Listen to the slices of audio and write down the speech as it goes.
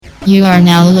You are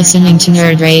now listening to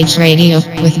Nerd Rage Radio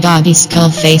with Bobby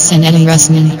Skullface and Adam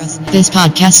Russman. This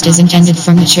podcast is intended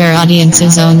for mature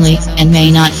audiences only and may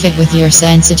not fit with your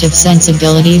sensitive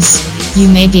sensibilities. You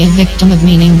may be a victim of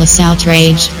meaningless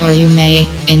outrage, or you may,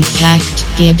 in fact,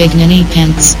 be a big ninny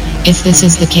pants. If this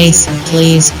is the case,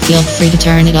 please feel free to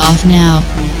turn it off now.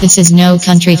 This is no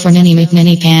country for Ninny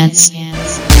McNinny pants.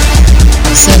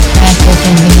 So crack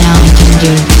open the Mountain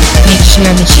Dew. Make sure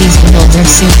the cheese bubbles are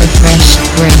super fresh.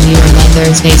 We're in your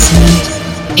mother's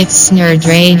basement. It's Nerd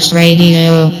Rage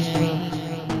Radio.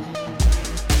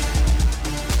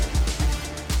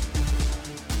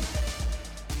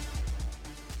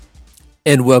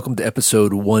 And welcome to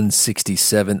episode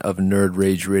 167 of Nerd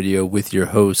Rage Radio with your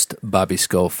host, Bobby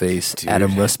Skullface, Dude,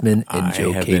 Adam Russman, and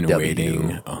Joe KW. I have been waiting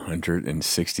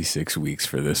 166 weeks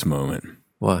for this moment.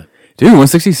 What? Dude,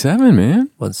 167,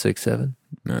 man. 167?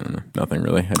 No, nothing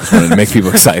really. I just wanted to make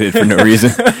people excited for no reason.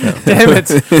 Damn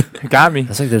it. Got me.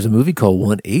 It's like there's a movie called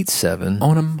 187.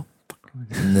 On him.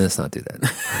 No, let's not do that.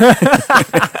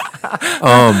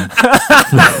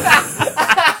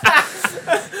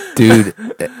 Dude,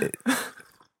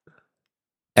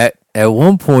 at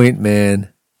one point,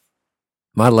 man,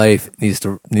 my life needs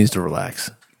to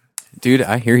relax. Dude,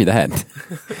 I hear you that.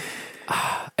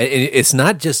 It's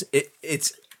not just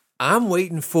it's. I'm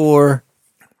waiting for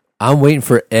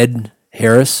Ed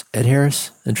Harris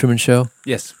in Truman Show.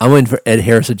 Yes. I'm waiting for Ed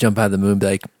Harris to jump out of the moon and be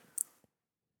like,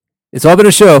 it's all been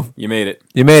a show. You made it.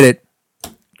 You made it.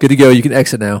 Good to go. You can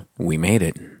exit now. We made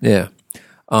it. Yeah.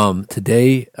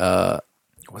 Today, a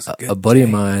buddy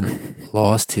of mine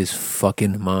lost his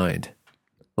fucking mind.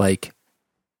 Like,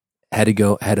 had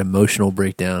emotional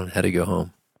breakdown, had to go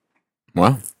home.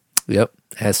 Wow. Yep.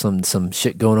 Has some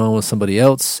shit going on with somebody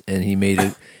else, and he made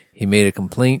a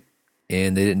complaint,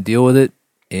 and they didn't deal with it,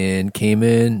 and came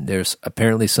in. There's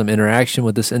apparently some interaction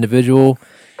with this individual,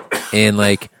 and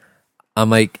I'm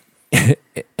like, I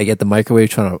get the microwave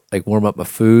trying to warm up my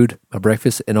food, my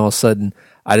breakfast, and all of a sudden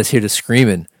I just hear the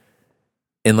screaming,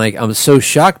 and I'm so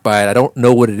shocked by it, I don't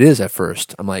know what it is at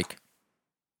first. I'm like,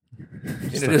 I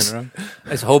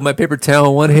just hold my paper towel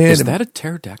in one hand. Is that a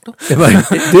pterodactyl? Dude,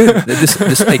 just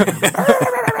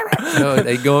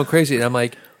they going crazy, and I'm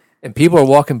like, and people are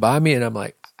walking by me, and I'm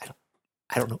like,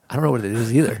 I don't know what it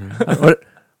is either.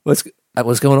 What's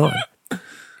going on?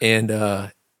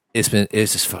 And it's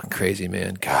just fucking crazy,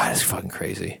 man. God, it's fucking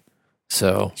crazy.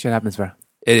 So Shit happens, bro.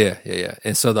 Yeah.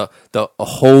 And so the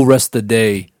whole rest of the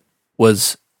day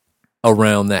was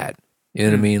around that. You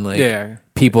know what I mean? Yeah.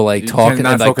 People talking.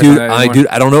 I'm like, dude,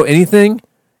 I don't know anything.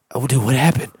 Oh, dude, what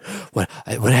happened? What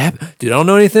happened? Dude, I don't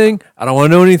know anything. I don't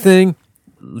want to know anything.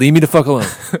 Leave me the fuck alone.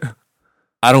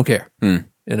 I don't care. You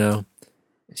know,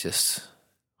 it's just,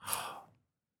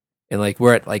 and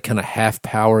we're at kind of half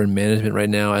power in management right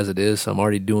now as it is. So I'm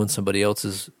already doing pulling somebody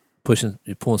else's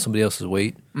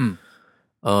weight. And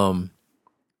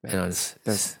That's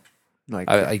my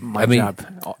job.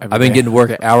 I've been getting to work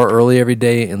an hour early every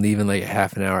day and leaving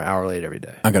half an hour late every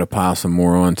day. I got to pile some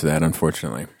more on to that,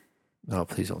 unfortunately. Oh,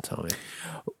 please don't tell me.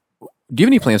 Do you have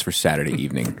any plans for Saturday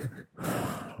evening?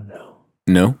 No.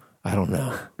 No? I don't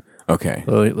know. Okay.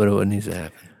 What needs to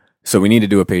happen? So we need to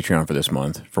do a Patreon for this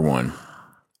month, for one.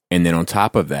 And then on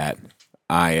top of that,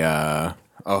 oh,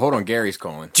 hold on, Gary's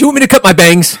calling. Do you want me to cut my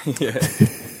bangs?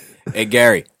 Hey,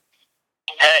 Gary.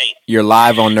 Hey. You're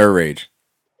live on Nerd Rage.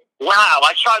 Wow,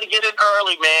 I tried to get in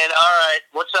early, man. All right,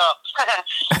 what's up?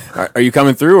 Are you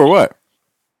coming through or what?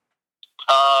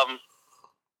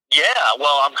 Yeah,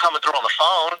 well, I'm coming through on the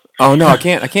phone. Oh, no, I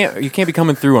can't. You can't be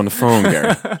coming through on the phone,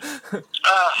 Gary.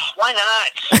 Why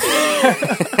not?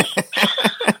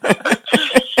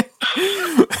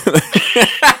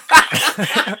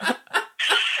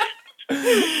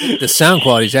 The sound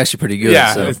quality is actually pretty good.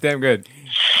 Yeah, so. it's damn good.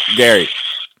 Gary.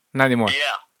 Not anymore.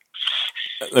 Yeah.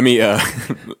 Let me,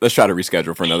 let's try to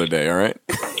reschedule for another day, all right?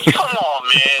 Come on,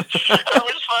 man. That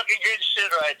was fucking good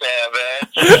shit right there,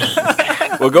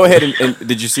 man. Well, go ahead and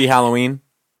did you see Halloween?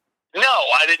 No,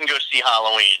 I didn't go see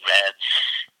Halloween, man.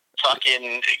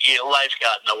 Fucking, life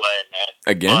got in the way, man.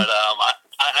 Again? But,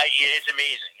 it's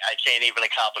amazing. I can't even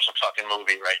accomplish a fucking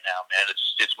movie right now, man.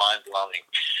 It's mind-blowing.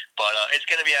 But, it's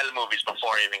gonna be out of the movies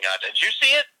before I even got there. Did you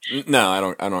see it? No, I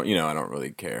don't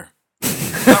really care.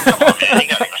 Oh, come on, man. You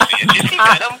gotta go see it. Did you see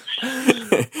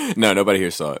Venom? No, nobody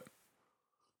here saw it.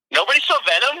 Nobody saw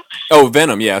Venom? Oh,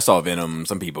 Venom. Yeah, I saw Venom.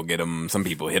 Some people get him. Some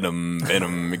people hit him.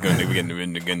 Venom. We're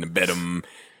going to bet him.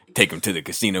 Take him to the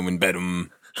casino and bet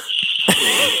him.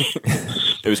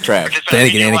 It was trash.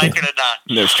 Like it or not?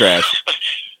 It was trash.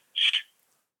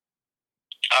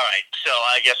 All right. So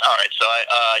I guess all right. So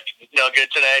I no good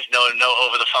today. No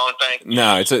over the phone thing.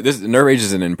 No, this Nerd Rage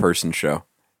is an in-person show.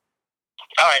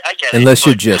 All right, I get Unless it.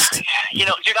 you're just, dude,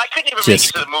 I couldn't even just- make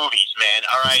it to the movies, man.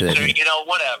 All right, Just- so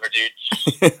whatever,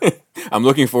 dude. I'm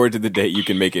looking forward to the date you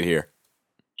can make it here.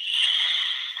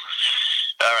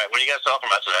 All right, what are you guys talking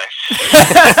about today?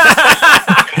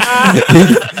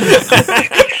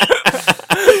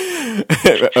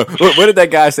 What did that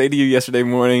guy say to you yesterday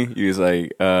morning? He was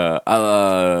like, look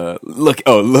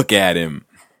at him.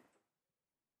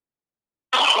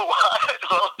 What?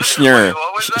 Schnur.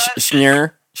 What was that?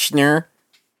 Schnur.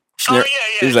 Oh yeah,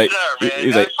 He's like, sure, man.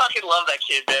 he's I like, fucking love that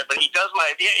kid, man. But he does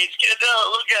he's good. No,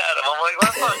 look at him. I'm like,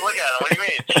 what the fuck? Look at him. What do you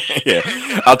mean?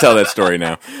 yeah. I'll tell that story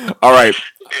now. All right,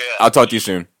 Yeah. I'll talk to you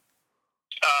soon.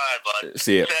 All right, bud.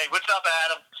 See ya. Say, what's up,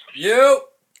 Adam? you.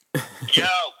 Yo. All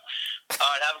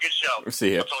right, have a good show.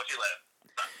 See ya. I'll talk to you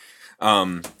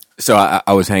later. So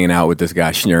I was hanging out with this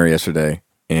guy Schnur yesterday,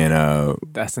 and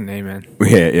That's the name, man.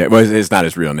 yeah. Well, it's not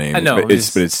his real name. I know, but it's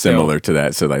similar to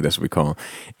that. So like that's what we call him.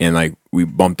 And like we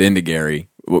bumped into Gary.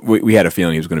 We had a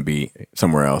feeling he was going to be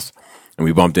somewhere else, and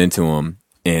we bumped into him,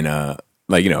 and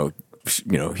like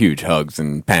huge hugs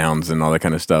and pounds and all that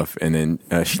kind of stuff. And then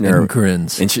Schnur And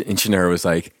grins. and Schnur was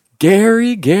like,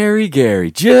 Gary,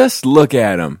 just look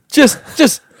at him.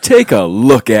 Just take a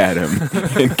look at him.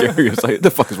 And Gary was like, what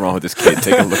the fuck is wrong with this kid?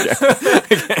 Take a look at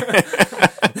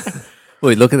him.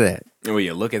 Wait, look at that. Will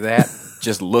you look at that?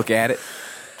 Just look at it.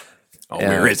 Oh, Yeah.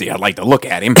 where is he? I'd like to look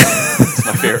at him. That's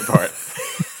my favorite part.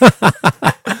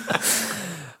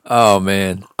 Oh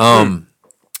man.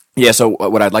 Yeah, so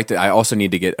what I'd like to, I also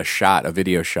need to get a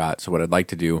video shot. So what I'd like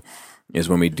to do is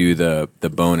when we do the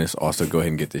bonus, also go ahead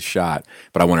and get this shot.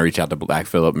 But I want to reach out to Black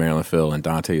Phillip, Maryland Phil, and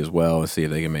Dante as well, and see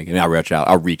if they can make it. And I'll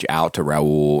reach out to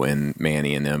Raul and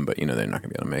Manny and them, but they're not going to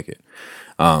be able to make it.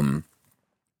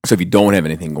 So if you don't have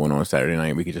anything going on Saturday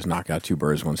night, we could just knock out 2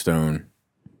 birds, 1 stone.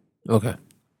 Okay.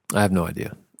 I have no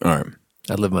idea. All right,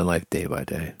 I live my life day by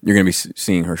day. you're going to be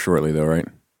seeing her shortly, though, right?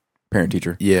 Parent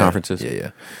teacher conferences.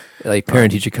 Yeah. Like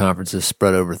parent teacher conferences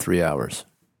spread over 3 hours.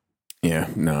 Yeah,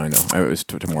 no, I know. It was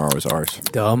tomorrow is ours.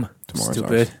 Dumb. Tomorrow's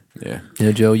Stupid. ours. You Yeah,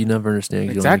 know, Joe, you never understand.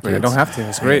 'Cause you don't have Exactly. I kids. don't have to.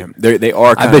 It's great. they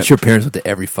are. I bet your parents went to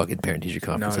every fucking parent teacher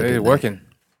No, conference. they're working.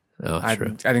 Oh, I true.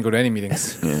 didn't go to any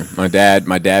meetings. Yeah, my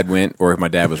dad went, or if my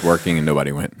dad was working and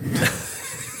nobody went.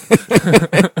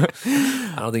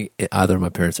 I don't think either of my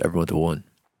parents ever went to one.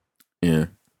 Yeah.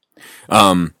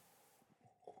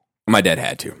 My dad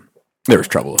had to. There was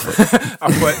trouble afoot.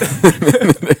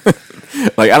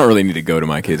 Like, I don't really need to go to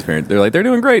my kids' parents. They're like, they're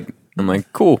doing great. I'm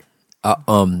like, cool.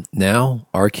 Now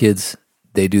our kids,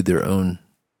 they do their own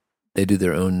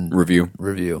Review.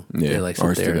 review. Yeah, They like sit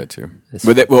ours do there. that too. It's-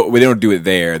 But they don't do it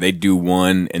there. They do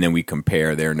one, and then we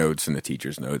compare their notes and the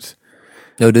teacher's notes.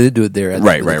 No, they do it there. at the-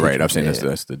 Right. the teacher. I'm saying Yeah,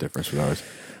 that's the difference with ours.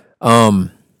 yeah.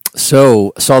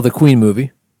 So saw the Queen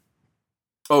movie.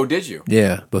 Oh, did you?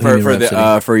 Yeah, Bohemian For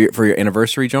Rhapsody. for your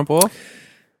anniversary jump off?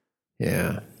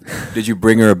 Yeah, Did you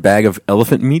bring her a bag of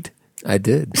elephant meat? I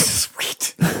did.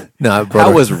 Sweet. No, I brought How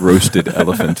her- was roasted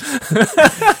elephant?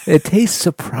 it tastes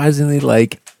surprisingly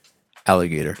like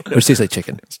alligator, which tastes like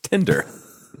chicken. It's tender.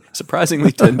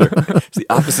 Surprisingly tender. It's the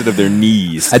opposite of their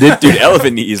knees. I did- Dude,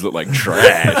 elephant knees look like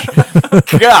trash.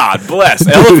 God bless.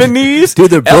 Elephant knees?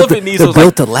 Dude, they're built, elephant knees they're look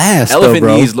built like, to last. elephant though,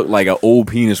 bro. knees look like an old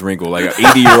penis wrinkle, like an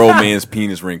 80-year-old man's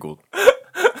penis wrinkled.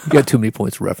 You got too many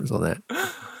points of reference on that.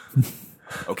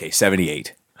 Okay,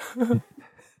 78.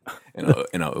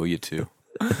 and I'll owe you 2.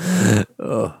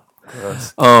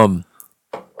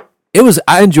 It was.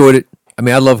 I enjoyed it. I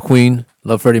mean, I love Queen,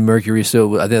 love Freddie Mercury.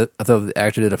 So I thought the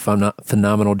actor did a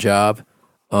phenomenal job.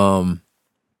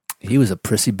 He was a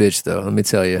prissy bitch, though. Let me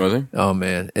tell you. Was he? Oh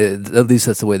man, at least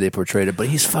that's the way they portrayed it. But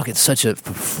he's fucking such a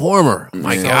performer.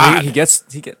 My So God. he gets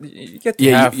you get to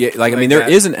Yeah, have like I mean, there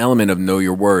that. is an element of know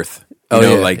your worth. You Oh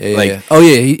know, yeah, like yeah. Oh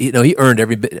yeah, he earned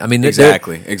every bit. I mean,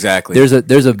 exactly. There's a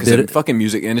Because bit. the fucking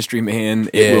music industry, man,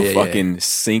 it Yeah, will yeah, yeah. fucking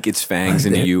sink its fangs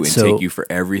into Yeah, you and so- take you for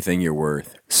everything you're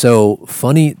worth. So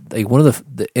funny, like one of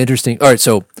the interesting. All right,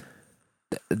 so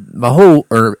my whole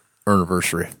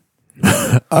anniversary.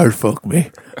 Oh fuck me!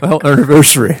 My whole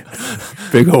anniversary,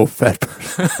 big old fat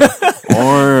person.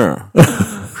 Oh,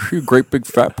 yeah. You great big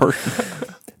fat person.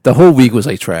 The whole week was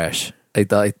like trash.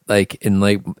 Like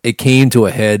it came to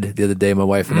a head the other day. My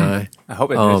wife and I. I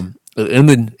hope it is. It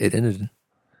ended. It ended.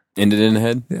 Ended in the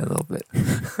head. Yeah, a little bit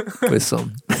with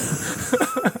some.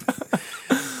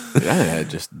 Dude, I had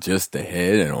just the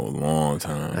head in a long I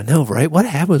time. know, right? What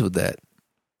happens with that?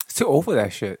 It's too old for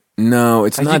that shit. No,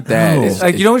 it's not that. no. It's,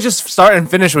 Like you don't just start and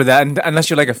finish with that unless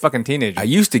you're like a fucking teenager. I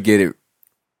used to get it.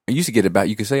 I used to get it about.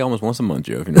 You could say almost once a month,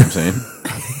 Joe. If you know what I'm saying.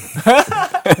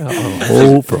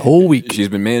 For a whole week. She's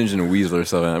been managing to weasel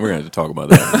herself out. We're going to have to talk about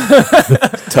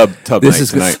that. Tub This night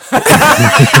is tonight.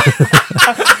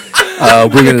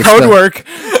 We're gonna Code discuss, work.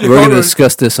 We're going to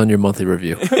discuss this on your monthly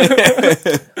review.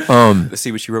 Let's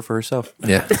see what she wrote for herself.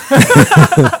 Yeah.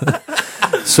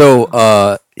 So,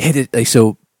 our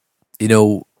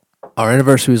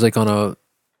anniversary was like on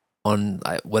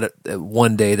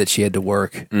one day that she had to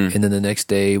work, and then the next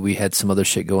day we had some other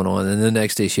shit going on, and the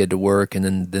next day she had to work, and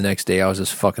then the next day I was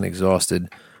just fucking exhausted.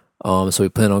 So we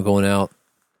planned on going out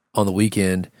on the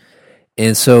weekend,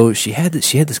 and so she had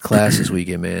this class this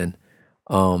weekend, man.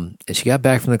 And she got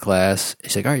back from the class,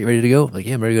 and she's like, "All right, you ready to go?" I'm like,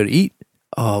 "Yeah, I'm ready to go to eat."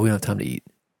 "Oh, we don't have time to eat."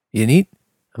 "You didn't eat?"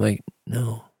 I'm like,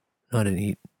 "No, I didn't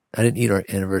eat. I didn't eat our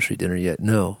anniversary dinner yet."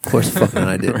 "No, of course the fuck not,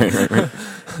 I didn't." Right.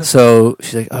 So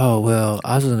she's like, "Oh, well,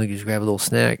 I was going to just grab a little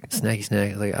snacky snack." I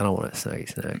was like, "I don't want a snacky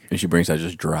snack." And she brings out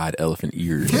just dried elephant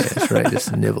ears. That's right,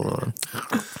 just nibble on 'em.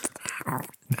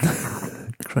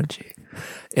 Crunchy.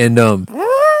 And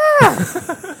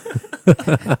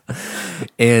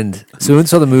and so we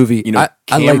saw the movie. You know,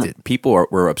 I liked it. People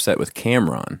were upset with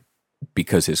Cameron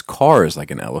because his car is like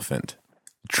an elephant.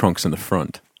 Trunks in the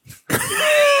front.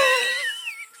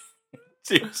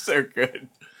 She's so good.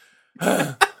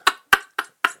 I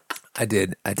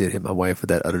did hit my wife with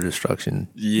that utter destruction.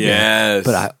 Yes.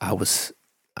 But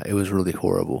it was really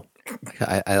horrible.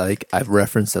 I've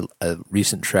referenced a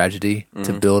recent tragedy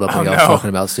to build up. Like I was talking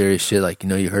about serious shit. Like,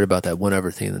 you heard about that one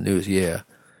ever thing in the news. Yeah.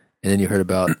 And then you heard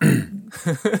about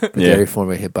the dairy farm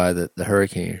got hit by the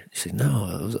hurricane. She's like, "No,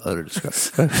 it was utter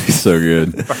destruction." so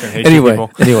good. Fucking hate Anyway, you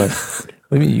people. what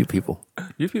do you mean you people?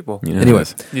 You people. You know, Anyway,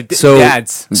 So,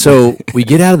 dads. so we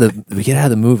get out of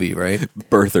the movie, right?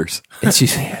 birthers. And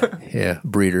she's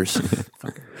breeders.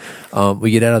 We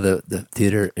get out of the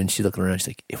theater, and she's looking around. She's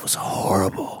like, "It was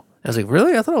horrible." I was like,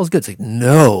 "Really? I thought it was good." It's like,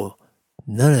 "No,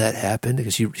 none of that happened,"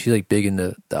 because she's like big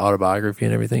into the autobiography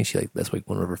and everything. That's like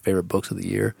one of her favorite books of the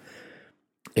year,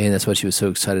 and that's why she was so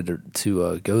excited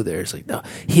to go there. It's like, "No,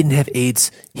 he didn't have AIDS.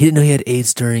 He didn't know he had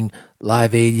AIDS during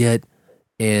Live Aid yet,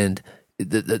 and he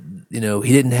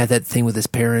didn't have that thing with his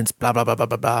parents. Blah blah blah blah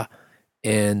blah blah."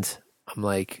 And I'm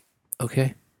like,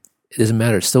 okay, it doesn't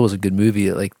matter. It still was a good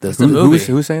movie. Like the movie.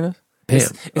 Who's saying this? Pam.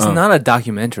 It's not a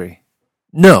documentary.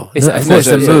 No, It's of a course,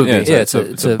 movie. It's a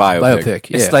biopic.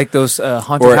 Yeah. It's like those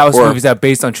haunted house movies that are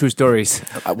based on true stories.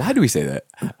 Why do we say that?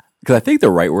 Because I think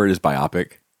the right word is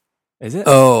biopic. Is it?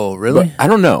 Oh, really? But I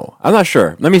don't know. I'm not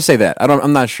sure. Let me say that.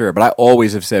 I'm not sure, but I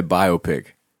always have said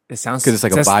biopic It sounds because it's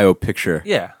like a bio picture.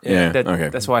 Yeah. Yeah, okay.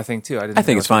 That's what I think too. I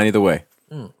think it's fine either way.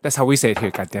 That's how we say it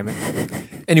here. God damn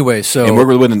it. Anyway, so And we're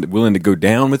willing to go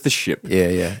down with the ship.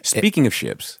 yeah. Speaking of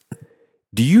ships,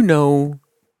 do you know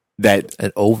that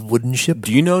An old wooden ship.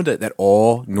 that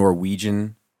all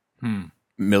Norwegian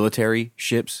military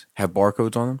ships have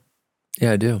barcodes on them?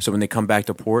 Yeah, I do. So when they come back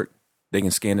to port, they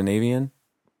can Scandinavian.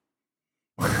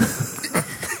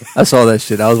 I saw that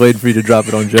shit. I was waiting for you to drop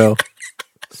it on Joe.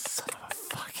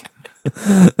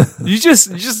 You just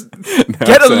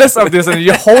get a list of this and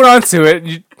you hold on to it.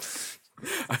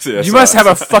 You must have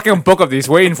a fucking book of these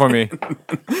waiting for me.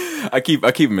 I keep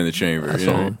them in the chamber. I you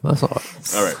saw know? him. I saw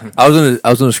it. All right. I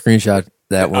was gonna screenshot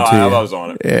that one too. I was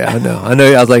on it. Yeah, I know.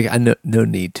 I was like, no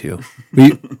need to.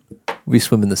 We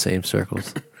swim in the same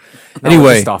circles.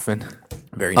 Anyway, Dolphin.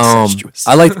 Very incestuous.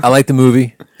 I liked the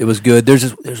movie. It was good.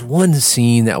 There's one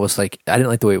scene that was like, I didn't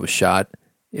like the way it was shot.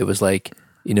 It was like,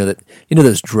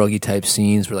 those druggy type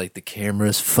scenes where like the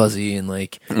camera's fuzzy and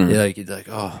like you're like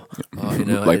oh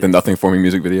like the Nothing For Me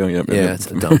music video. Yep. yeah, it's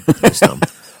dumb. It's dumb.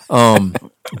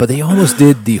 But they almost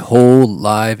did the whole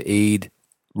Live Aid,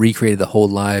 recreated the whole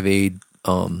Live Aid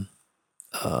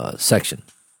section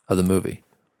of the movie,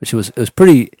 which it was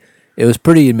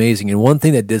pretty amazing. And one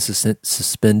thing that did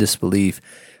suspend disbelief,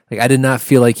 like I did not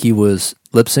feel like he was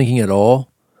lip syncing at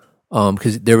all,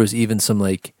 because there was even some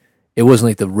like, it wasn't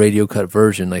like the radio cut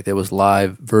version, like there was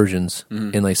live versions,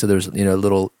 and like so there's a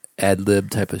little ad lib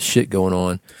type of shit going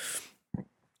on.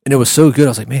 And it was so good. I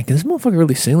was like, man, can this motherfucker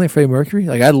really sing like Freddie Mercury?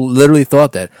 Like, I literally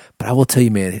thought that. But I will tell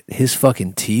you, man, his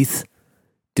fucking teeth,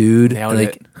 dude, Nailed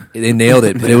like they nailed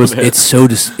it. But it's so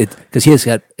because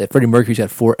Freddie Mercury's got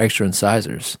 4 extra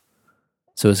incisors,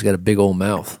 so he's got a big old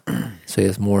mouth, so he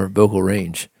has more vocal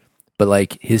range. But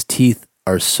like his teeth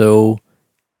are so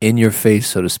in your face,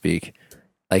 so to speak.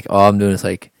 Like all I'm doing is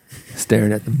like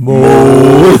staring at the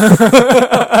mold.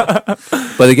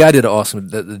 But the guy did awesome.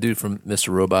 The dude from Mr.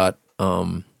 Robot.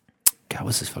 God,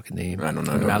 what's his fucking name? I don't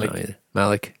know.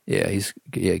 Malik. Yeah, he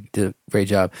did a great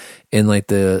job. And like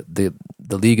the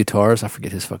lead guitarist, I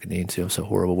forget his fucking name too. I'm so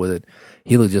horrible with it.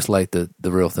 He looked just like the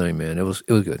real thing, man. It was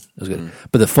good. It was good.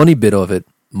 But the funny bit of it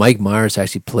Mike Myers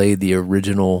actually played the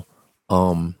original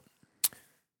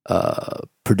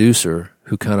producer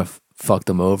who kind of fucked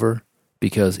him over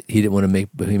because he didn't want to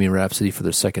make Bohemian Rhapsody for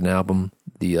their second album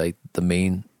the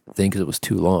main thing because it was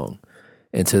too long.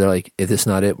 And so they're like, if it's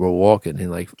not it, we're walking.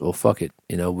 And like, well, fuck it.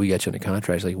 We got you on the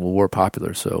contract. It's like, well, we're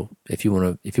popular. So if you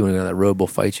want to go down that road, we'll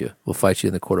fight you. We'll fight you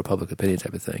in the court of public opinion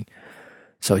type of thing.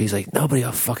 So he's like, nobody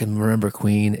will fucking remember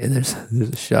Queen. And there's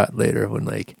a shot later when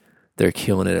like they're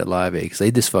killing it at Live Aid because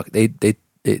they just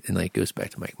and like goes back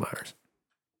to Mike Myers.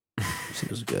 So it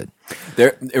was good.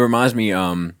 It reminds me,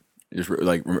 just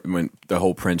like when the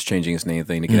whole Prince changing his name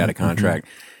thing to get out of contract.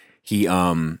 He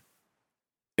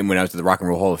and when I was at the Rock and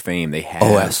Roll Hall of Fame, they had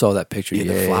I saw that picture. Yeah,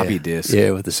 the floppy disk.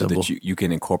 Yeah, with the so symbol. that you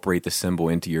can incorporate the symbol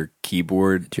into your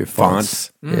keyboard, to your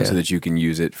fonts, Yeah. so that you can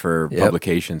use it for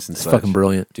publications and it's such. Fucking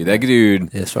brilliant. Dude, that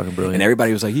dude. Yeah, it's fucking brilliant. And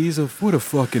everybody was like, what a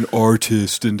fucking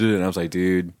artist. And I was like,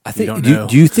 dude. I think,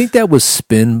 do you think that was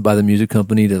spin by the music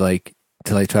company to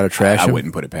try to trash him? I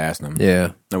wouldn't put it past them.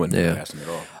 Yeah. I wouldn't put it past them at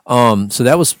all. So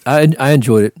that was, I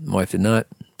enjoyed it. My wife did not.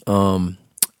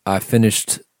 I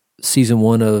finished season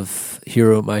 1 of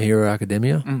My Hero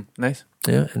Academia. Nice.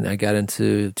 Yeah, and I got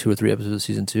into 2 or 3 episodes of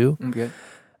season 2. Okay.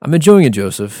 I'm enjoying it,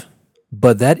 Joseph,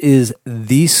 but that is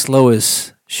the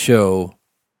slowest show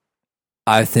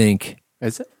I think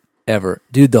Is it? ever.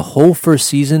 Dude, the whole first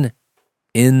season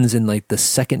ends in like the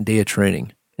second day of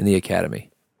training in the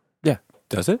academy. Yeah.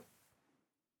 Does it?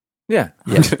 Yeah.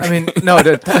 Yeah. I mean, no.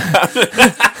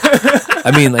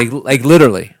 I mean, like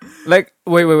literally. Like,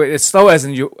 wait. It's slow as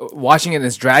in you watching it and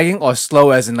it's dragging, or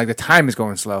slow as in like the time is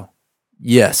going slow?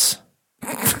 Yes.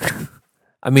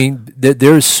 I mean,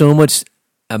 there's so much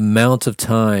amount of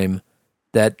time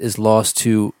that is lost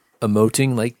to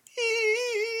emoting. Like,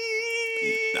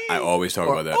 I always talk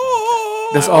about that.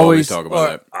 There's I always talk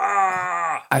about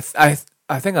that.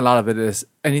 I think a lot of it is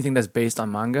anything that's based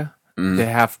on manga. They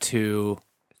have to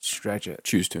stretch it.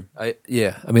 Choose to. I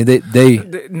mean, they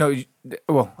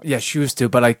choose to,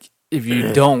 but like if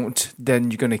you don't,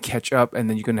 then you're gonna catch up, and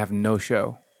then you're gonna have no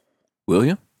show. Will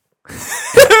you? Is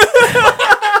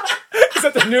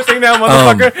that the new thing now,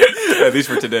 motherfucker? At least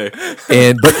for today.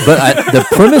 and but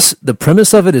the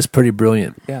premise of it is pretty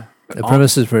brilliant. Yeah, The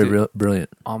premise is pretty brilliant.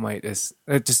 All Might is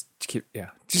just keep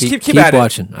Keep at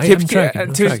watching. it.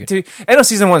 I'm tracking. I know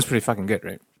season 1 is pretty fucking good,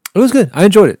 right? It was good. I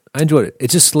enjoyed it.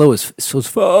 It's just slow as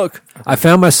fuck. I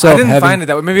found myself. I didn't find it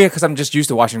that way. Maybe because I'm just used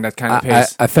to watching that kind of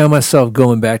pace. I found myself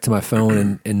going back to my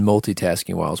phone and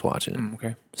multitasking while I was watching it.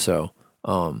 Okay. So,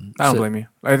 I don't blame you.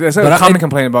 Like, there's a common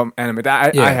complaint about anime.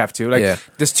 I have to. Like,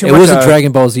 there's too it much. It wasn't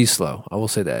Dragon Ball Z slow. I will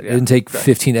say that. Yeah. It didn't take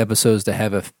 15 episodes to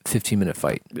have a 15-minute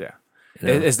fight. Yeah. You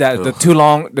know? Is that the too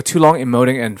long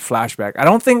emoting and flashback? I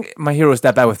don't think My Hero is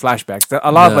that bad with flashbacks.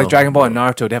 A lot of like Dragon Ball and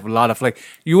Naruto, they have a lot of like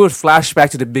you would flashback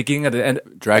to the beginning of the end.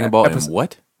 Dragon Ball and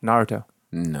what? Naruto.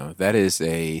 No, that is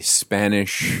a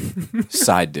Spanish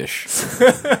side dish.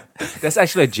 That's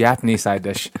actually a Japanese side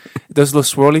dish. Those little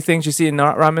swirly things you see in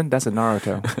ramen, that's a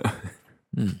Naruto.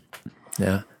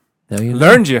 Yeah. Now you know.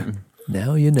 Learned you.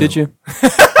 Now you know. Did you?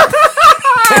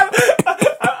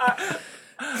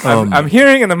 I'm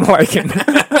hearing and I'm liking.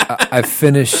 I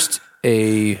finished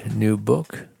a new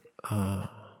book. I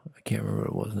can't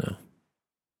remember what it was now.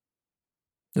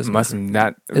 This must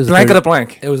not It was blank of the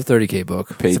blank. It was a 30K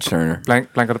book. Page Turner. Blank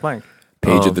of the blank.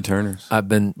 Page of the Turners.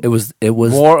 It was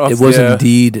War of the-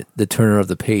 indeed the Turner of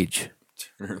the Page.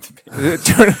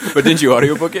 But didn't you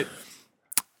audiobook it?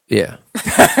 Yeah.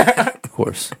 Of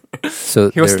course.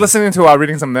 So He was listening to our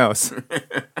reading something else.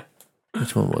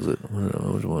 Which one was it? I don't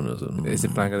know which one was it? Is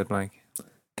it blank of the blank?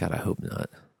 God, I hope not.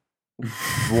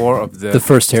 War of the... The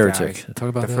First Heretic. Talk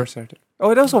about The that. First Heretic.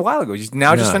 Oh, that was a while ago. You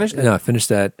just finished it? No, I finished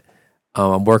that.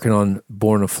 I'm working on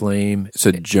Born Aflame. It's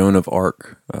a Joan of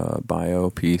Arc bio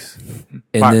piece.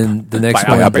 And then the next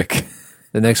Biopic. one,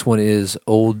 the next one is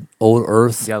Old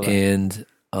Earth Yellow. and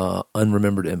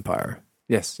Unremembered Empire.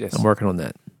 Yes. I'm working on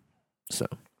that. So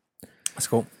That's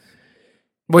cool.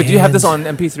 Wait, do you have this on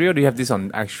And- MP3 or do you have this on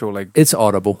actual like? it's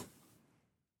Audible.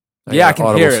 Yeah, I got can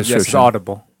Audible hear it. Yes, it's subscription.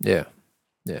 audible. Yeah.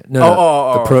 No.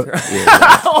 Oh.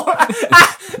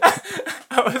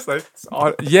 I was like,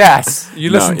 yes, you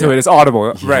listen to it. It's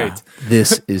audible, right?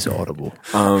 This is Audible.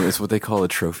 It's what they call a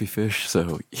trophy fish.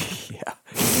 So yeah,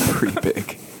 it's pretty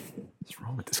big. What's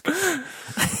wrong with this guy?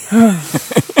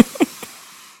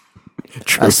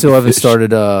 I still haven't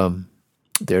started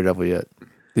Daredevil yet. Did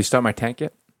you start my tank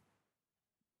yet?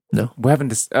 No. We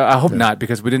haven't. I hope not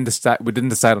because we didn't decide. We didn't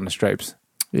decide on the stripes.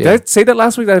 Yeah. Did I say that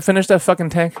last week that I finished that fucking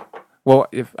tank? Well,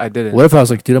 if I didn't, What if I was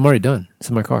like, dude, I'm already done. It's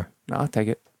in my car. no, I'll take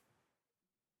it.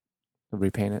 I'll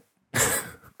repaint it.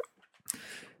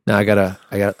 No,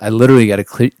 I literally gotta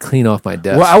clean off my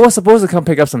desk. Well, I was supposed to come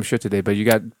pick up some shit today, but you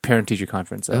got parent-teacher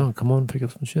conference. So Oh, come on, pick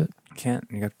up some shit. can't.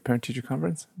 You got parent-teacher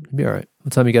conference? You'll be all right.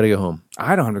 What time you gotta go home?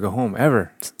 I don't have to go home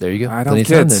ever. There you go. I don't Plenty of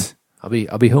time kids. then.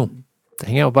 I'll be home.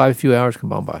 Hang out by a few hours.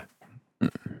 Come on by.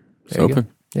 It's There you go. open.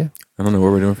 Yeah. I don't know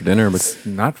what we're doing for dinner, but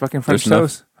Not fucking French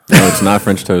There's toast. no, it's not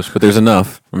French toast. But there's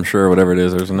enough. I'm sure whatever it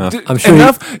is, there's enough. I'm sure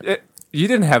enough. You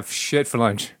didn't have shit for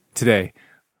lunch today.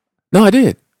 No, I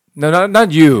did. No,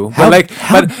 not you. How- but like,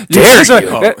 how but dare sorry, you.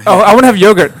 I want to have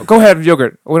yogurt. Go ahead, have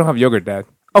yogurt. We don't have yogurt, Dad.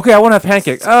 Okay, I want to have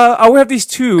pancake. I will have these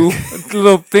two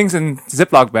little things in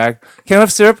Ziploc bag. Can I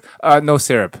have syrup? No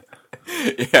syrup.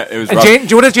 Yeah, it was And rough. Jane,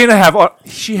 what did Jana have?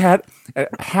 She had a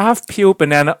half peeled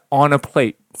banana on a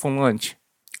plate for lunch.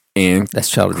 And That's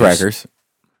child abuse. crackers.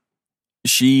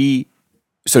 She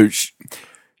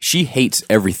hates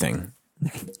everything.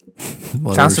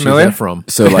 Where's Sounds she familiar. that from?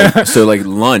 So like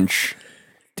lunch.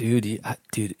 Dude,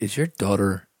 dude, is your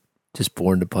daughter just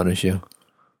born to punish you?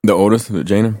 The oldest,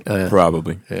 Jana, yeah.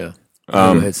 probably. Yeah.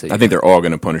 Go ahead, say I think they're all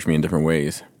going to punish me in different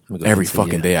ways. I'm gonna go Every ahead and say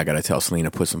fucking yeah. day, I got to tell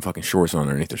Selena put some fucking shorts on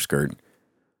underneath her skirt.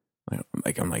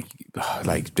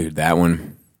 Like, dude, that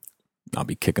one, I'll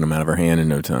be kicking them out of her hand in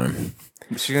no time.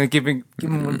 She's gonna give me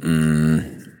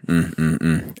one.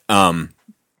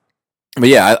 But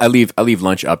yeah, I leave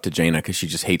lunch up to Jana because she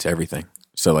just hates everything.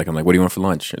 So like, I'm like, what do you want for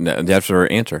lunch? And that's her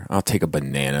answer. I'll take a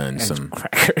banana and some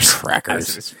crackers.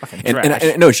 crackers. It's fucking And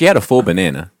trash. no, she had a full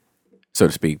banana, so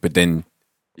to speak. But then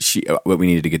we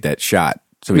needed to get that shot,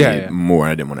 so we needed more.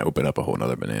 I didn't want to open up a whole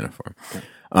other banana for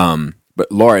her. But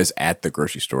Laura is at the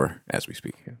grocery store as we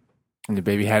speak. And the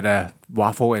baby had a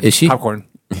waffle and Is she? popcorn.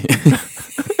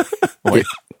 Wait,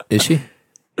 Is she?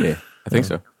 yeah, I think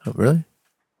so. Oh, really?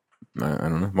 I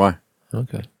don't know why.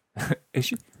 Okay. Is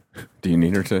she? Do you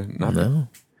need her to not? No.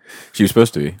 She was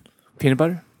supposed to be. Peanut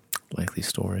butter? Likely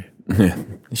story. Yeah,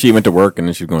 she went to work and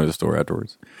then she was going to the store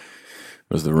afterwards.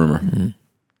 Was the rumor? Mm-hmm.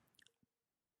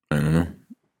 I don't know.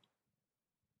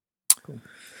 I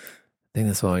think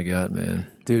that's all I got, man.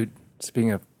 Dude,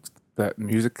 speaking of that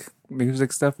music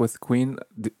stuff with Queen,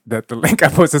 the link I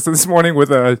posted this morning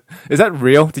with is that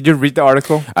real? Did you read the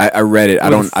article? I read it. I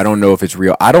don't know if it's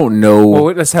real. I don't know. Well,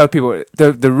 let's tell people.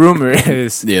 The rumor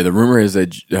is Yeah, the rumor is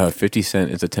that 50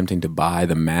 Cent is attempting to buy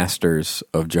the masters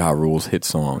of Ja Rule's hit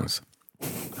songs.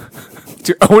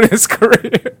 to own his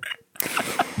career.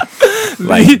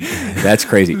 Like, that's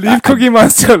crazy. Leave Cookie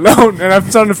Monster alone, and I'm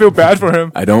starting to feel bad for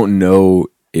him. I don't know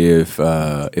if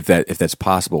that's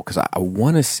possible because I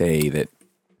want to say that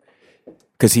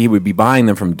because he would be buying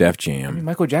them from Def Jam,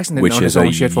 Michael Jackson didn't which own is his a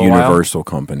own shit for a while. Universal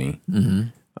company.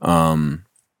 Mm-hmm.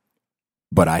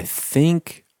 But I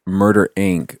think Murder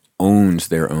Inc. owns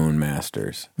their own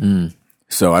masters.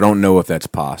 So I don't know if that's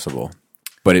possible,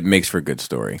 but it makes for a good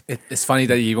story. It's funny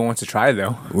that he even wants to try,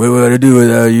 though. What would I do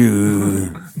without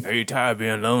you? Are you tired of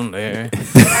being lonely?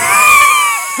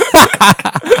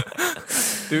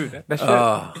 Dude, that shit.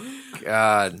 Oh,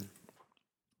 God.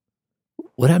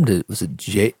 What happened to, was it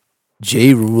J.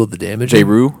 Rule the Damager? J.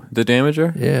 Rue, the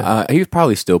Damager? Yeah. He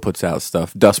probably still puts out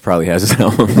stuff. Dust probably has his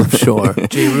album. Sure.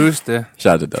 Jay Roos, the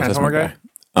Shout out to Dust. That's my Transformer guy.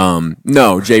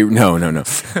 No.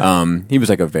 He was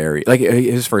like a very, like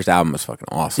his first album was fucking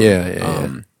awesome. Yeah.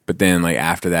 But then like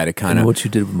after that, it kind And of, what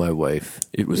you did with my wife.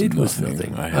 it was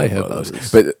nothing. I have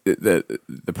others. But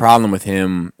the problem with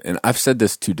him, and I've said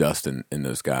this to Dustin and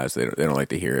those guys, they don't like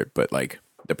to hear it, but like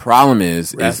the problem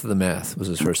is Wrath of the Math was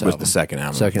his first was album. the second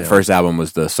album. Second the album. first album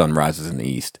was the Sun Rises in the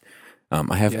East.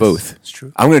 I have Yes, both. it's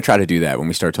true. I'm going to try to do that when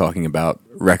we start talking about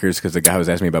records because the guy was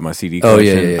asking me about my CD Oh,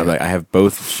 collection. yeah. I'm like, I have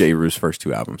both J. Rue's first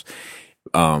two albums.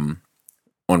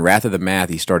 On Wrath of the Math,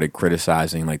 he started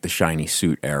criticizing like the shiny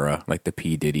suit era, like the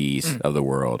P. Diddy's of the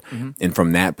world. And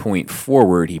from that point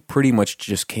forward, he pretty much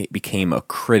just became a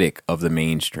critic of the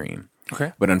mainstream.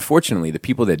 Okay. But unfortunately, the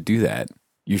people that do that,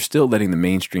 you're still letting the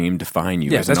mainstream define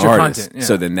you Yeah, as an that's your artist. content, yeah.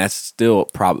 So then that's still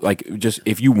like just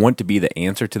if you want to be the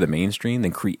answer to the mainstream,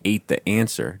 then create the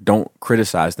answer. Don't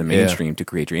criticize the mainstream to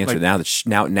create your answer.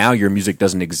 Like- now your music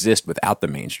doesn't exist without the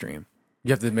mainstream.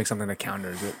 You have to make something that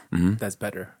counters it. That's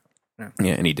better.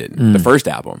 Yeah, and he didn't. The first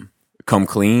album, Come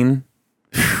Clean,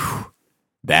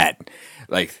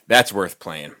 that's worth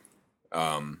playing.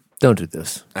 Don't do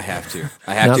this. I have to.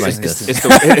 I have Not to. like It's this.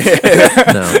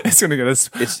 the, No, It's gonna get us.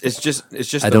 it's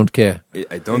just. I don't care.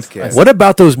 I don't care. What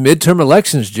about those midterm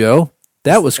elections, Joe?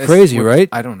 That was crazy, right?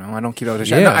 I don't know. I don't keep all the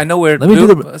Yeah. shit. I know where. Let me Blue,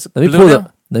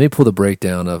 let me pull the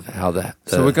breakdown of how the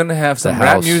So we're gonna have some the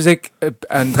rap House- music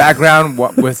and background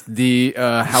with the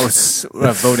House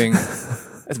voting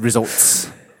results.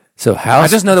 So House. I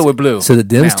just know that we're blue. So the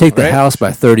Dems now, take the right? House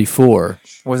by 34.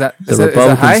 Was that The is that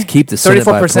Republicans high? keep the Senate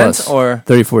by 34% plus or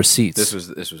 34 seats. This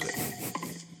was it.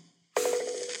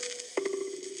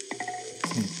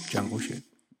 jungle shit?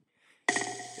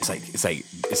 It's like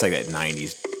that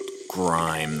 '90s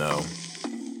grime though.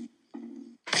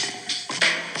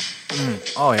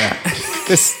 Oh yeah,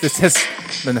 this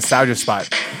hits the nostalgia spot.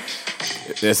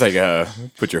 It's like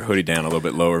put your hoodie down a little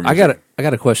bit lower. I got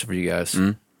a question for you guys.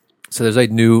 So there's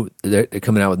like they're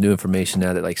coming out with new information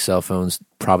now that like cell phones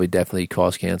probably definitely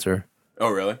cause cancer. Oh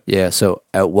really? Yeah. So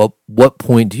at what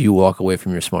point do you walk away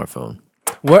from your smartphone?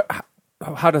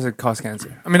 How does it cause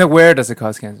cancer? I mean, like, where does it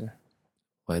cause cancer?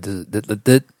 Well,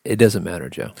 it doesn't matter,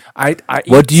 Joe.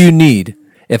 What do you need?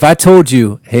 If I told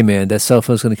you, hey man, that cell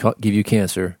phone's going to give you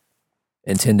cancer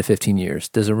in 10 to 15 years,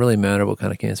 does it really matter what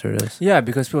kind of cancer it is? Yeah,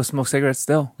 because people smoke cigarettes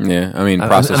still. Yeah, I mean,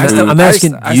 processed food. I'm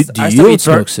asking, do you eat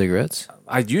smoke cigarettes?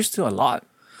 I used to a lot.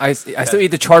 I still eat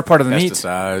the charred part of the meat.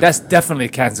 Pesticides. That's definitely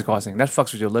cancer causing. That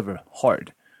fucks with your liver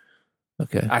hard.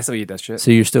 Okay. I still eat that shit.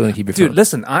 So you're still going to keep your Dude, phone?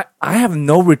 listen, I have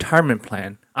no retirement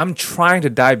plan. I'm trying to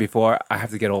die before I have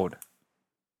to get old.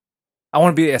 I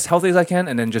want to be as healthy as I can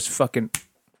and then just fucking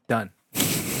done.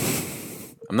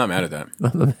 I'm not mad at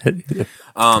that.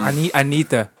 I need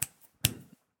the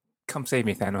come save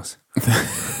me, Thanos.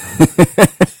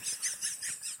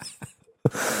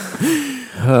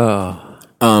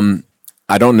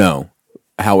 I don't know.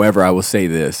 However, I will say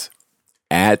this.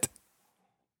 At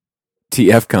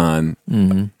TFCon,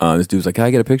 this dude was like, "Can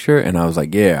I get a picture?" And I was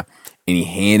like, "Yeah." And he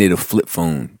handed a flip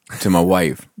phone to my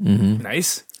wife,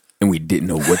 Nice. and we didn't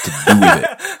know what to do with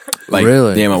it. Like,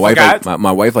 Really? yeah, my wife, Forgot? like,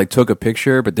 my wife, like took a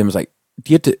picture, but then was like,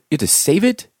 "Do you have to save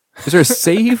it? Is there a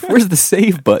save? Where's the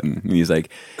save button?" And he's like,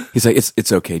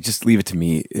 "It's okay. Just leave it to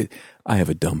me. I have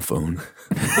a dumb phone."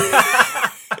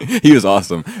 He was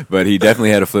awesome, but he definitely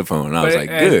had a flip phone, and I was like,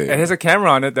 "Good." It has a camera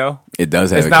on it though. It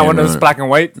does have. It's a not one camera of those on it. black and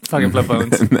white fucking flip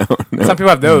phones. No. Some people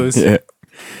have those. Yeah.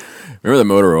 Remember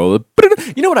the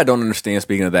Motorola? You know what I don't understand,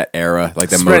 speaking of that era, like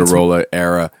that Sprint. Motorola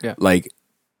era? Yeah. Like,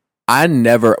 I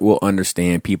never will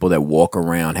understand people that walk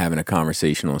around having a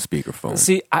conversation on speakerphone.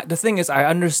 See, the thing is, I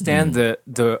understand the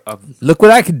Look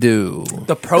what I could do pros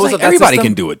It's of like that everybody system.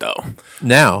 can do it, though.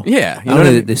 now. Yeah. You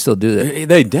know they still do that.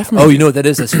 They definitely Oh, you know what that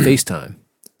is? That's FaceTime.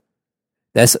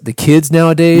 That's the kids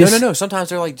nowadays. No. Sometimes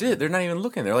they're like this. They're not even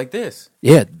looking. They're like this.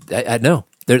 Yeah, I know.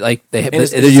 They're like they're And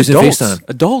it's using adults. FaceTime.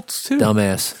 Adults, too.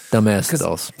 Dumbass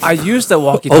adults. I used the Old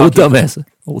walkie-talkie.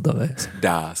 dumbass.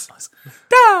 Das.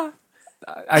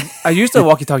 I used the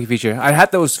walkie-talkie feature. I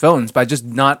had those phones, but just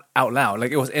not out loud.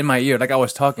 Like it was in my ear, like I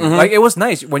was talking. Like it was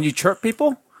nice when you chirp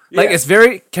people. Like Yeah. it's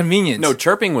very convenient. No,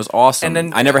 chirping was awesome. And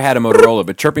then- I never had a Motorola,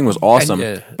 but chirping was awesome.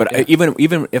 yeah, but yeah.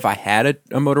 even if I had a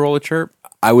Motorola chirp,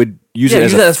 I would use yeah, it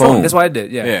as use a that as phone. phone. That's why I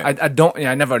did. Yeah, Yeah. I don't. Yeah,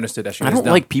 I never understood that shit. I It's don't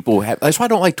dumb. like people have. That's why I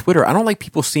don't like Twitter. I don't like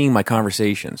people seeing my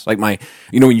conversations. Like when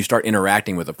you start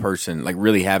interacting with a person, like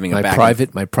really having a My back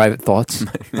private thoughts.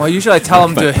 Well, usually I tell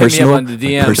them to hit me up on the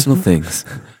DM. personal things,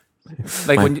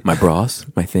 Like when you, my bras,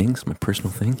 my things, my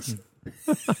personal things.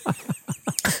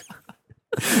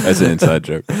 That's an inside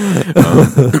joke.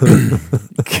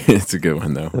 It's a good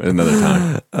one though. Another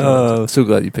time. So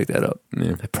glad you picked that up.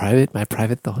 Yeah. My private My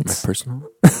thoughts. personal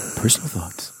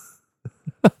thoughts.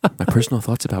 My personal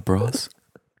thoughts about bras.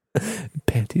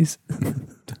 Panties.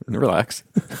 Relax.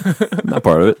 Not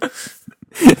part of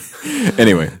it.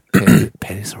 Anyway.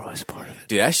 Panties are always part of it.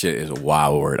 Dude, that shit is a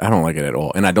wild word. I don't like it at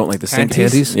all. And I don't like the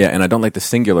Panties? Yeah, and I don't like the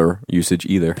singular usage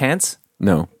either. pants,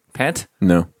 No. pant.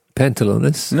 No.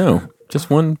 Pantalones. No. Just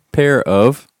one pair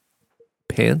of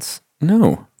Pants.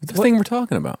 no. The thing we're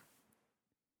talking about.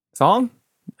 Thong?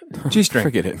 G-string.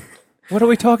 Forget it. What are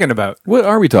we talking about? What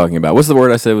are we talking about? What's the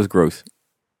word I said was gross?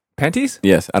 Panties?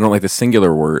 Yes, I don't like the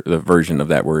singular word, the version of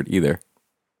that word either.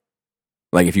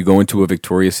 Like if you go into a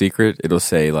Victoria's Secret, it'll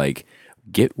say like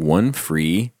get one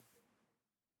free.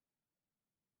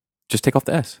 Just take off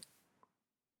the S.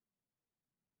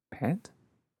 Pant?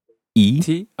 E.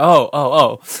 T?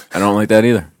 Oh. I don't like that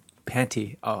either.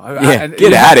 Panty. Oh, Yeah,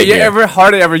 get outta You here. ever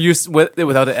hardly ever used with it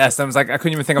without the S? I was like, I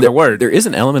couldn't even think of the word. There is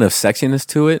an element of sexiness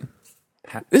to it.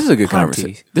 This is a good Panty.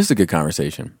 conversation. This is a good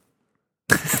conversation.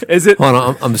 Is it? Hold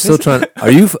on, I'm still trying. Are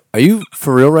you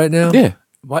for real right now? Yeah.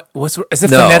 What's is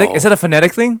it No. phonetic? Is it a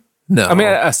phonetic thing? No. I mean,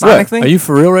 a sonic What? thing. Are you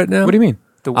for real right now? What do you mean?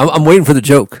 I'm waiting for the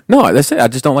joke. No, that's it. I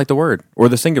just don't like the word or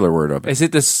the singular word of it. Is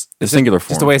it this? The is singular it form.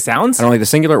 Just the way it sounds? I don't like the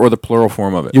singular or the plural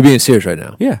form of it. You're being serious right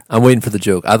now. Yeah. I'm waiting for the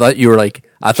joke. I thought you were like.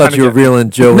 I Trying thought to you were get- reeling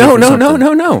Joe. No. in for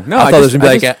something. No. I thought it was gonna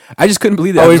be like I just couldn't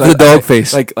believe that. Oh, I wait was for the dog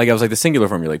face. Like I was like the singular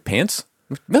form. You're like pants.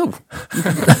 No,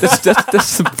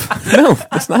 that's no,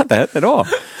 that's not that at all.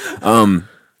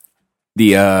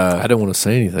 I don't want to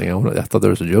say anything. I thought there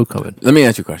was a joke coming. Let me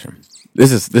ask you a question.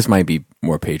 This might be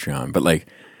more Patreon, but like,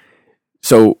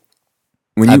 so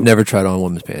when I've never tried on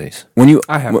women's panties.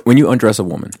 I have. When you undress a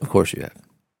woman, Of course you have.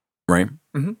 right?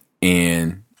 Mhm.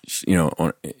 And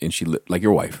she like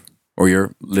your wife or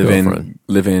your live-in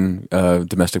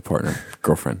domestic partner,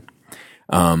 girlfriend,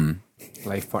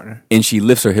 Life partner. and she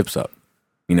lifts her hips up,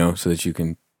 so that you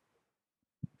can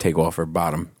take off her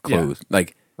bottom clothes.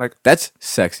 Like that's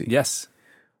sexy. Yes.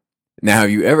 Now,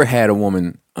 have you ever had a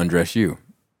woman undress you?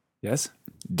 Yes.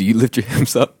 Do you lift your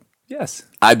hips up? Yes.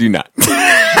 I do not.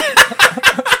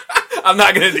 I'm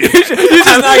not gonna do it.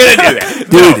 I'm not gonna do that,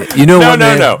 Dude, you know what,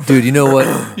 man? No. Dude, you know what?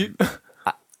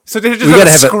 So they just we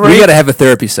scrape, gotta have a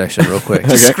therapy session real quick.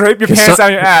 scrape your 'Cause pants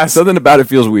down your ass. Something about it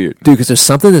feels weird. Dude, because there's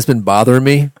something that's been bothering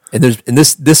me, and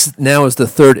this now is the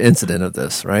third incident of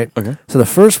this, right? Okay. So the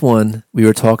first one, we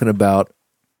were talking about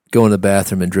going to the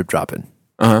bathroom and drip dropping,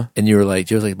 and you were like,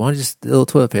 "Joe's like, why don't you just a little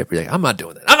toilet paper?" You're like, "I'm not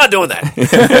doing that. I'm not doing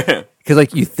that." Because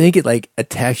like you think it like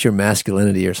attacks your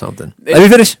masculinity or something. Let me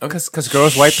finish. Because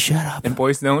girls wipe Shut up. and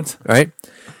boys don't. Right.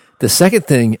 The second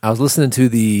thing, I was listening to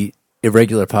the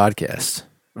Irregular podcast.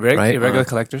 Right? Irregular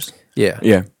collectors. Yeah.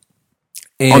 Yeah.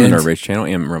 And, On the Nerd Rage channel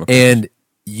and Remo. And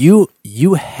you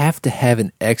have to have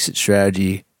an exit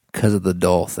strategy because of the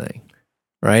doll thing,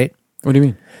 right? What do you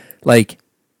mean? Like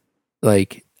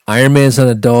Iron Man's not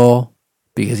a doll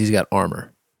because he's got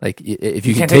armor. Like if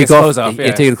you can can't take take his off, clothes off, you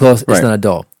yeah. take the clothes, Right. it's not a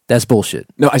doll. That's bullshit.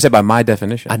 No, I said by my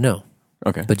definition. I know,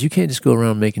 Okay. but you can't just go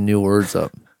around making new words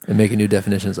up and making new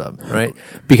definitions up, right?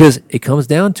 Because it comes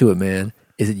down to it, man.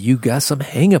 Is that you got some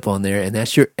hang up on there, and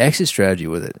that's your exit strategy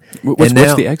with it. What's And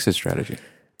now- the exit strategy?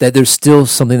 that there's still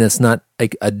something that's not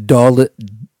like a doll.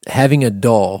 Having a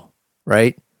doll,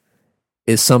 right,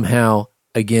 is somehow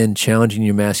again challenging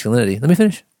your masculinity. Let me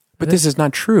finish. But this is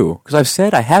not true because I've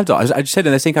said I have dolls. I just said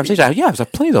in the same conversation, I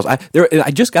have plenty of dolls. I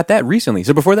just got that recently.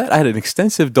 So before that, I had an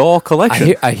extensive doll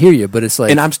collection. I hear you, but it's like,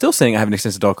 and I'm still saying I have an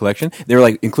extensive doll collection. They were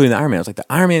like, including the Iron Man. I was like, the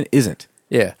Iron Man isn't.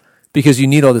 yeah, because you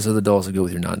need all these other dolls to go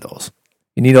with your non-dolls.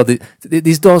 You need all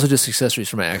these dolls are just accessories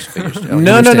for my action figures. Joe. You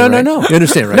No. understand, right? You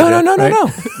understand, right? Joe? Right?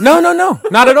 No,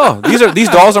 not at all. These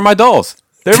dolls are my dolls.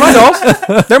 They're my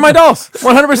dolls. They're my dolls.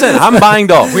 100%. I'm buying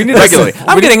dolls regularly.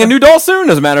 I'm getting a new doll soon,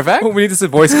 as a matter of fact. We need this a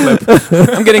voice clip.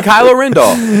 I'm getting Kylo Ren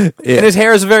doll. And his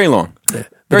hair is very long.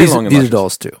 Very long. and These are luscious.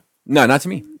 dolls too. No, not to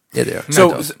me. Yeah, they are. So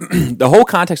Not dolls. the whole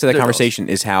context of that They're conversation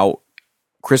is how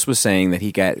Chris was saying that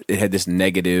it had this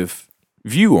negative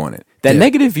view on it. That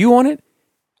negative view on it,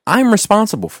 I'm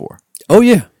responsible for. Oh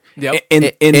yeah, Yep.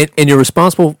 And you're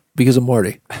responsible because of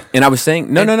Marty. I was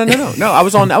saying no. I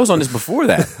was on this before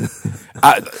that.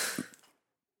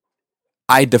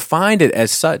 I defined it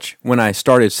as such when I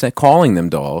started calling them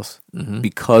dolls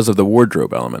because of the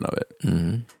wardrobe element of it.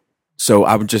 Mm-hmm. So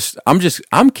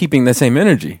I'm keeping the same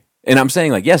energy, and I'm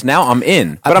saying like, yes, now I'm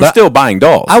in, but I'm still buying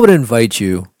dolls. I would invite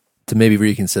you to maybe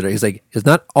reconsider. He's like, it's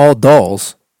not all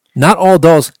dolls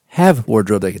have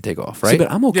wardrobe they can take off, right? See,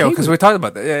 but I'm okay. Yeah, because we talked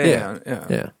about that. Yeah.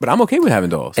 yeah. But I'm okay with having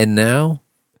dolls. And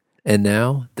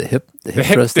now the hip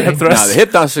thrust the hip thing. thrust. No, the hip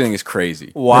thrust thing is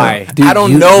crazy. Why? Dude, I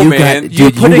don't know, you man. Got, You're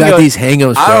dude, you putting got a- these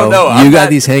hang-ups, bro. I don't know. You I'm got not-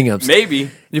 these hang-ups. Maybe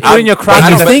You're putting your crotch And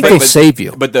in you the think they'll save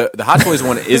you. But the Hot Toys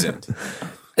one isn't.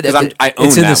 Because I own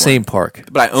it's in that the same one. park.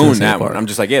 But I It's in the own same that one. park. I'm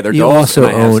just like, yeah, they're You dolls. also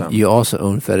and I have some.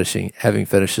 own having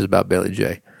fetishes about Bailey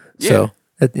J. Yeah. So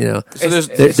you know, So there's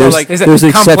Is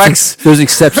it complex? There's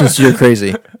exceptions to your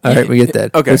crazy. All right, we get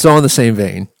that. Okay. It's all in the same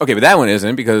vein. okay, but that one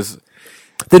isn't because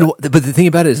But the thing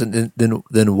about it is,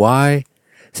 then why?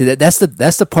 See that's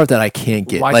the part that I can't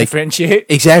get. Why like differentiate?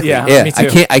 exactly. Yeah, Yeah, me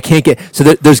too. I can't get. So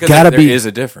there's got to there be. is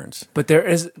a difference. But there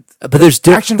is. But there's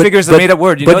Action figures are made up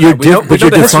word. You know your that. We know but your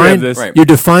the history of defined this. Right. your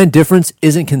defined difference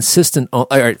isn't consistent. All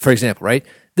right, for example, right?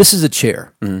 This is a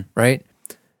chair, right?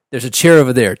 There's a chair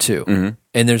over there too,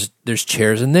 and there's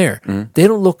chairs in there. They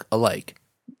don't look alike.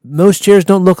 Most chairs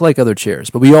don't look like other chairs,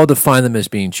 but we all define them as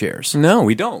being chairs. No,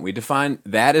 we don't. We define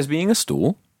that as being a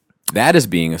stool. That as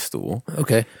being a stool.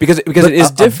 Okay, Because it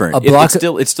is different. block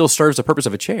it still serves the purpose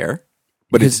of a chair,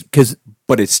 but it's because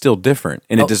still different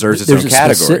and it deserves its own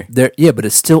category. Yeah, but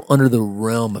it's still under the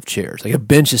realm of chairs. Like a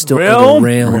bench is still Realm?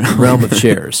 under the realm of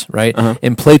chairs, right?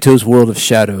 In Plato's world of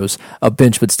shadows, a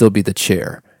bench would still be the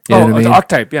chair. You know what I mean? the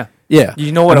archetype. Yeah. Yeah.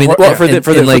 You know what? I mean, Well, for and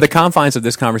the like, confines of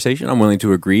this conversation, I'm willing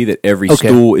to agree that every Okay.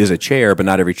 stool is a chair, but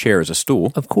not every chair is a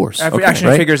stool. of course, Every Okay, action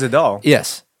right? figure is a doll.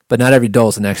 Yes, but not every doll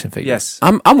is an action figure. Yes.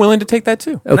 I'm willing to take that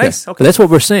too. Okay. Nice, okay. But that's what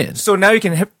we're saying. So now you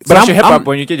can But flush your hip I'm- up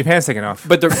when you get your pants taken off.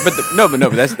 But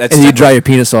that's And you dry your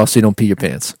penis off so you don't pee your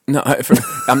pants. no.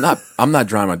 I'm not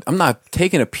drying. I'm not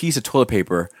taking a piece of toilet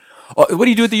paper. Oh, what do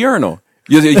you do at the urinal?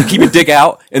 You keep your dick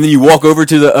out, and then you walk over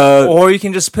to the. Or you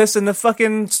can just piss in the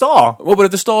fucking stall. Well, but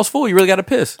if the stall's full, you really got to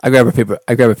piss. I grab a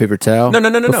paper towel. No.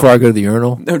 Before I go to the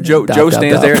urinal. No, Joe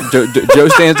stands there. Joe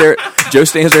stands there. Joe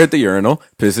stands there at the urinal,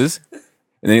 pisses,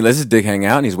 and then he lets his dick hang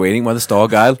out, and he's waiting while the stall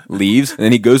guy leaves, and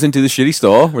then he goes into the shitty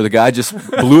stall where the guy just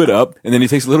blew it up, and then he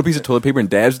takes a little piece of toilet paper and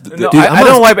dabs. I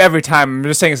don't wipe every time. I'm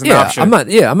just saying it's an option. I'm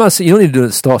not saying you don't need to do it at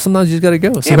the stall. Sometimes you just got to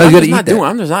go. Yeah, Sometimes you got to eat that.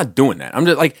 I'm just not doing that. I'm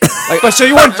just like But so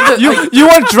you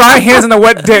want dry hands and a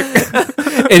wet dick.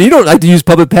 And you don't like to use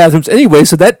public bathrooms anyway,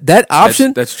 so that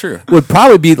option that's true. would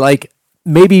probably be like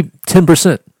maybe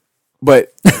 10%.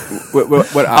 But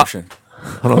what option?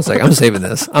 Hold on a second. I'm saving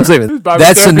this. Bobby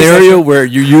That therapy scenario session. where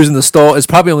you're using the stall is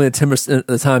probably only 10% of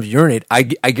the time you urinate. I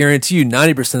guarantee you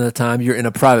 90% of the time you're in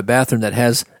a private bathroom that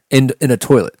has in a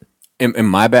toilet. In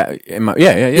my bag?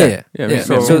 Yeah.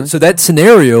 So that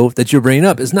scenario that you're bringing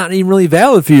up is not even really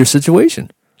valid for your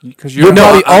situation. Because You'll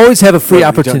probably always have a free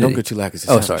opportunity. Don't get too loud.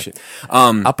 Oh, sorry. Shit.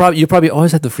 You probably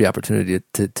always have the free opportunity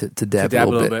to dab a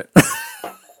little bit.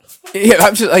 Yeah,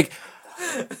 I'm just like,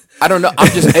 I don't know.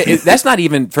 I'm just that's not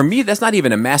even for me. That's not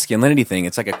even a masculinity thing.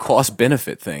 It's like a cost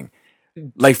benefit thing.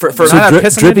 Like for So not a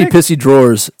piss on your drippy dick? pissy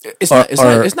drawers. it's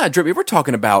not drippy. We're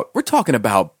talking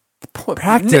about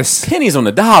Practice. pennies on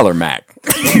the dollar, Mac.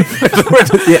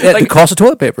 The cost of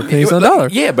toilet paper. Pennies on a dollar.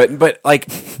 Yeah, but like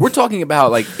we're talking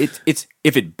about like it's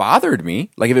if it bothered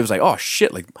me, like if it was like, oh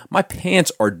shit, like my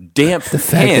pants are damp The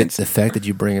fact that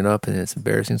you bring it up and it's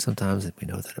embarrassing sometimes, and we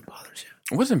know that it bothers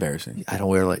you. What's embarrassing? I don't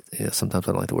wear sometimes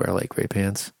I don't like to wear like gray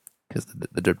pants because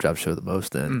the drip drops show the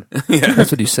most. Then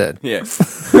that's what you said. Yeah,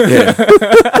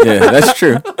 that's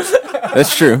true.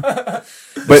 That's true.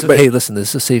 But Hey, listen, this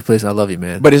is a safe place. I love you,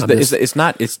 man. But it's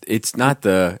not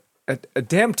the A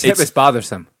damn tip It's- is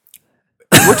bothersome.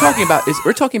 we're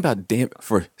talking about damn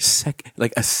for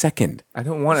a second. I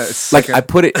don't want to. Like I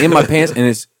put it in my pants and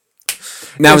it's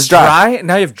now it's dry.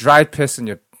 Now you have dried piss in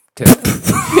your tip.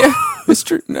 Yeah, it's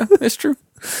true. No, it's true.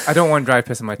 I don't want dry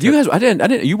piss in my tip. You guys, I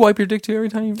didn't. You wipe your dick too every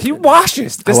time you. He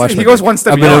washes. I wash He my goes dick. one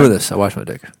step I've been beyond. over this. I wash my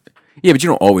dick. Yeah, but you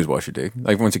don't always wash your dick.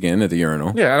 Like once again at the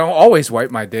urinal. Yeah, I don't always wipe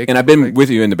my dick. And I've been with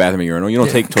you in the bathroom urinal. You don't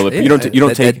take toilet. You don't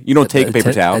take a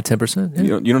paper towel. At 10%.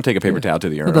 You don't take a paper towel to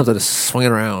the urinal. Sometimes I just swing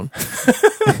it around.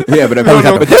 Yeah,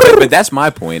 but that's my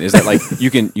point. Is that like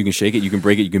you can shake it, you can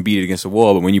break it, you can beat it against the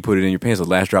wall, but when you put it in your pants, the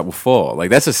last drop will fall. Like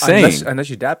that's a saying. unless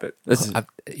you dap it. That's,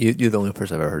 You're the only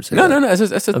person I've ever heard say no, that.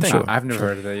 that's a I'm thing. sure. I've never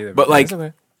heard of that either. But like, that's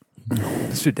okay.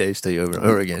 It's your days tell you over and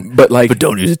over again. but like, But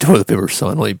don't use toilet paper,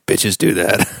 son. Only bitches do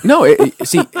that. no.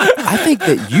 See, I think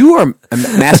that you are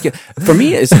masculine. For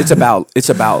me, it's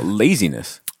about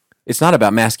laziness. It's not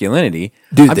about masculinity,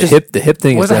 Dude, I'm the just- hip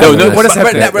thing is What's that? the No, hip. what is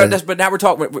but, hip but, thing? but now we're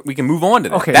talking. We can move on to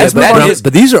that. Okay, That's, yeah, that but- is-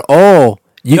 But these are all.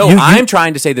 I'm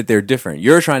trying to say that they're different.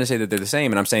 You're trying to say that they're the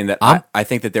same, and I'm saying that I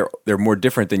think that they're more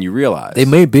different than you realize. They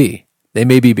may be.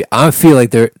 I feel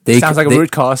like they Sounds like a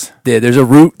root cause. There's a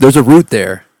root. There's a root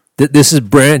there. This is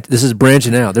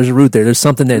branching out. There's a root there. There's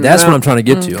something there. That's what I'm trying to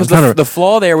get to. I'm Because trying to the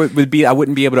flaw there would be I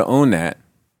wouldn't be able to own that.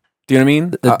 Do you know what I mean?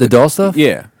 the doll stuff.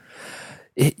 Yeah.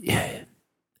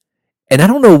 And I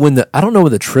don't know when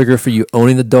the trigger for you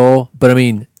owning the doll, but I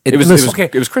mean, It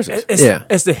was Christmas. Yeah.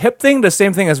 Is the hip thing the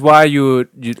same thing as why you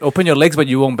open your legs but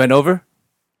you won't bend over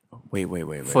Wait.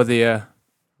 for the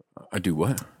I do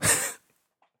what?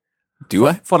 Do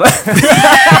I? for the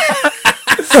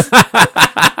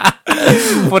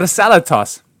for the salad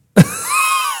toss?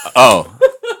 Oh.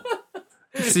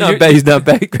 So you- He's not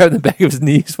back. Grabbing the back of his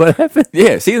knees. What happened?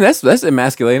 Yeah, see, that's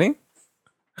emasculating.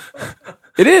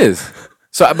 It is.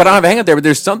 So, but I don't have a hang up there. But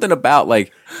there's something about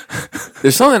like,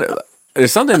 there's something.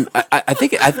 I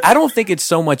think. I don't think it's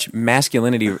so much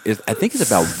masculinity. I think it's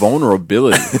about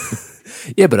vulnerability.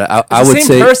 Yeah, but I the would same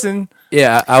say. person.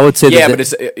 Yeah, I would say. Yeah,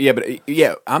 that,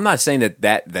 but I'm not saying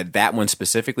that one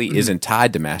specifically isn't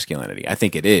tied to masculinity. I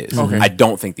think it is. Okay. I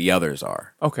don't think the others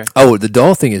are. Okay. Oh, the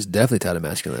doll thing is definitely tied to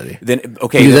masculinity. Then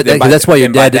okay, Because then that's why your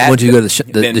then by dad didn't want you to go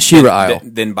to the She-Ra aisle.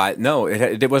 Then by no,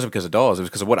 it wasn't because of dolls. It was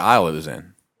because of what aisle it was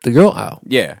in. The girl aisle.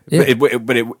 Yeah, Yeah.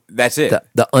 but that's it.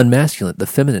 The unmasculine, the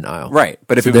feminine aisle. Right,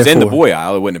 but if So it was in the therefore- boy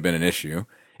aisle, it wouldn't have been an issue.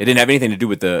 It didn't have anything to do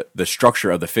with the structure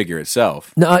of the figure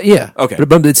itself. No, yeah. Okay.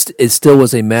 But it still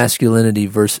was a masculinity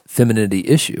versus femininity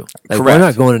issue. Like, Correct. We're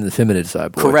not going into the feminine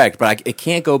side, boy. Correct, but it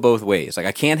can't go both ways. Like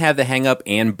I can't have the hang up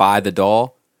and buy the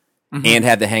doll, and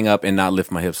have the hang up and not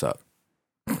lift my hips up.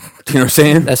 Do you know what I'm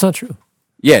saying? That's not true.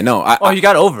 Yeah, no. Oh, you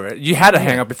got over it. You had a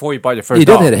hang up before you bought your first You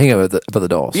doll. definitely had to hang out about the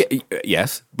dolls.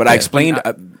 Yes, but I explained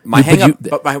my hang up.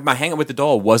 But my hang up with the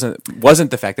doll wasn't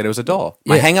the fact that it was a doll.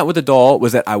 My Yeah. hang up with the doll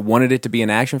was that I wanted it to be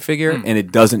an action figure, and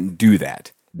it doesn't do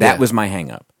that. That Yeah. was my hang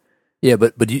up. Yeah,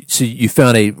 but you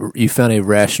found a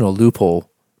rational loophole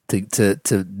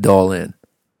to doll in.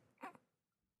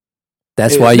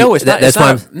 That's why no, you. it's not. That's It's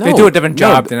why. not, no, They do a different no,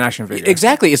 job but- than action figure.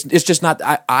 Exactly. It's just not.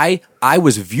 I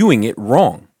was viewing it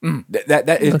wrong.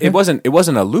 It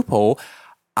wasn't a loophole.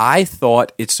 I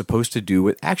thought it's supposed to do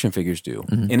what action figures do,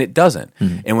 and it doesn't.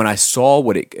 And when I saw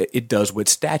what it does what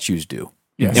statues do,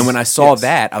 Yes. and when I saw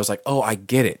that, I was like, oh, I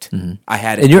get it. I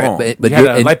had it And wrong. but You had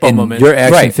your, a light bulb moment. your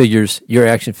action Right.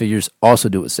 figures also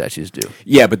do what statues do.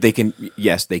 Yeah, but they can.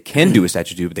 Yes, they can do what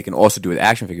statues do, but they can also do what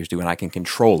action figures do, and I can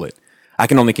control it. I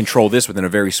can only control this within a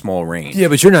very small range. Yeah,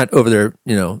 but you're not over there,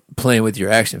 playing with your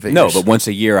action figures. No, but once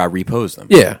a year I repose them.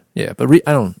 yeah, but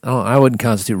I wouldn't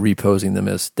constitute reposing them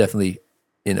as definitely,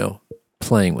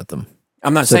 playing with them.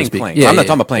 I'm not so to saying speak. playing. Yeah, I'm not yeah,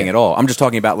 talking about playing at all. I'm just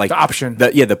talking about like The option.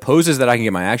 The poses that I can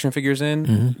get my action figures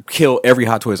in kill every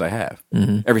Hot Toys I have.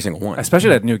 Every single one. Especially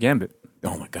that new Gambit.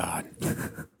 Oh my god.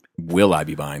 Will I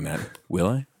be buying that? Will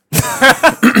I?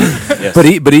 Yes. But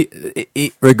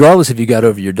he, regardless if you got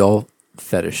over your doll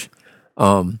fetish,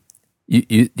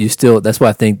 you still. That's why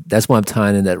I'm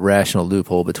tying in that rational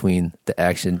loophole between the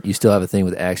action. You still have a thing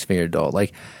with the action figure doll.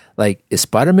 Like is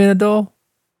Spider-Man a doll?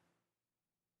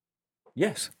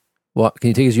 Yes. What? Can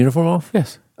you take his uniform off?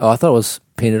 Yes. Oh, I thought it was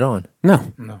painted on.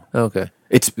 No. Okay,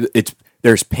 It's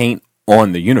there's paint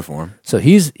on the uniform. so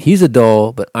he's a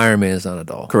doll, but Iron Man is not a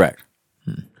doll. Correct.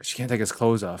 She can't take his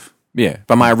clothes off. Yeah.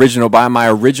 By my original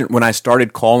when I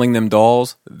started calling them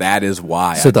dolls, that is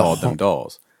why So I the called whole- them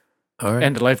dolls. All right.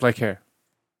 And the lifelike hair.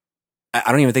 I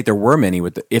don't even think there were many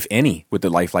if any, with the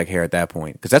lifelike hair at that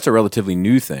point, because that's a relatively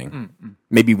new thing.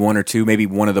 Maybe one or two. Maybe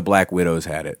one of the Black Widows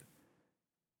had it.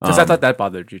 Because I thought that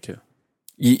bothered you too.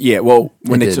 Yeah, well,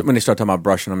 when It they did. start talking about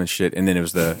brushing them and shit, and then it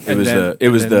was the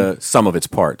then- sum of its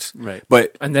parts. Right.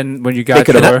 But And then when you they got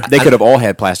could your, have all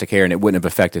had plastic hair, and it wouldn't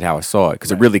have affected how I saw it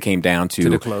because it really came down to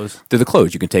the clothes. To the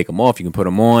clothes, you can take them off, you can put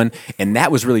them on, and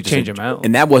that was really just Change 'em out.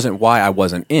 And that wasn't why I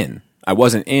wasn't in. I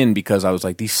wasn't in because I was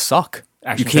like, these suck.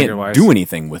 Action you can't figure-wise. do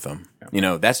anything with them.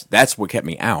 That's what kept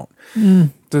me out.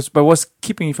 But what's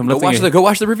keeping you from Go lifting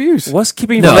watch your the reviews. What's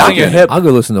keeping you No, from lifting your hip? I'll go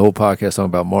listen to the whole podcast talking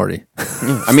about Marty.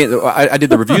 I mean, I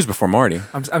did the reviews before Marty.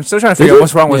 I'm still trying to figure out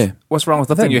what's wrong with Yeah.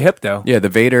 lifting your hip though. Yeah, the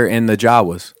Vader and the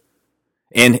Jawas,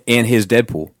 and his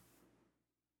Deadpool.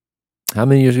 How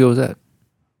many years ago was that?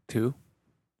 2.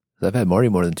 'Cause I've had Marty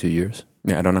more than 2 years.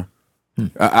 Yeah, I don't know.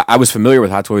 I was familiar with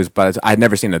Hot Toys, but I'd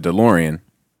never seen a DeLorean,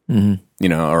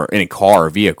 or any car or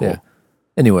vehicle. Yeah.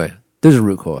 Anyway, there's a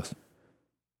root cause.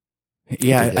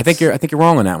 Yeah, I think you're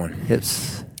wrong on that one.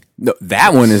 Hips. No,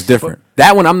 that one is different.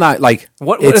 That one I'm not like.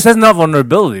 What It's- it says not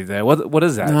vulnerability there. What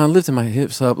is that? No, I'm lifting my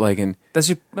hips up like and That's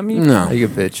your. I mean, no, You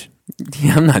can pitch.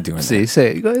 yeah, I'm not doing See, that.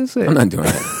 say it. Go ahead and say it. I'm not doing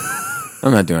that.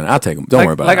 I'm not doing it. I'll take them. Don't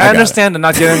worry about like it. I got it. understand the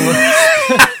not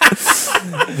getting.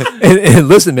 And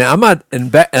listen, man, I'm not.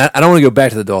 And I don't want to go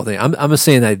back to the doll thing. I'm just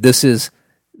saying that this is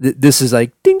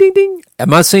like ding, ding, ding. I'm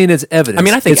not saying it's evidence. I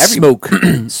mean, I think it's smoke.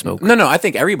 Smoke. No, I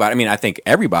think everybody. I mean, I think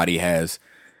everybody has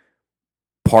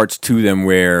parts to them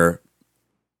where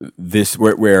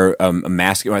a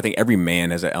masculine. I think every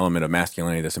man has an element of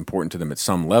masculinity that's important to them at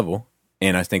some level,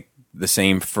 and I think the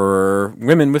same for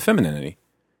women with femininity.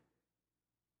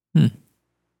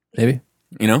 Maybe.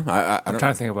 I I'm don't,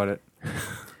 trying to think about it.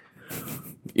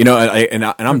 and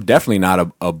I'm definitely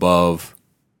not above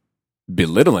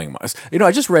belittling myself.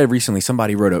 I just read recently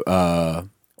somebody wrote on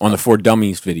the For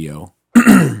Dummies video.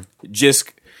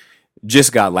 just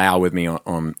got loud with me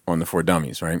on the For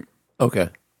Dummies, right? Okay.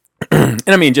 And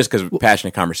I mean, just because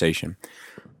passionate conversation.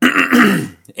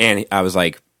 And I was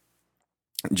like,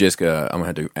 Jiska, I'm gonna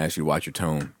have to ask you to watch your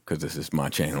tone because this is my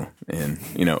channel, and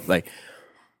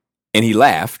and he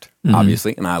laughed,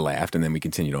 obviously, and I laughed, and then we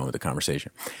continued on with the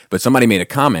conversation. But somebody made a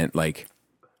comment like,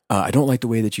 I don't like the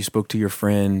way that you spoke to your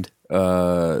friend.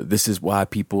 This is why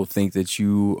people think that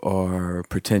you are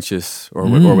pretentious or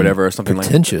whatever, or something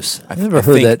Pretentious. like that. I never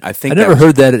heard that. I think I never that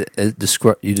was- heard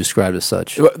that you described as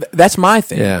such. Well, that's my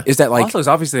thing. Yeah. Is that like, Also, it's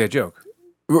obviously a joke.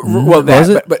 well, Was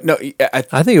it? but no,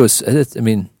 I think it was. I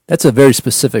mean, that's a very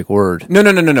specific word. No.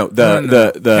 No. Him.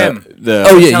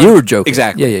 Oh yeah, you were joking.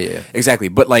 Exactly. Yeah. Exactly.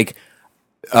 But like,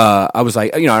 I was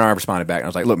like, I responded back. And I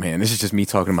was like, look, man, this is just me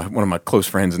talking to one of my close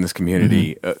friends in this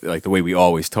community. Like the way we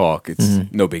always talk, it's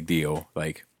no big deal.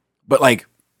 Like, but like,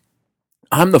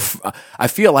 I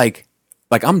feel like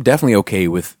I'm definitely okay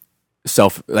with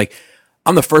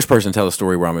I'm the first person to tell a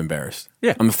story where I'm embarrassed.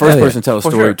 Yeah. I'm the first Yeah, person to tell a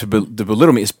for story sure. to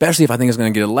belittle me, especially if I think it's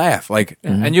going to get a laugh. Like,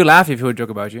 And you laugh if he would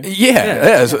joke about you.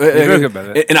 yeah. So, You're very good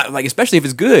about it. And especially if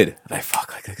it's good. Like,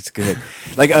 fuck, like it's good.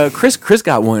 Like, Chris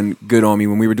got one good on me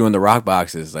when we were doing the rock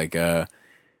boxes. Like,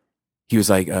 he was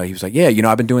like, yeah, you know,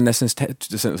 I've been doing this since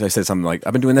I said something like,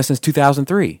 I've been doing this since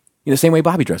 2003. You know, same way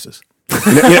Bobby dresses.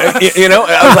 You know,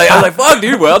 I was like, fuck,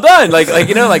 dude, well done. Like,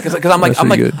 you know, like, because I'm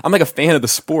like a fan of the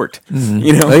sport.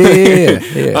 You know, Oh,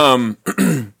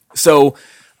 yeah. So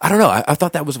I don't know. I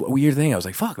thought that was a weird thing. I was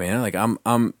like, fuck, man. Like,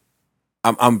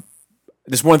 I'm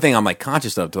this one thing I'm like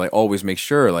conscious of to like always make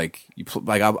sure like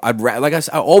I'd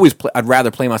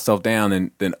rather play myself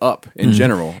down than up in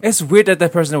general. It's weird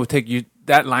that person would take you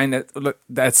that line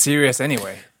that's serious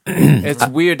anyway. It's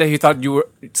weird that he thought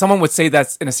someone would say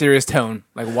that's in a serious tone.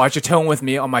 Like, watch your tone with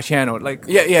me on my channel. Like,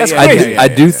 that's crazy. I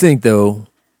do think though,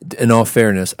 in all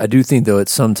fairness, I do think though that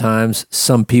sometimes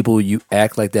some people you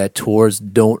act like that towards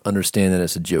don't understand that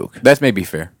it's a joke. That may be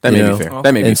fair. That may be fair.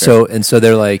 That may be fair. And so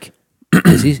they're like,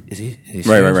 is he serious?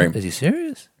 Right. Is he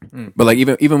serious? But like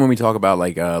even when we talk about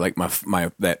like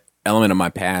my that element of my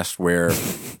past where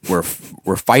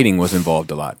fighting was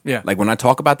involved a lot. Yeah. Like when I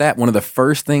talk about that, one of the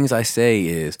first things I say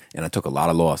is, and I took a lot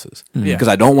of losses. Yeah. Because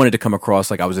I don't want it to come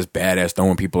across like I was this badass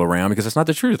throwing people around, because that's not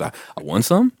the truth. I won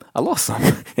some, I lost some.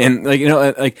 And like, you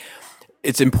know, like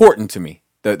it's important to me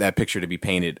that picture to be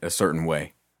painted a certain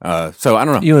way. So I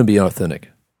don't know. You want to be authentic.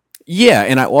 Yeah,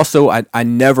 and I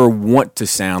never want to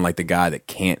sound like the guy that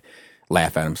can't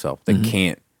laugh at himself, that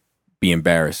can't be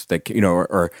embarrassed, that, you know,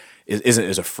 or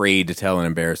is afraid to tell an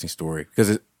embarrassing story,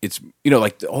 because it's you know,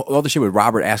 like all the shit with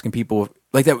Robert asking people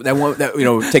like that you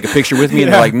know, take a picture with me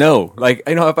and they're like, no, like,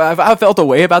 you know, if I felt a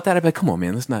way about that, I'd be like, come on,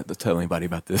 man, let's tell anybody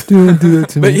about this. Don't do that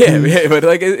to But me. yeah, but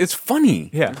like it's funny.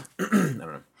 Yeah. I don't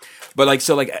know. But like,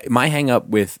 so like my hang up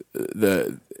with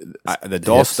the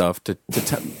doll hips. stuff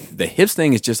the hips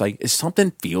thing is just like,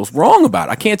 something feels wrong about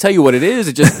it. I can't tell you what it is.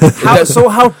 It just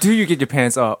How do you get your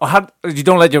pants off? Or how you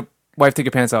don't let your wife take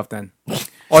your pants off then?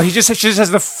 Or she just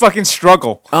has the fucking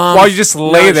struggle while you just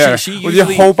lay there she with your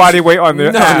usually- whole body weight on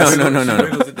their ass.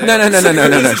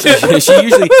 No. She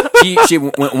usually she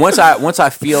once I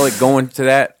feel it going to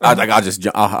that, I'll just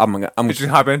I'm Just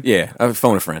hop in? Yeah, I'll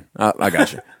phone a friend. I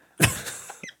got you.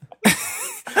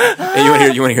 Hey,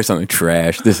 you want to hear something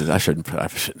trash? I shouldn't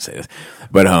say this,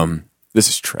 but this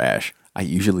is trash. I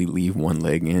usually leave one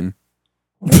leg in.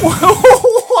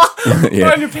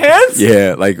 On your pants?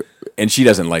 Yeah, like, and she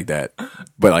doesn't like that.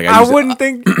 But like, I wouldn't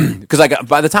think. because like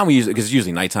by the time we use it, because it's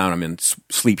usually nighttime, I'm in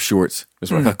sleep shorts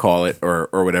is what I call it, or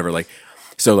whatever. Like,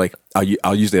 so like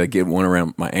I'll usually like get one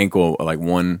around my ankle, or like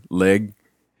one leg,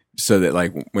 so that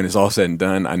like when it's all said and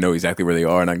done, I know exactly where they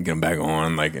are and I can get them back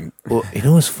on. Like, and Well, you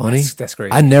know what's funny? That's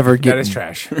crazy. I never get That is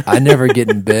trash. I never get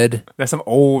in bed. That's some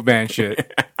old man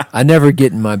shit. I never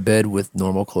get in my bed with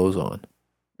normal clothes on.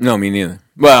 no, me neither.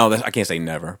 Well, I can't say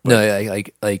never. But No,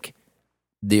 like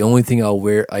the only thing I'll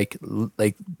wear, like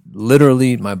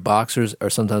literally my boxers, or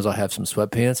sometimes I'll have some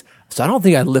sweatpants. So I don't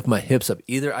think I lift my hips up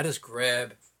either. I just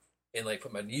grab and like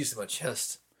put my knees to my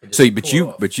chest. and just so, pull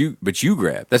it off. but you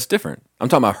grab. That's different. I'm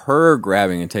talking about her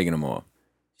grabbing and taking them off.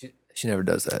 She never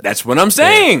does that. That's what I'm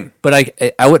saying. But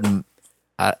I wouldn't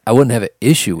have an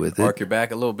issue with it. Arc your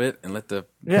back a little bit and let the.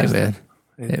 Hey man,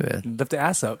 hey man. Lift the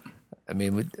ass up. I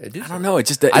mean, I don't know. It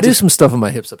just. I do some stuff with my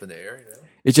hips up in the air. You know?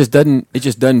 It just doesn't. It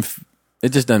just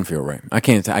doesn't feel right. I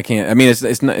can't. I mean,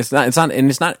 it's not, and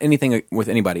it's not anything with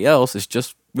anybody else. It's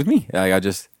just with me.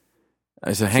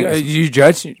 It's a hang. You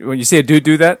judge when you see a dude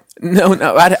do that? No,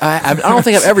 I don't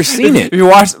think I've ever seen it. If you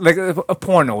watch like a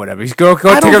porn or whatever, you go.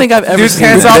 I don't think I've ever dude's seen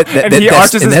hands that. off and he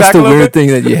arches his that's back the a little weird bit. thing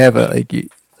that you have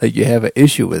you have an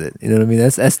issue with it. You know what I mean?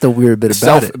 That's the weird bit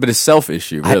about it. But it's self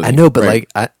issue. Really. I know, but Right.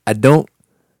 like I don't.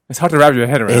 It's hard to wrap your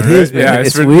head around. It right? is, man. Yeah,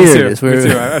 It's me weird. too. It's Me weird.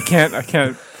 too. I can't.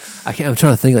 I'm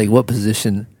trying to think like what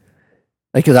position.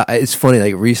 Like, cause it's funny.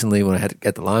 Like recently, when I had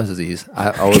the Lyme's disease,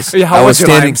 I was Yeah, how I was was your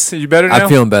standing. Lyme's? You better now? I'm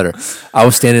feeling better. I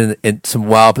was standing in some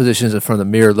wild positions in front of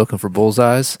the mirror, looking for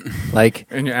bullseyes. Like,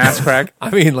 And your ass crack.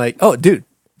 I mean, like, oh, dude,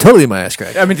 totally my ass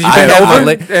crack. I mean, did you I- bend I- over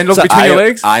like- and look so between your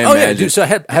legs? I Oh yeah, imagine. dude. So I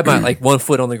had my like one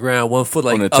foot on the ground, one foot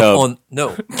like On the up tub. on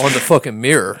the fucking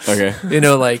mirror. Okay. You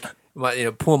know, like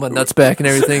pulling my nuts back and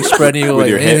everything, spreading you with like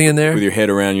your anything head in there. with your head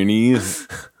around your knees,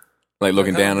 like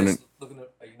looking down on it.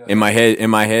 In my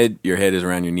head, your head is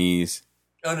around your knees.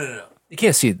 No. You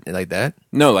can't see it like that.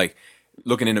 No, like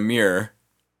looking in a mirror.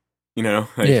 You know.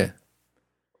 Like, Yeah.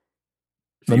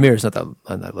 My mirror's not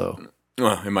that low.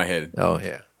 In my head, Oh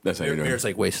yeah. that's how you're doing. Mirror's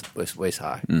like waist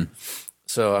high.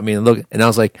 So I mean, look, and I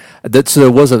was like, so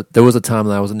there was a time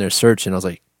when I was in there searching. I was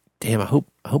like, damn, I hope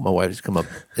my wife just come up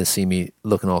and see me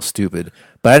looking all stupid.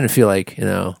 But I didn't feel like,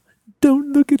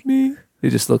 don't look at me.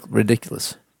 They just look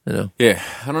ridiculous. Yeah,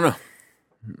 I don't know.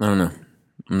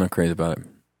 I'm not crazy about it.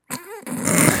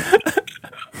 I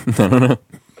don't know.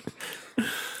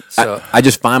 So I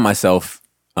just find myself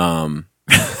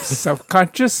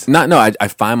Self-conscious? No, I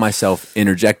find myself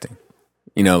interjecting.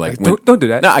 You know, like don't do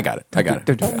that. No, I got it. I Don't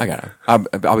do that. got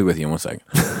it. I'll be with you in 1 second.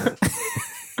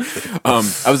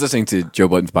 I was listening to Joe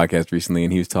Budden's podcast recently,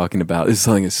 and he was talking about this.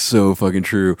 Something is so fucking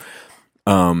true.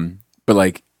 But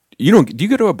like, do you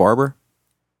go to a barber?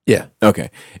 Yeah,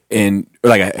 Okay, and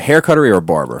like a hair cuttery or a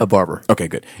barber? a barber. Okay,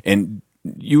 good. And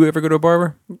you ever go to a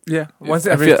barber? Yeah, once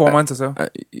I every feel- 4 months or so.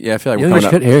 Yeah, I feel like You we're know, coming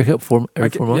up. cut haircut every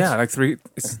 4 months. Yeah, like 3.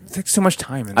 It takes too much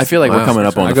time. I feel like we're Wow. coming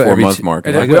up on I the go every 4 month two- mark.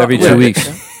 I go every Yeah. 2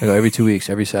 weeks. I go every 2 weeks,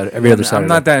 every Saturday, every other Saturday. I'm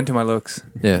not that into my looks.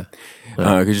 Yeah.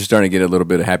 Because you're starting to get a little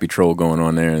bit of happy troll going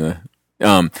on there.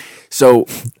 So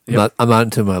I'm not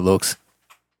into my looks.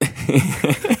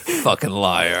 Fucking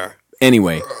liar.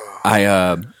 anyway,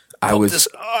 I was. This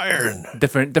iron.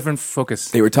 Different focus.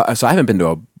 They were so I haven't been to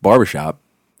a barbershop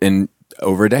in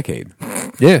over a decade.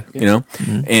 Yeah. You know,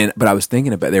 but I was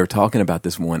thinking about, they were talking about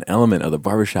this one element of the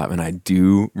barbershop, and I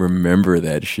do remember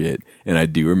that shit, and I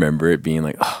do remember it being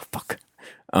like, oh fuck.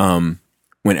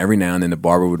 When every now and then the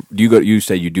barber would, you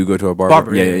say you do go to a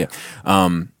barber? Yeah.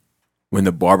 When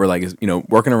the barber like is,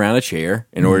 working around a chair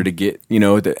in order to get,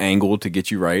 the angle to get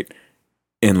you right,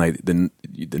 and like the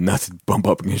nuts bump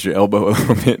up against your elbow a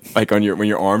little bit, like when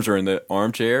your arms are in the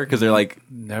armchair, because they're like,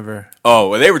 Never. oh,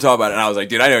 well, they were talking about it, and I was like,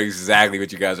 dude, I know exactly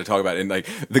what you guys are talking about. And like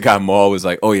the guy Maul was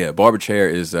like, oh yeah, barber chair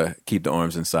is keep the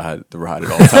arms inside the rod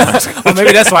at all times. Oh,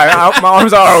 maybe that's why my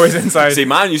arms are always inside. See,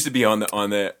 mine used to be on the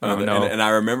no. and I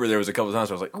remember there was a couple of times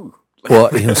where I was like, ooh. Well,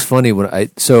 it was funny when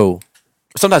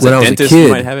Sometimes when a I was a dentist kid,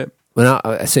 might have it. when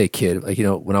I say a kid, like,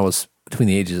 when I was between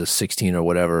the ages of 16 or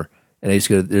whatever, and I used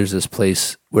to go, there's this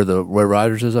place where the Roy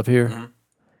Rogers is up here,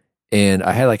 and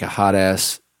I had like a hot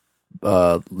ass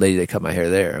lady that cut my hair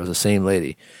there. It was the same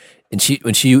lady, and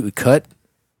when she would cut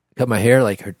my hair,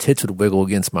 like her tits would wiggle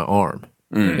against my arm.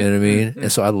 You know what I mean?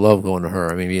 And so I love going to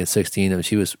her. I mean, being 16, and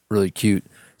she was really cute.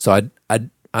 So I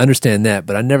understand that,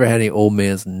 but I never had any old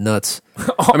man's nuts.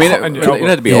 I mean, it didn't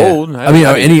have to be Yeah. old. I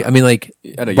mean, like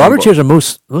At a young barber bar- chairs are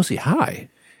mostly high.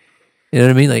 You know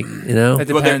what I mean? Like, It Well,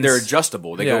 depends. they're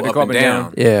adjustable. They Yeah, go they up go and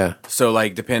down. yeah. So,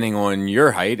 like, depending on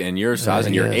your height and your size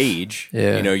and your yes. age,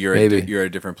 Yeah, you're maybe. you're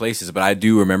at different places. But I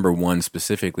do remember one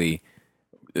specifically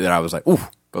that I was like, ooh,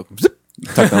 go, zip,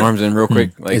 tuck the arms in real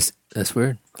quick. Like, That's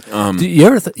weird. Do you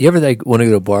ever like want to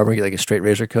go to a barber and get like a straight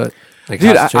razor cut? Like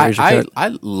dude, hot straight razor cut?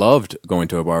 I loved going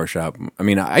to a barbershop. I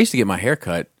mean, I used to get my hair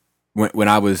cut when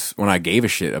I gave a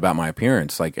shit about my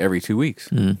appearance, like every 2 weeks.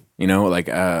 Like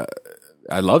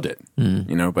I loved it.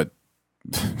 But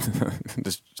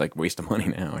just like waste of money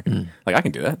now. I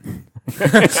can do that.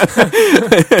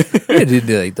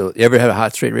 Yeah, you ever have a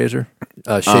hot straight razor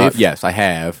shave? Yes, I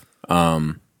have.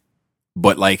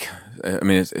 But like, I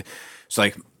mean, it's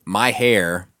like my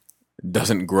hair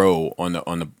doesn't grow on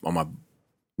my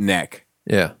neck.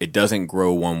 Yeah, It doesn't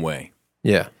grow one way.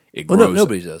 yeah. It Well, grows.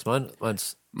 nobody's does. Mine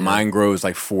Mine grows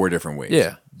like 4 different ways.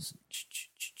 yeah.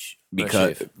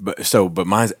 Because shave. but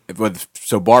mine's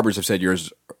so barbers have said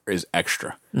yours is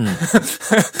extra.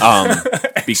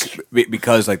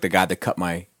 Because like the guy that cut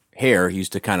my hair, he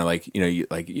used to kind of like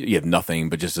you have nothing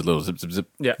but just a little zip zip zip.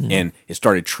 Yeah. And it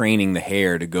started training the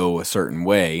hair to go a certain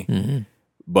way,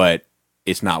 but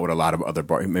it's not what a lot of other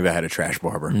maybe I had a trash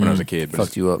barber when I was a kid. But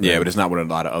Fucked you up, Yeah, man. but it's not what a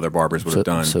lot of other barbers would have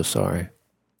done. I'm so sorry.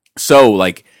 So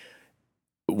like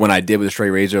when I did with a straight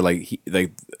razor, like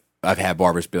I've had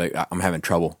barbers be like, I'm having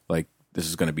trouble. Like this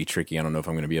is going to be tricky. I don't know if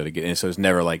I'm going to be able to get in. So it's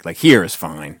never like here is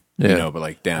fine, Yeah. but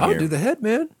like down I'll here. do the head,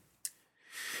 man.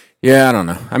 Yeah, I don't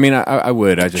know. I mean, I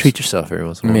would. I just Treat yourself every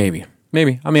once in a while.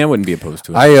 maybe. I mean, I wouldn't be opposed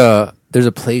to it. There's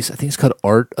a place, I think it's called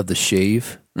Art of the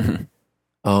Shave.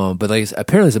 But like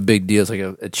apparently it's a big deal. It's like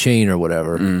a chain or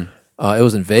whatever. It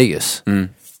was in Vegas,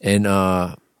 and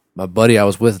my buddy I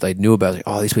was with, I knew about it. Like,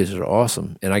 oh, these places are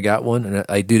awesome, and I got one,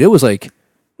 and dude, it was like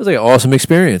an awesome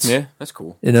experience. Yeah, that's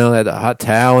cool. They had the hot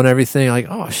towel and everything. Like,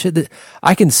 oh shit,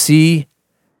 I can see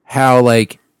how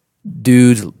like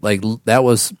dudes like that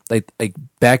was like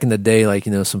back in the day, like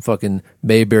some fucking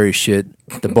Mayberry shit.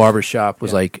 The barber shop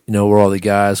was like where all the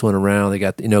guys went around. They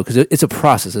got because it's a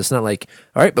process. It's not like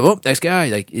all right, but boom, next guy.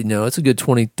 Like it's a good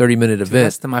 20-30 minute event.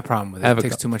 That's my problem with it. It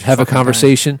takes too much. Have a fucking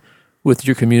conversation with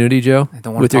your community, Joe. Time. I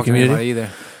don't want with to your talk to community anybody either.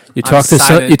 You I'm talk to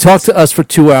silent. you talk to us for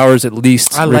 2 hours at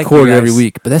least. I like recorded you every guys.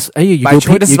 week, but that's you By go.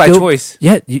 choice. This you is by go- choice.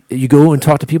 Yeah, you go and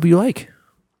talk to people you like.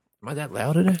 Am I that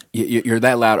loud today? You're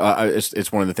that loud.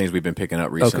 It's one of the things we've been picking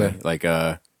up recently. Okay. Like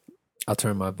I'll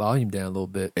turn my volume down a little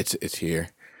bit. it's here.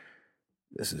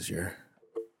 This is your.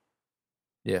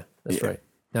 Yeah, that's Yeah. right.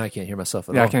 Now I can't hear myself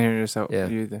at Yeah, all. I can't hear yourself. Yeah.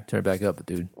 You either. Turn it back up,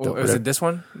 dude. Oh, Don't- is it this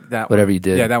one? That whatever one? you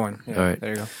did. Yeah, that one. Yeah, All right. There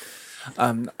you go.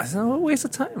 It's not a waste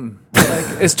of time.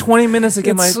 Like, it's 20 minutes to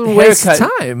get It's my a hair waste cut. of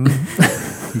time.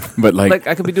 But Like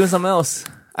I could be doing something else.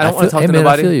 I don't want to talk hey, to man, I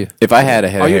nobody. feel you. if I had a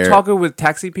head Are of you hair, a talker with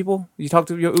taxi people? You talk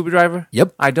to your Uber driver?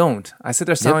 Yep. I don't. I sit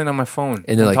there silent on my phone.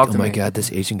 And they're like, talk "Oh to my me. god,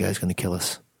 this Asian guy's gonna kill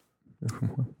us."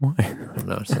 why? I'm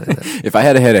not saying that. If I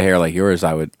had a head of hair like yours,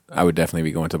 I would definitely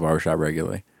be going to the barbershop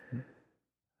regularly.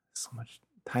 So much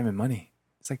time and money.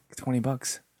 It's like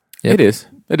 $20. Yep.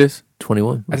 It is.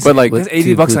 21. But like, That's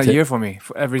 $80 a year for me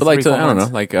for every but like, 3-4 I don't know.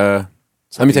 months. Like, let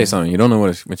me tell you something. You don't know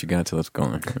what you got till it's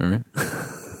gone. All right.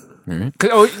 All right.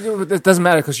 It doesn't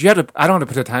matter because you have to. I don't have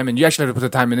to put the time in. You actually have to put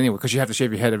the time in anyway because you have to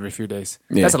shave your head every few days.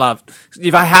 Yeah. That's a lot.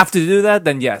 If I have to do that,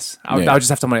 then yes, I'll Yeah. just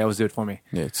have somebody else do it for me.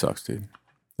 Yeah, it sucks, dude.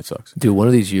 It sucks. Dude, one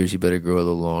of these years you better grow a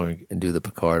little longer and do the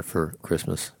Picard for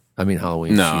Christmas. I mean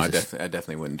Halloween. No, I Jesus.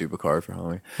 definitely wouldn't do Picard for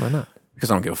Halloween Why not? because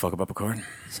I don't give a fuck about Picard.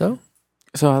 So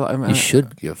So you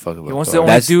should give a fuck about He wants Picard. to only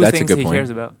That's- do that's a things good he point. cares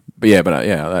about. But yeah,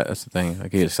 that's the thing. I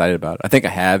get excited about it. I think I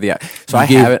have. Yeah. So You I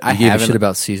gave- haven't. I you gave a haven't. shit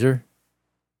about Caesar.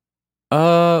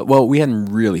 Well, we hadn't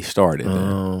really started, there.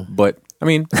 Oh. But I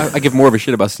mean, I give more of a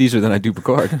shit about Caesar than I do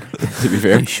Picard. To be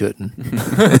fair, You shouldn't.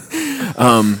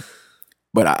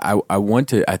 but I want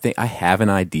to. I think I have an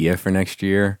idea for next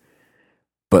year,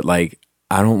 but like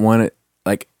I don't want it.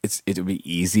 Like it would be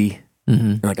easy.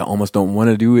 Mm-hmm. Like I almost don't want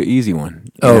to do an easy one.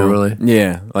 you Oh, know? really?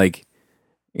 Yeah. Like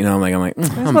I'm like. It's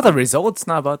about the results,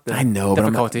 not about the I know, but,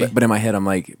 difficulty. but in my head, I'm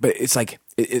like, but it's like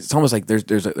it's almost like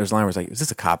there's a line where it's like, is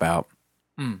this a cop out?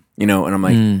 You know, and I'm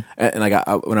like, and like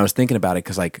when I was thinking about it,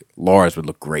 because like Lars would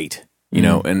look great, you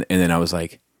know, and then I was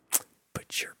like,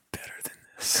 but you're better than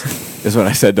this. Is what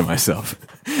I said to myself.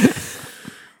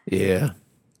 Yeah.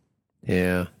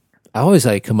 Yeah. I always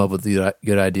like come up with the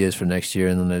good ideas for next year,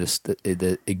 and then I just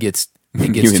it gets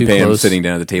You too and Pam close. sitting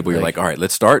down at the table, you're Like- like, all right,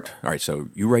 let's start. All right, so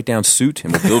you write down suit,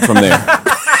 and we'll build from there.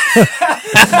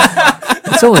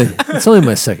 It's only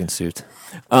my second suit.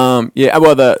 Yeah,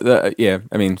 well,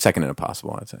 I mean, second and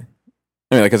impossible, I'd say.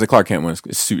 I mean, like, because the Clark Kent one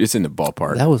is suit, it's in the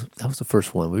ballpark. That was the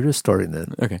first one. We were just starting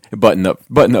then. Okay, button up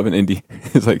in Indy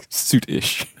is like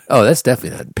suit-ish. Oh, that's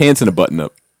definitely not. Pants and a button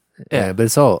up. Yeah, but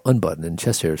it's all unbuttoned and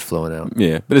chest hair is flowing out.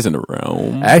 Yeah, but it's in the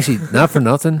realm. Actually, not for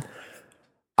nothing.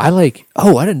 I like.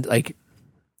 Oh, I didn't like.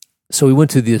 So we went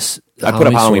to this. I put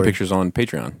up Halloween story. pictures on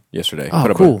Patreon yesterday. Oh,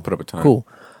 put up cool. put up a ton. Cool.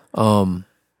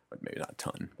 Maybe not a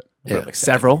ton, but Yeah. like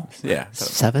Several. Yeah,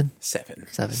 Seven. seven.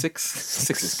 Seven. Six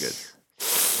is good.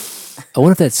 I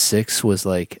wonder if that 6 was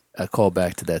like a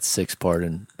callback to that 6 part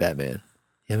in Batman.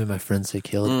 Yeah, I mean, my friends they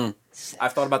killed.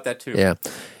 I've thought about that too. Yeah.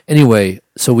 Anyway,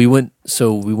 so we went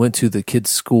to the kids'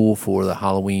 school for the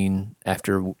Halloween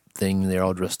after thing. They're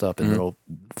all dressed up in their little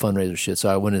fundraiser shit. So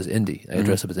I went as Indy. I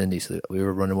dressed up as Indy. So we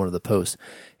were running one of the posts,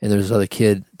 and there was this other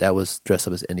kid that was dressed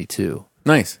up as Indy too.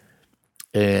 Nice.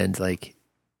 And like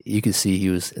you could see he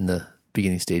was in the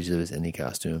beginning stages of his Indy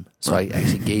costume. So I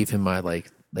actually gave him my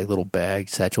like little bag,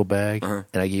 satchel bag, and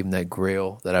I gave him that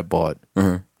grail that I bought.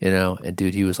 You know, and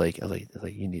dude, he was like, I was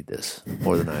like, you need this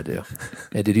more than I do.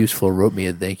 And dude, he was full, wrote me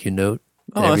a thank you note.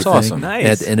 and Oh, that's everything. awesome. Nice.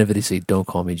 And at the end of it, he said, "Don't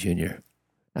call me Junior."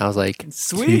 I was like,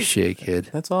 Sweet. touche, kid.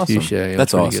 That's awesome. Touche. Yeah,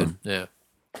 That's pretty awesome. good. Yeah.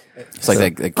 It's like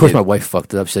that. Of course, my wife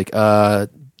fucked it up. She's like,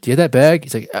 "Do you have that bag?"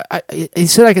 He's like, "He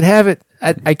said I could have it.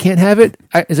 I can't have it."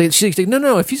 She's like,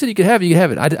 "No. If you said you could have it, you could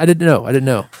have it." I didn't know.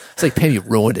 It's like, Pam, you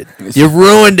ruined it. You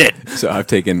ruined it. So I've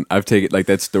taken like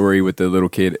that story with the little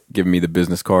kid giving me the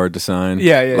business card to sign.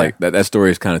 Yeah. Like that story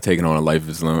is kind of taken on a life of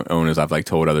its own as I've like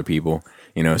told other people.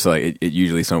 You know, so like it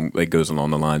usually goes along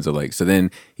the lines of like. So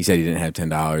then he said he didn't have $10,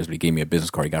 but he gave me a business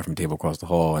card he got from a table across the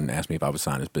hall and asked me if I would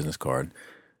sign his business card.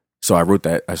 So I wrote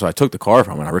that. So I took the card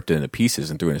from him and I ripped it into pieces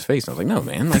and threw it in his face. And I was like, "No,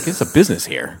 man, like it's a business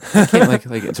here. I can't like."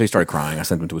 So he started crying. I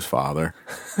sent him to his father,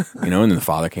 you know. And then the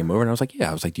father came over and I was like, "Yeah."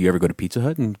 I was like, "Do you ever go to Pizza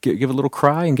Hut and give a little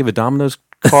cry and give a Domino's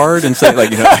card and say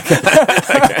like, you know?"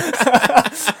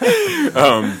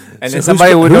 And then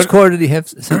somebody would Whose card did he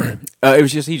have? It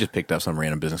was just he just picked up some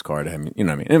random business card. You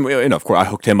know what I mean? And of course, I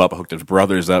hooked him up. I hooked his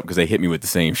brothers up because they hit me with the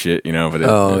same shit. You know? But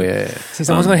Yeah. See,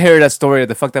 someone's gonna hear that story,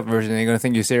 the fucked up version, and they're gonna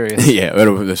think you're serious. yeah,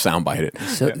 it'll soundbite it.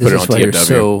 So Put this it is on why you're TFW.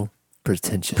 so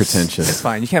pretentious. It's Pretentious.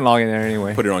 fine. You can't log in there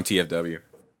anyway. Put it on TFW.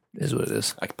 Is what it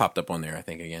is. I popped up on there. I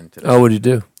think again today. Oh, what did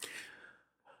you do?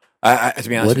 I to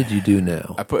be honest, What did you do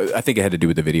now? I think it had to do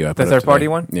with the video. I put The up third party today.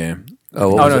 one? Yeah. Oh,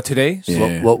 what Oh was no, it? today.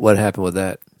 Yeah. What happened with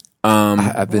that?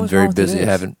 I've been was very wrong with busy. I this?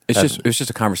 haven't. It was just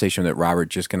a conversation that Robert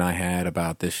Jisk and I had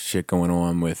about this shit going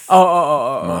on with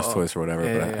Oh. Moss Twist or whatever.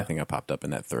 Yeah, but yeah. I think I popped up in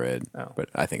that thread. Oh. But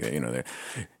I think that they're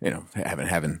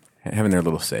having their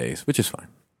little says, which is fine.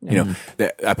 You know,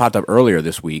 I popped up earlier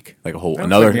this week, like click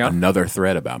me on. another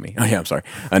thread about me. Oh yeah, I'm sorry,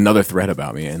 another thread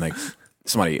about me, and like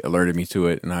somebody alerted me to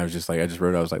it, and I was just like, I just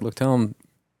wrote, I was like, look, tell them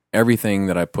everything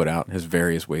that I put out has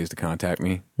various ways to contact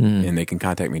me, and they can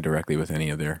contact me directly with any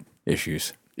of their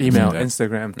issues. Email, So that-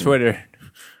 Instagram, Twitter.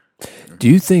 Do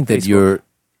you think that Facebook. you're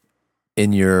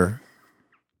in your?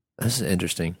 This is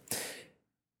interesting.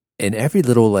 In every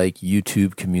little like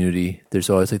YouTube community, there's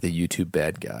always like the YouTube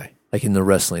bad guy. Like in the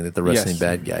wrestling, like the wrestling Yes.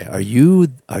 bad guy. Are you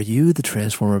the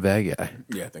Transformer bad guy?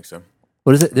 Yeah, I think so.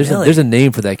 What is it? There's a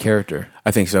name for that character.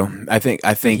 I think so. I think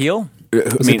Heel? I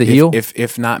Is mean, it the heel?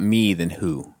 If not me, then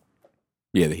who?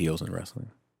 Yeah, the heels in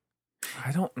wrestling.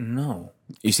 I don't know.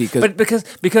 You see, But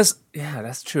because yeah,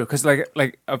 that's true. Because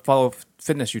like I follow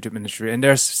fitness YouTube industry, and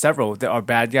there's several that are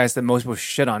bad guys that most people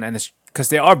shit on, and it's because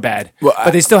they are bad. Well,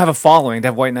 but they still have a following. They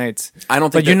have white knights. I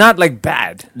don't But think you're that- not like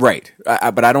bad. right.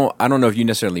 But I don't know if you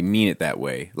necessarily mean it that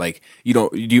way. Like you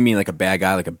don't. Do you mean like a bad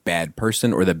guy, like a bad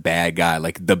person, or the bad guy,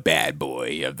 like the bad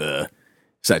boy of the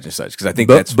such and such? Because I think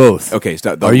that's both. Okay,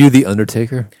 so Are you the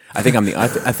Undertaker? I think I'm the. I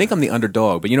think I'm the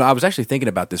underdog. But I was actually thinking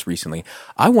about this recently.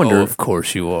 I wonder. Of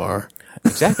course you are.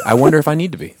 Exactly. I wonder if I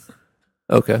need to be.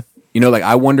 Okay. Like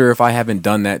I wonder if I haven't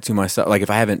done that to myself. Like if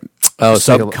I haven't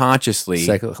subconsciously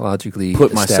Psychologically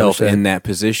put myself established in that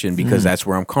position because that's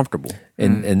where I'm comfortable.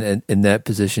 and in that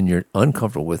position you're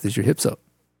uncomfortable with is your hips up.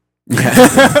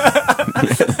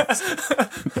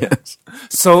 Yes.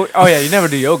 So you never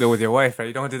do yoga with your wife, right?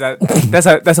 You don't do that.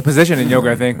 That's a position in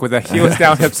yoga, I think, with the heels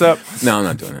down, hips up, No, I'm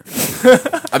not doing it.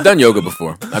 I've done yoga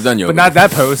before. but not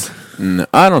that pose. No,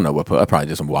 I don't know what pose. I probably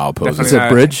did some wild poses. It's Definitely a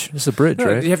not. bridge. It's a bridge, No,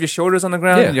 right? you have your shoulders on the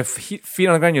ground Yeah. and your feet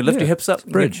on the ground. You lift your hips up.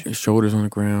 Bridge. Shoulders on the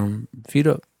ground. Feet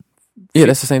up. Yeah,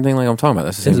 that's the same thing like I'm talking about.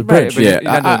 That's the It's same a bridge. Right, but Yeah, you're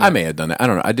not doing I that. may have done that. I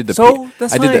don't know. I did the. So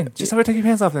that's I fine. did Just have her take your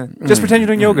pants off then. Just pretend you're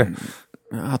doing yoga.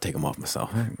 I'll take them off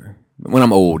myself. When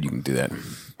I'm old, you can do that.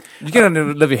 You get to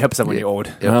lift your hips up when you're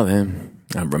old. Well, then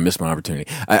I missed my opportunity.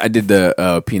 I did the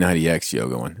P90X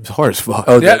yoga one. It was hard as fuck.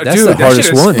 Oh, Yeah, that's dude, the that hardest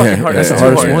shit is one. fucking hard. That's the Yeah,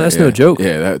 hardest yeah, one. That's no joke.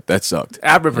 Yeah, that sucked.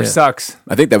 Ab River Yeah. sucks.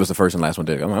 I think that was the first and last one.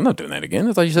 I'm not doing that again.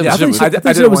 I thought you said Yeah, this shit was. I I did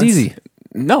thought it it was once. easy.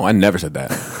 No, I never said that.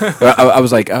 I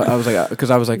was like, because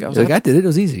I was like, Like I did it. It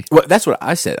was easy. well, that's what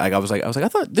I said. Like I was like, I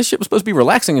thought this shit was supposed to be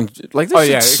relaxing and like this Oh shit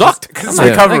yeah, sucked. It's I'm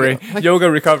like, recovery, like-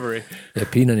 yoga recovery. Yeah,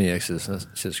 P90X is that's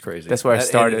just crazy. That's where I That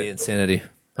started. ended the insanity.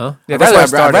 Huh? Yeah, I'd that's where I rather,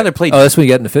 started. I'd rather play. Oh, that's when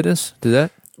you got into fitness? Do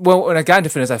that? Well, when I got into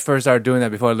fitness, I first started doing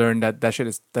that before I learned that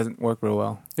shit doesn't work real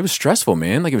well. It was stressful,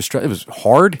 man. Like it was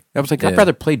hard. I was like, I'd Yeah.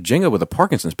 rather play Jenga with a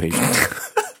Parkinson's patient.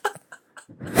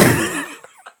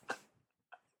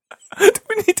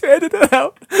 We need to edit that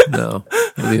out. No.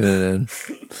 Leaving it in.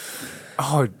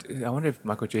 Oh, I wonder if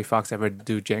Michael J. Fox ever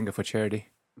do Jenga for charity.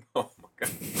 Oh my god!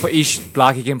 For each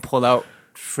block he can pull out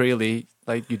freely,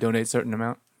 like you donate a certain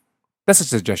amount. That's a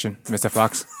suggestion, Mr.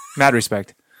 Fox. Mad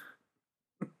respect.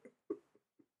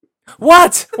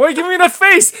 What? Why are you giving me that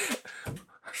face?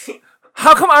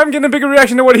 How come I'm getting a bigger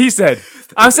reaction than what he said?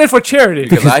 I'm saying for charity.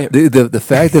 Because I, The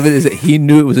fact of it is that he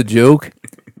knew it was a joke,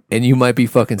 and you might be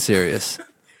fucking serious,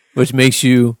 which makes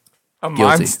you A guilty.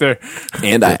 monster.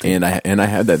 and I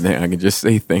had that thing. I can just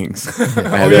say things. I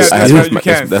had yeah, that- that's right, you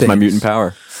can. that's my Things. mutant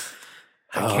power.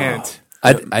 I can't.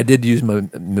 I did use my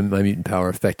mutant power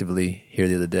effectively here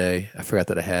the other day. I forgot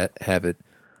that I have it.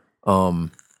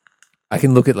 I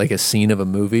can look at like a scene of a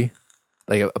movie,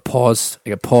 like a pause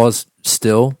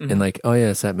still, and like, oh yeah,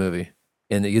 it's that movie,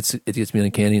 and it gets me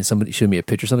uncanny. And somebody showed me a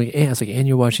picture, something. Yeah, it's like, and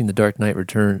you're watching the Dark Knight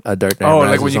Return. Dark Knight. Oh,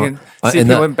 like Rises when you on- can see and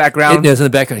people in the background? It's in the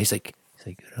background. He's like,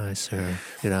 good eye, sir.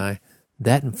 Good eye.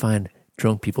 That and find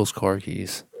drunk people's car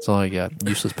keys. That's all I got.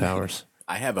 Useless powers.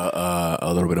 I have a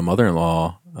little bit of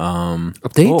mother-in-law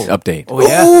Update. update. Oh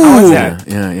yeah. How was that?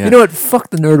 Yeah. You know what? Fuck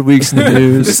the nerd weeks in the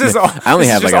news. This is all. I only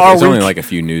this have is like just our it's only week. like a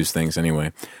few news things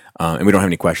anyway, and we don't have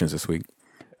any questions this week.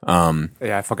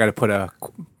 Yeah, I forgot to put a.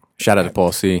 Shout out to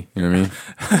Paul C. You know what I mean?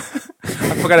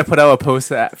 I forgot to put out a post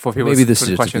that for people. Maybe this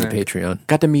to is put just for the question Patreon.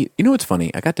 Got to meet. You know what's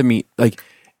funny? I got to meet like.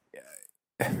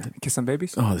 in. Kiss some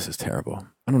babies. Oh, this is terrible.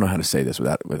 I don't know how to say this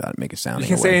without making it sound. You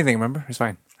can say anything. Remember, it's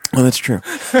fine. Oh, that's true.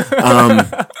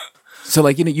 So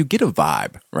like, you get a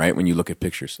vibe, right, when you look at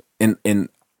pictures. And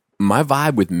my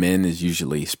vibe with men is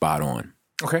usually spot on.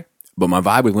 Okay. But my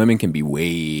vibe with women can be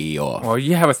way off. Well,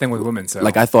 you have a thing with women, so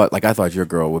Like I thought your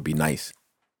girl would be nice.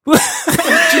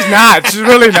 she's not. She's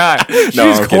really not. She's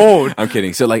No, I'm cold. Kidding. I'm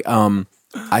kidding. So like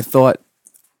I thought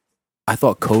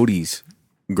Cody's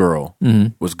girl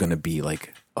was gonna be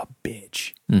like a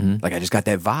bitch. Like I just got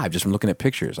that vibe just from looking at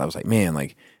pictures. I was like, man,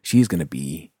 like she's gonna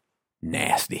be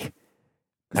nasty.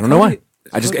 I don't know why.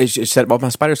 It set off my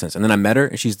spider sense, and then I met her,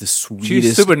 and she's the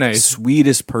sweetest, super nice.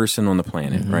 sweetest person on the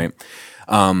planet. Right?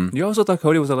 You also thought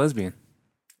Cody was a lesbian.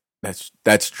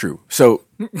 That's true. So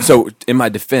in my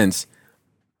defense,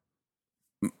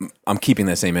 I'm keeping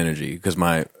that same energy because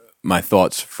my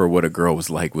thoughts for what a girl was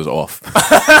like was off.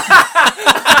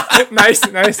 Nice.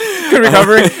 Good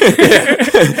recovery.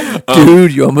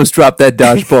 Dude, you almost dropped that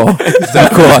dodgeball.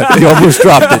 Stop caught. You almost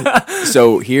dropped it.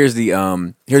 So here's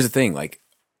the thing. Like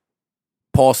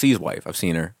Paul C's wife, I've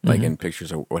seen her like in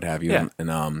pictures or what have you, Yeah.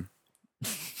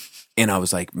 and I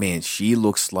was like, man, she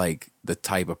looks like the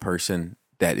type of person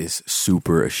that is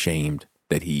super ashamed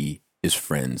that he is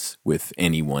friends with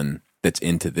anyone that's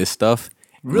into this stuff,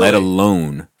 let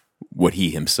alone what he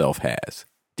himself has.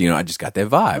 You know, I just got that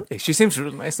vibe. Hey, she seems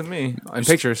really nice to me in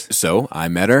pictures. So I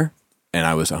met her, and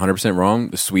I was 100% wrong.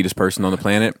 The sweetest person on the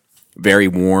planet, very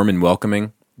warm and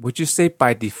welcoming. Would you say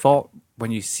by default,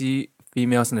 when you see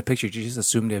females in the picture, you just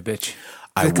assume they're a bitch?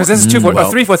 I Because this is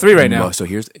 3 for 3 right now. So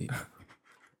here's,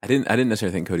 I didn't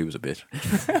necessarily think Cody was a bitch.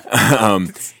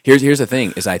 Here's the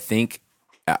thing: is I think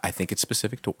it's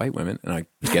specific to white women, and I'm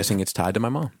guessing it's tied to my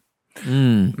mom.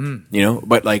 You know,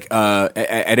 but like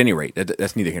at any rate,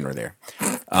 that's neither here nor there.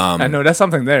 I know that's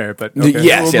something there, but okay,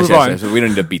 Yes. we'll move on. So we don't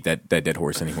need to beat that dead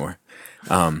horse anymore.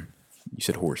 You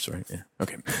said horse, right? Yeah.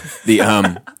 Okay.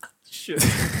 The Shit.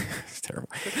 it's terrible.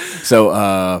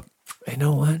 So You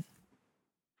know what?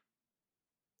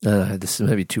 This is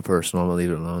maybe too personal. I'm gonna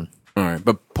leave it alone. all right,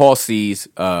 but Paul C's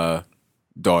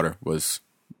daughter was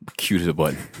cute as a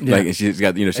button. Yeah. Like she's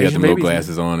got she got the Asian little babies,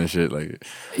 glasses on and shit. Like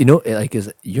You know, like,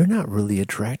 you're not really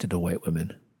attracted to white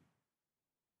women.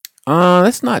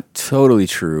 that's not totally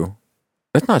true.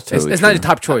 That's not totally. It's true. not your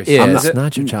top choice. Yeah, I'm it's not-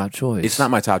 not your top choice. It's not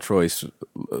my top choice.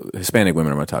 Hispanic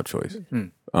women are my top choice.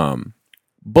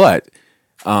 But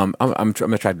I'm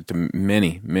attracted to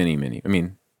many. I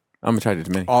mean, I'm attracted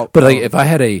to many. But like, if I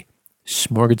had a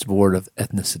smorgasbord of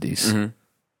ethnicities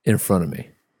in front of me,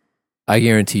 I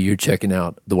guarantee you're checking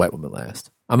out the white woman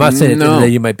last. I'm not saying at the end of the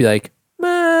day you might be like,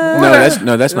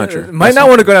 No, that's not true. Might not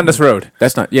want to go down this road.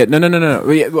 That's not. Yeah, no.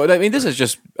 Well, yeah, well, I mean, this is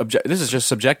just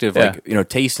subjective, Yeah. like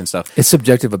taste and stuff. it's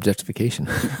subjective objectification.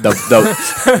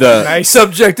 The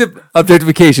Subjective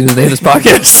objectification is the name of this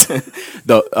podcast.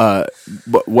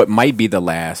 what might be the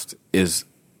last is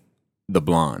the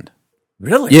blonde.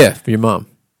 Really? Yeah, for your mom.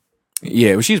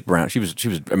 Yeah, well, she's brown. She was.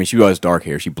 I mean, she was dark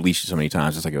hair. She bleached it so many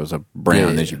times. It's like it was a brown, Yeah,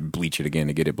 and then yeah. she bleach it again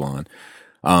to get it blonde.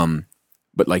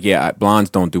 But like, yeah, blondes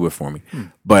don't do it for me.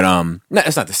 But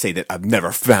that's not to say that I've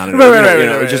never found it.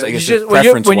 Right. Just like You it's just- just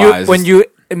preference wise. when you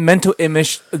mental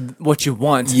image what you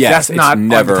want, yes, that's it's not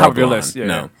never on the top a of your blonde. list. Yeah,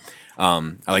 No,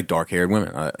 I like dark haired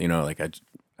women. Like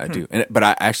I do. But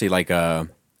I actually like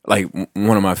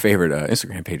one of my favorite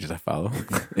Instagram pages I follow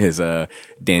is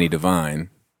Danny Devine,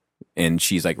 and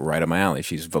she's like right up my alley.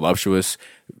 She's voluptuous,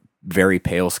 very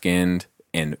pale skinned,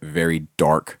 and very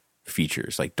dark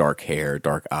features, like dark hair,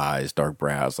 dark eyes, dark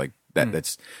brows, like that.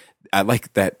 That's I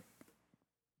like that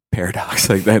paradox,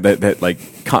 like that like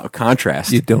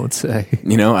contrast. You don't say.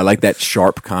 You know, I like that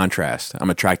sharp contrast. I'm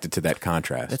attracted to that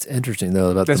contrast. That's interesting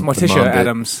though. About That's the Morticia mom bit.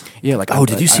 Adams. Yeah, like Oh,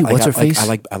 did you see what's her face? I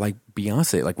like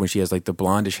Beyonce, like when she has like the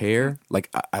blondish hair. Like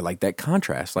I like that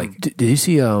contrast. Like Did you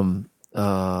see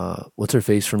what's her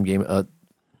face from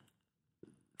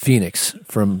Phoenix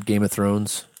from Game of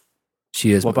Thrones?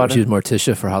 She is What about she her? was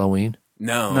Morticia for Halloween.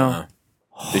 no.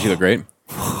 Did she look great?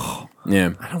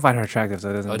 Yeah, I don't find her attractive, so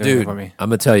it doesn't do anything Dude, for me. I'm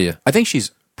gonna tell you. I think she's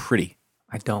pretty.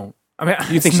 I don't. I mean,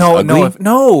 You think she's no, ugly?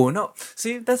 no.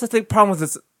 See, that's the thing. Problem with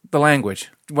this, the language.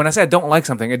 When I say I don't like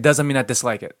something, it doesn't mean I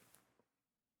dislike it.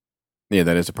 Yeah,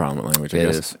 that is a problem with language. I It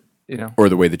guess, is. You know, or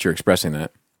the way that you're expressing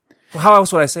that. well, how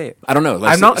else would I say it? I don't know.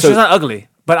 Like, I'm not. So, she's not ugly,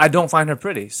 but I don't find her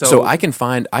pretty. so I can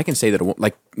say that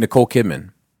like Nicole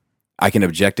Kidman, I can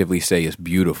objectively say is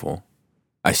beautiful.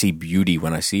 I see beauty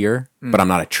when I see her, but I'm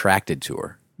not attracted to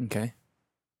her. okay.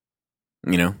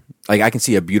 You know, like I can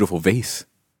see a beautiful vase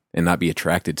and not be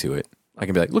attracted to it. I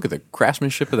can be like, look at the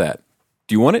craftsmanship of that.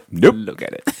 Do you want it? Nope. Look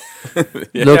at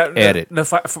it. Look at it.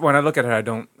 When I look at her, I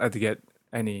don't have to get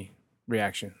any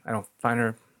reaction. I don't find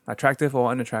her attractive or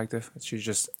unattractive. She's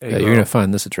just a Yeah, you're girl. gonna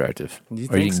find this attractive, You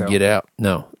or you think can so? get out.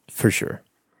 No, for sure,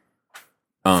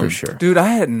 for sure. Dude, I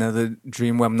had another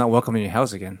dream where I'm not welcome in your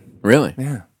house again. Really?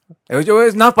 Yeah. It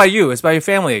was not by you. It's by your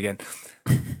family again.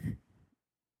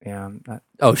 Yeah. I'm not,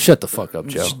 Oh, shut the fuck up,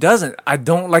 Joe. she doesn't. I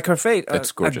don't like her face.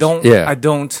 That's gorgeous. I don't. Yeah. I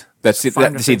don't. That's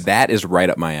find her see face. that is right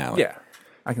up my alley. Yeah.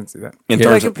 I can see that. In Like,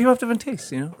 terms of, people have different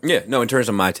tastes, you know? yeah, no, in terms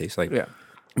of my taste, like, Yeah.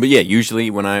 but yeah, usually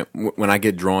when I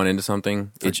get drawn into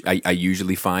something, I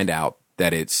usually find out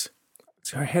that it's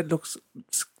So her head looks.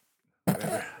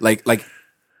 like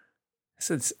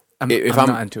It's if I'm I'm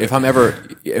not into if it. I'm ever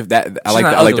if that I like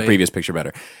not I like the ugly. previous picture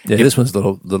better. Yeah, this one's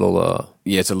little.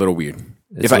 Yeah, it's a little weird.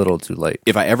 It's a little too light.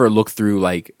 If I ever look through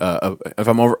like if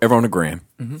I'm ever on a gram,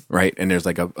 Mm-hmm. right, and there's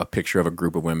like a picture of a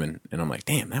group of women, and I'm like,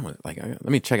 damn, that one, like, let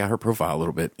me check out her profile a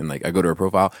little bit, and like I go to her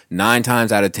profile, 9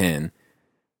 times out of 10,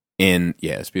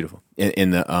 it's beautiful.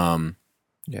 In the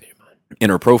Yeah, you're mine. in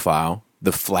her profile,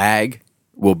 the flag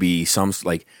will be some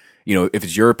like, if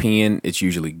it's European, it's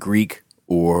usually Greek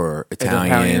or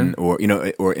Italian, or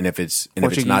and if it's not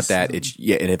Portuguese. that,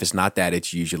 and if it's not that,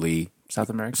 it's usually South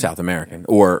America. South American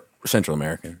or Central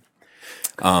American.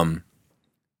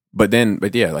 But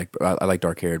yeah, like I like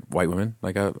dark haired white women.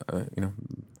 Like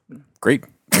great.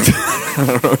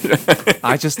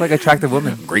 I just like attractive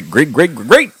women.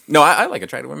 Great. No, I like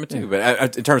attractive women too.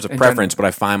 But in terms of preference, what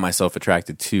I find myself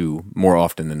attracted to more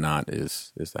often than not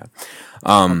is that.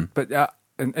 But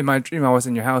in my dream, I was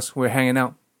in your house. We were hanging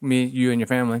out, me, you, and your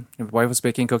family. Your wife was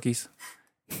baking cookies.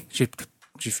 She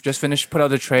just finished, put out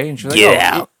the tray, and she was like, Get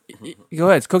out. Go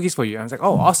ahead, it's cookies for you. I was like,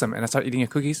 oh, awesome. And I started eating your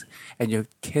cookies, and your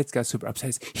kids got super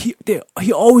upset.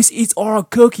 He always eats all our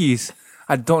cookies.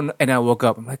 And I woke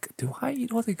up. I'm like, do I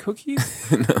eat all the cookies?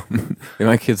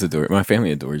 My kids adore my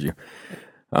family adores you.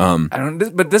 I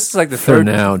don't. But this is like the For third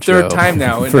now, Joe. time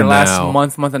now in For the last now.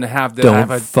 month and a half that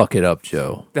Don't fuck it up,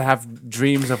 Joe. that have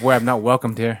dreams of where I'm not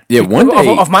welcomed here. Yeah, one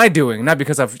day- of my doing, not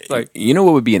because of like. You know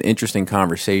what would be an interesting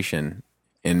conversation,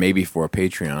 and maybe for a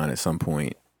Patreon at some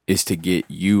point, is to get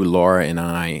you, Laura, and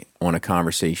I on a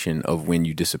conversation of when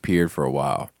you disappeared for a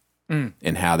while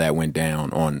and how that went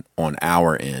down on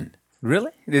our end.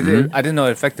 Really? I didn't know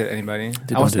it affected anybody. It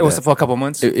don't was do that. for a couple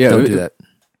months. Don't do that.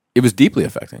 It was deeply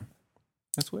affecting.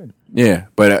 That's weird. Yeah,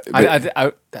 but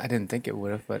I didn't think it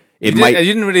would have, but It you might-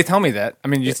 didn't really tell me that. I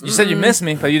mean, you said you missed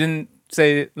me, but you didn't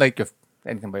say like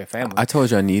anything about your family. I told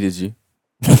you I needed you.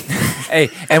 Hey,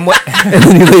 and what? And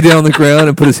then he lay down on the ground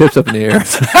and put his hips up in the air.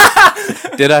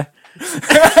 Did I?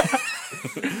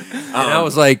 And I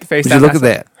was like, Face would you down, look at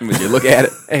that? Would you look at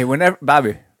it? Hey,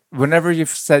 whenever you've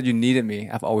said you needed me,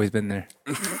 I've always been there.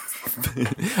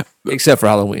 Except for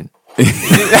Halloween. You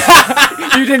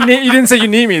didn't say you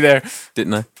need me there.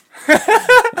 Didn't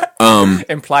I?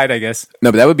 Implied, I guess.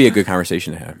 No, but that would be a good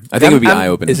conversation to have. I think it would be eye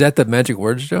opening. Is that the magic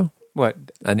words, Joe? What?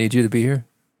 I need you to be here.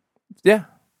 Yeah.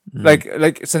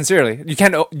 Like sincerely, you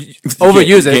can't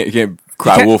overuse it. You can't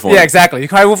cry You can't- wolf on Yeah, it. exactly. You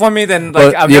cry wolf on me, then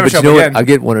like I'll never but show you know up what? again. I'll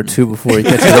get one or two before he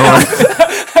catches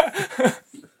on.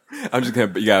 I'm just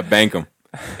gonna. You gotta bank them,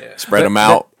 spread them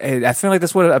out, Hey, I feel like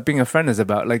that's what being a friend is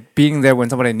about. Like being there when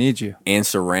somebody needs you. and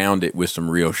surround it with some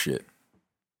real shit.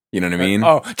 You know what I mean?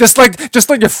 Oh, just like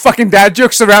your fucking dad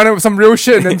jokes surrounded with some real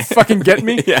shit and then fucking get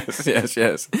me. yes.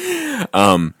 Dance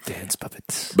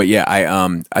puppets. But yeah,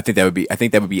 I think that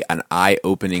would be an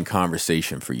eye-opening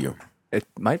conversation for you. It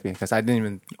might be because I didn't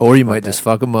even. Or you might just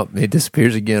fuck him up and he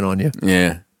disappears again on you.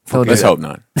 Yeah. Don't do Let's that. hope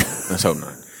not. Let's hope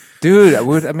not. Dude, I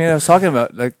was talking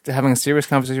about like having a serious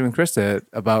conversation with Krista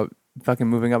about fucking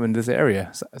moving up in this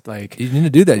area. So, like You need to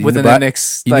do that. You within need to the buy,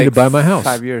 next you like, need to buy my house.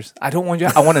 5 years. I don't want you.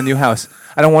 I want a new house.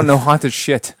 I don't want no haunted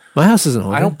shit. My house isn't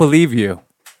haunted. I don't believe you.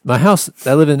 My house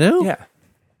I live in now? Yeah,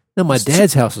 No, my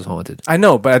dad's house is haunted. I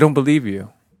know, but I don't believe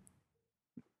you.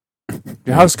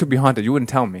 Your house could be haunted. You wouldn't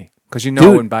tell me because you know I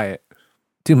Dude. wouldn't buy it.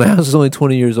 Dude, my house is only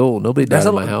 20 years old. Nobody died That's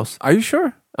in a my lo- house. Are you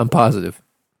sure? I'm positive.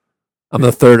 I'm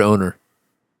the third owner.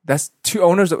 That's two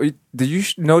owners. Did you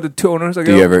know the two owners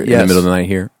ago? Do you ever in the Yes. middle of the night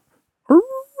hear?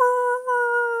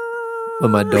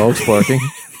 When my dog's barking.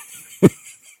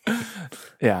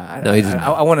 Yeah. No, he doesn't.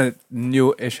 I want a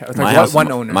new-ish. Like My house,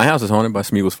 one owner. My house is haunted by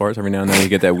Smeagol's farts. Every now and then you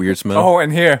get that weird smell. Oh,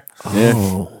 and here. Yeah.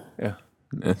 Oh, Yeah.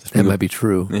 Yeah, that might be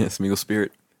true. Yeah, Smeagol's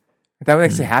spirit. That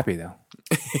makes me happy though.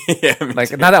 Yeah, Like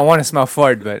not that I want to smell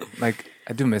fart, but like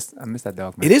I miss that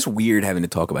dog. Man. it is weird having to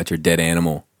talk about your dead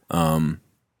animal.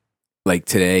 Like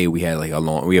today we had like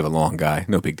we have a long guy.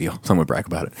 No big deal. Someone brag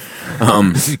about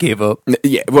it. You gave up.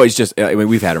 Yeah, well, it's just. I mean,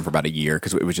 we've had him for about a year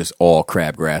because it was just all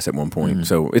crabgrass at one point.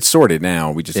 So it's sorted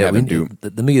now. We just Yeah, haven't do.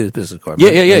 let me get his business card. Yeah.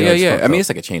 My dog's fucked I mean, up. it's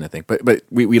like a chain, I think. But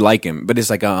we like him. But it's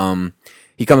like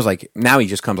he comes like now. He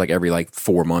just comes like every like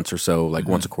 4 months or so, like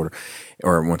once a quarter,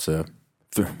 or once a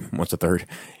third.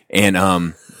 And I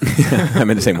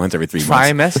meant to say once every 3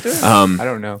 months. Trimester? I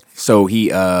don't know. So he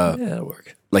yeah, that'll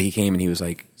work. like he came and he was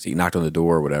like, so he knocked on the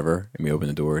door or whatever, and we opened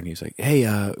the door and he's like, hey,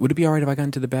 would it be all right if I got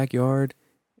into the backyard?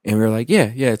 And we were like, yeah,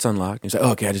 it's unlocked. And he's like,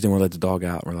 oh, okay, I just didn't want to let the dog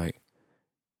out. And we're like,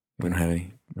 we don't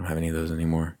have any of those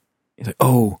anymore. He's like,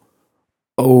 oh,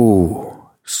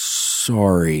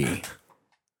 sorry.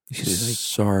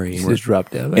 Sorry. He just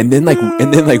dropped down. And then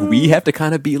like we have to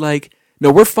kind of be like,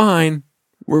 no, we're fine.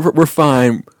 We're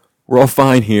fine. we're all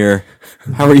fine here.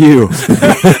 How are you? It's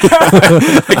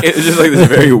just like this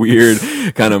very weird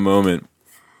kind of moment.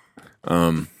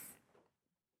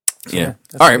 Yeah.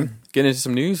 All right. Getting into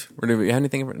some news. Do we have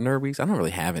anything about Nerd Weeks? I don't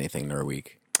really have anything Nerd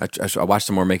Week. I watched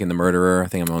some more Making the Murderer. I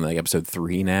think I'm on like episode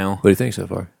 3 now. What do you think so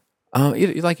far?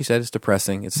 Like you said, it's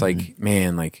depressing. It's like,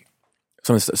 man, like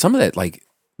some of that like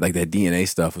that DNA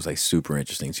stuff was like super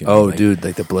interesting to me. Oh, like, dude,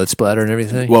 like the blood splatter and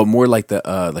everything. well, more like the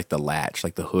latch,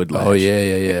 like the hood latch. Oh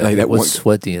yeah. Like that What's one,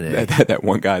 sweat DNA? that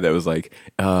one guy that was like,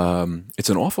 it's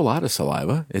an awful lot of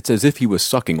saliva. It's as if he was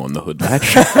sucking on the hood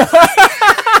latch.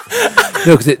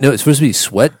 No, because it's supposed to be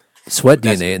sweat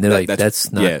DNA, and they're like,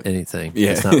 that's not yeah. anything.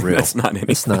 Yeah, It's not real. that's not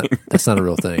anything. That's not a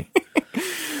real thing.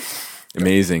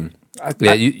 Amazing.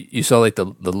 Yeah, you saw like the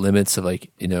limits of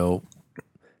like,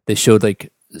 they showed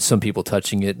like some people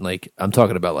touching it, and like I'm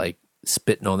talking about like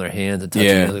spitting on their hands and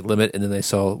touching the limit, and then they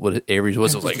saw what Avery's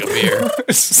was like a beer.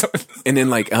 And then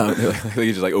like they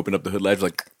just like open up the hood latch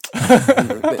like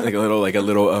like a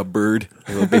little bird,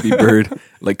 a little baby bird,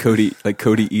 like Cody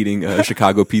eating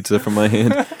Chicago pizza from my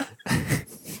hand.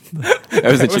 It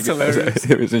was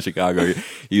in Chicago.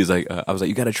 He was like, I was like,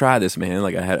 you got to try this, man.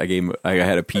 Like I had a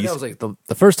piece. That was like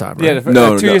the first time, right?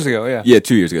 Yeah, 2 years ago. Yeah,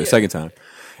 2 years ago, second time,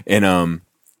 and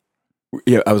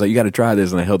yeah, I was like, you got to try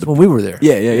this, and I held When we were there.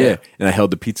 Yeah. And I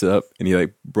held the pizza up, and he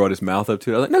like brought his mouth up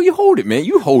to it. I was like, no, you hold it, man.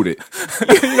 You hold it.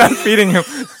 You're not feeding him.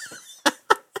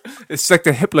 It's like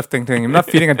the hip lifting thing. I'm not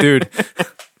feeding a dude.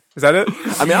 Is that it?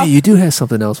 I mean, You do have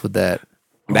something else with that.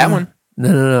 that one.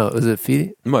 No. Was it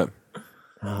feeding? What?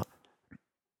 There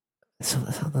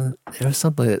was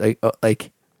something that,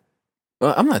 like.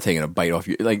 Well, I'm not taking a bite off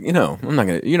you. Like, you're not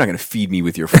gonna feed me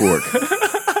with your fork.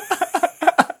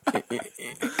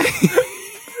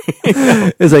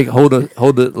 It's like hold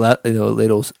the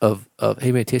ladles of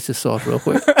hey man, taste this sauce real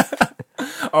quick.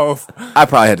 Oh, I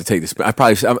probably had to take this.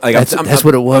 That's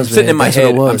what it was. I'm sitting in my That's what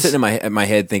head. it was. I'm sitting in my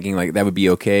head thinking like that would be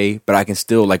okay, but I can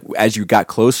still like as you got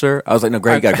closer, I was like, no,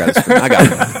 Greg, you gotta grab this spoon. I got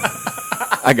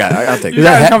it. I'll take it.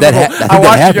 I think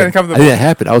that uncomfortable.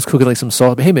 happened. I was cooking like some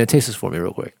sauce. But hey man, taste this for me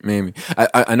real quick. Maybe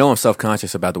I know I'm self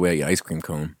conscious about the way I eat ice cream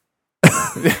cone.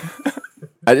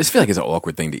 I just feel like it's an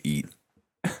awkward thing to eat.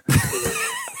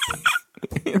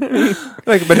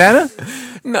 like banana?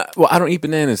 No, well, I don't eat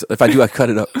bananas. If I do, I cut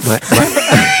it up.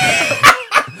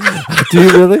 Do you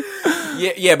really?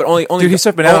 Yeah, but only. Dude, he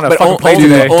served banana on a but fucking plate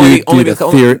today. A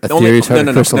theory's starting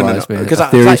to crystallize, man. Because A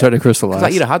theory's starting to crystallize. I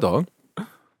eat a hot dog.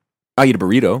 I eat a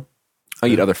burrito. I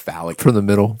eat other phallic from the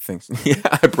middle things. Yeah,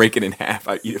 I break it in half.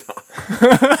 I eat it.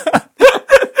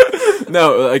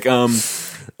 No, the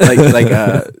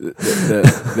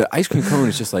ice cream cone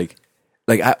is just like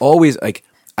I always like.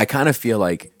 I kind of feel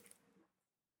like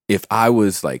if I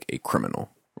was like a criminal,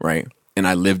 right, and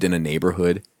I lived in a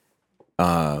neighborhood,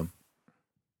 and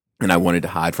I wanted to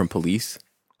hide from police,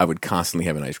 I would constantly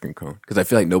have an ice cream cone because I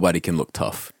feel like nobody can look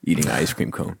tough eating an ice cream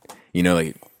cone.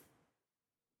 Like.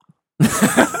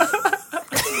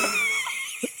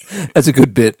 That's a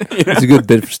good bit. Yeah. It's a good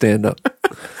bit for stand up.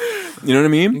 You know what I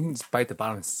mean? You can just bite the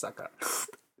bottom and suck it.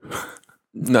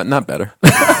 Not better.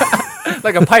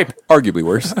 Like a pipe. Arguably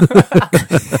worse.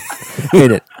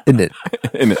 Isn't it?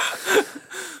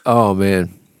 Oh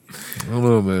man. I don't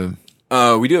know, man.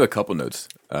 We do have a couple notes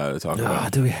to talk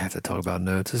about. Do we have to talk about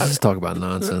notes? Let's just talk about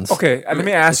nonsense. Okay, let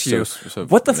me ask you.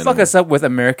 What the fuck is up with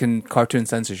American cartoon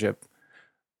censorship?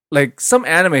 Like, some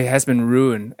anime has been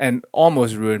ruined and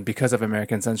almost ruined because of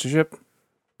American censorship.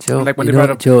 Joe, like when they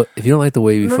brought up, Joe, if you don't like the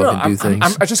way we do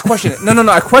things, I just question it. No,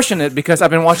 I question it because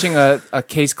I've been watching a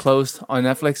Case Closed on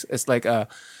Netflix. It's like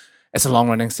it's a long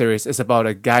running series. It's about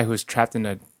a guy who's trapped in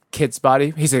a kid's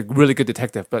body. He's a really good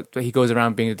detective, but he goes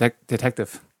around being a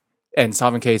detective and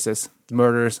solving cases,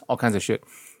 murders, all kinds of shit.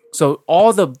 So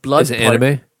all the blood. Is it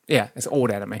anime? Yeah, it's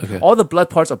old anime. Okay. All the blood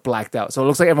parts are blacked out, so it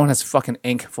looks like everyone has fucking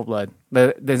ink for blood.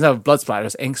 But there's not blood splatter;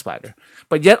 there's ink splatter.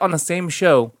 But yet on the same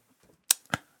show,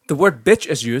 the word "bitch"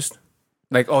 is used.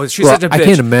 Like, oh, she's such a bitch. I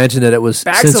can't imagine that it was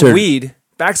bags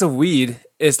of weed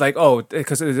is like, oh,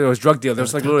 because it was drug deal. There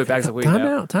was like literally bags of weed.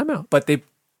 Time out. But they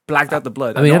blacked out the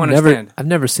blood. I mean, understand. I've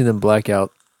never seen them black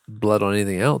out blood on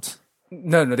anything else.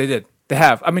 No, they did. They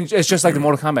have. I mean, it's just like the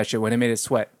Mortal Kombat shit when they made it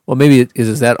sweat. Well, maybe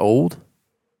is that old?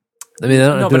 I mean,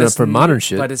 they're not doing it for modern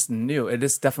shit. But it's new. It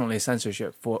is definitely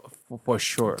censorship for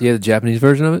sure. Do you have the Japanese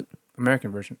version of it?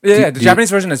 American version. Yeah, the Japanese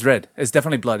version is red. It's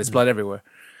definitely blood. It's blood everywhere.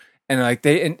 And like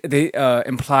they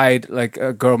implied like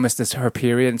a girl missed her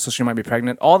period, and so she might be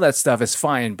pregnant. All that stuff is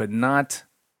fine, but not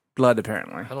blood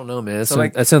apparently. I don't know, man.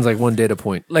 That sounds like one data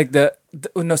point. Like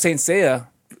Saint Seiya,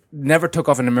 never took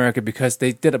off in America because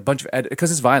they did a bunch of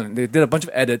because it's violent. They did a bunch of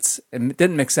edits and it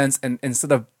didn't make sense. And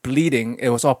instead of bleeding, it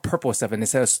was all purple stuff, and it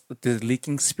says the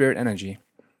leaking spirit energy,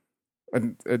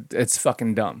 and it's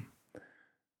fucking dumb.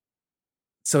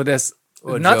 So there's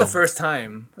not Joe. the first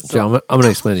time. So Joe, I'm going to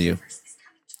explain to you.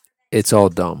 It's all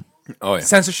dumb. Oh yeah.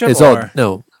 censorship. It's or all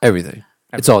no everything.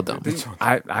 It's all dumb.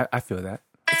 I feel that.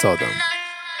 It's all dumb.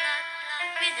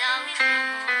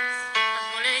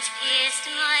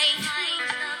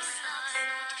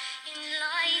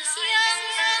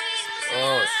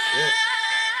 Oh, shit.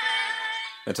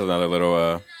 That's another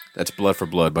little. That's Blood for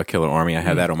Blood by Killer Army. I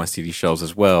have that on my CD shelves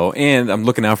as well, and I'm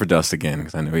looking out for Dust again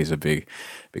because I know he's a big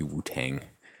Wu-Tang.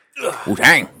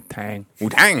 Wu-Tang. Tang.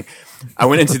 Wu-Tang. I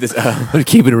went into this. But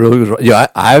keeping it real goes wrong. Yeah,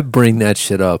 I bring that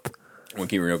shit up When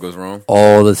Keep It Real goes wrong.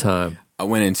 all the time. I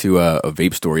went into a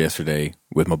vape store yesterday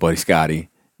with my buddy Scotty,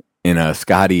 and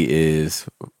Scotty is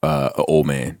an old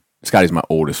man. Scotty's my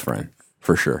oldest friend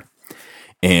for sure,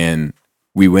 and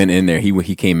we went in there.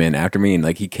 He came in after me, and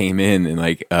like he came in and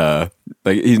like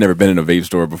he's never been in a vape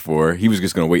store before. He was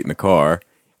just gonna wait in the car,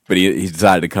 but he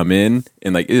decided to come in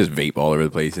and like it is vape all over the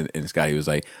place. And Scotty was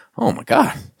like, "Oh my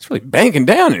god, it's really banking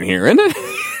down in here, isn't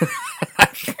it?"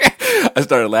 I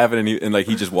started laughing, and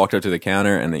he just walked up to the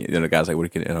counter, and the guy's like,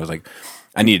 "What?" And I was like,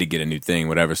 "I need to get a new thing,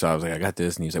 whatever." So I was like, "I got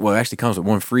this," and he's like, "Well, it actually comes with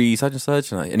one free such and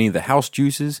such, and I need the house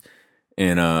juices."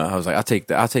 And I was like, I'll take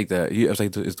that. I was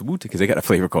like, it's the Wu-Tang, because they got a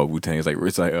flavor called Wu-Tang. It's like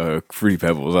Fruity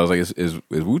Pebbles. I was like, is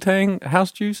Wu-Tang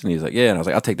house juice? And he's like, yeah. And I was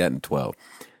like, I'll take that in 12.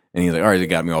 And he's like, all right, they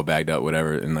got me all bagged up,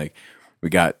 whatever. And like, we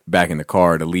got back in the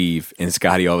car to leave, and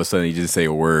Scotty all of a sudden he just say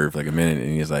a word for like a minute, and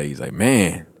he's like,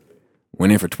 man,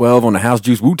 went in for 12 on the house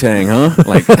juice Wu-Tang, huh?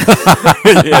 Like,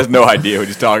 he has no idea what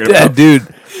he's talking Yeah, about. dude.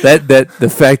 That the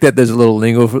fact that there's a little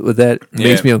lingo with that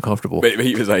makes me uncomfortable. But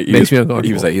he was like, Makes me uncomfortable.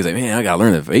 He was like, man, I gotta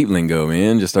learn the vape lingo,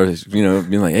 man. Just started,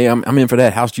 being like, hey, I'm in for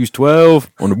that house juice 12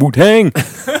 on the Wu-Tang.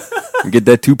 Get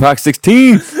that Tupac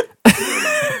 16.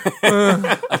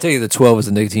 I tell you, the 12 is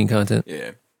the nicotine content.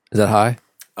 Yeah. Is that high?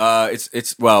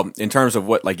 It's well, in terms of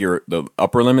what like the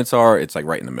upper limits are, it's like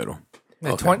right in the middle.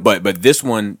 Okay. But this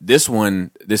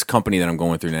company that I'm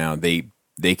going through now,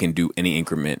 they can do any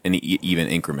increment, any even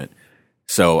increment.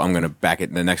 So I'm gonna back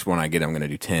it. The next one I get, I'm gonna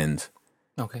do 10s.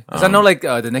 Okay. Because I know like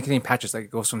the nicotine patches like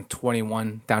it goes from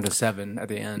 21 down to 7 at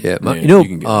the end. Yeah. Yeah, You know, you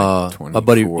can get like my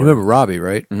buddy, you 24. remember Robbie,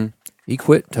 right? Mm-hmm. He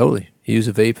quit totally. He used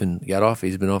a vape and got off.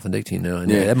 He's been off of nicotine now.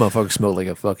 And yeah, that motherfucker smelled like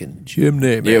a fucking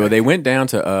chimney, man. Yeah, well, they went down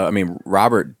to.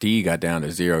 Robert D got down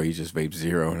to 0. He just vapes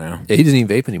 0 now. Yeah, he doesn't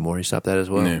even vape anymore. He stopped that as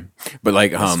well. Yeah. But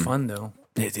like, It's fun though.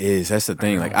 it is. That's the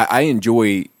thing. Like, I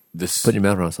enjoy Put your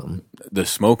mouth around something. the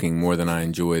smoking more than I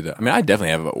enjoy the. I mean, I definitely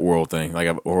have an oral thing, like I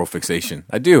have oral fixation.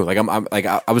 I do. Like I'm like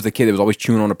I was the kid that was always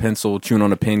chewing on a pencil, chewing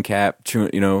on a pen cap,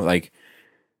 chewing. Like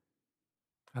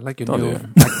I like your Don't new do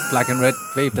black and red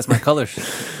vape. That's my colors.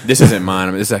 this isn't mine.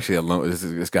 I mean, this is actually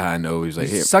this guy I know. He's like,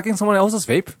 hey, Sucking someone else's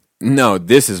vape? no,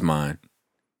 this is mine.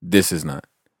 This is not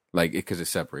like because it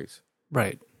separates.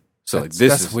 Right. So That's, like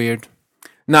this that's is weird.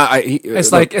 No,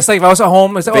 It's like if I was at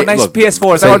home, it's like, oh, Va- nice look, PS4. It's It's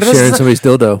like, like oh, this sharing is, somebody's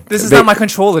dildo. this is not my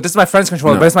controller. This is my friend's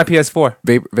controller, No. but it's my PS4.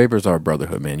 Vapors are a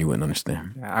brotherhood, man. You wouldn't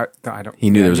understand. Yeah, I don't. He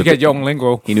knew yeah, there was you a get bit- young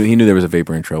lingo. He knew there was a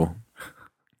vapor in trouble.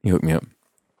 He hooked me up.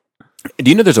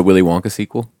 Do you know there's a Willy Wonka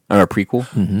sequel or a prequel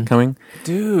coming?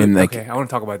 Dude, And, like- okay, I want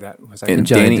to talk about that. For a second. And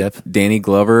Johnny Depp. Danny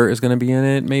Glover is going to be in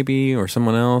it, maybe, or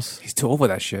someone else. He's too over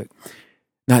that shit.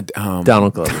 Not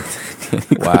Donald Glover.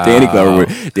 Wow. Danny Glover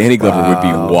would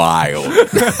be wild.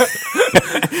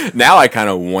 Now I kind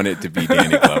of want it to be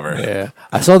Danny Glover. Yeah.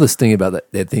 I saw this thing about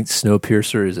that. They think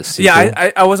Snowpiercer is a sequel.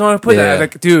 Yeah, I was want to put Yeah. that.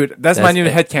 Like, dude, that's my That's new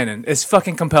it. headcanon. It's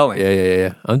fucking compelling.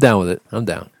 Yeah. I'm down with it. I'm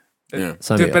down. Yeah.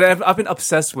 Sign me Dude, but up. I've been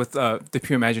obsessed with the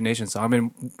Pure Imagination song. I've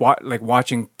been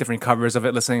watching different covers of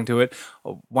it, listening to it.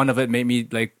 One of it made me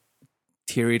like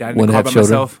teary-eyed in Wanna the car have by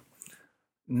children? myself.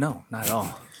 No, not at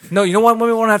all. No, you know what? When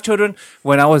we want to have children,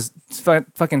 when I was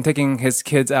fucking taking his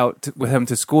kids out with him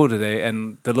to school today,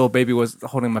 and the little baby was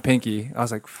holding my pinky, I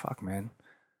was like, "Fuck, man."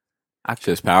 It's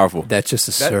just powerful. That's just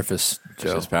the surface, It's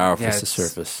Joe. just powerful. Yeah, That's the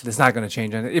surface. It's not gonna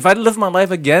change anything. If I live my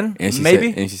life again, And she maybe.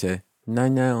 Said, and she said, "Nah,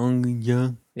 only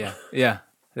young." Yeah.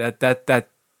 That.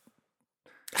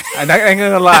 I'm not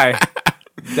gonna lie.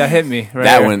 That hit me. Right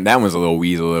That here. that one's a little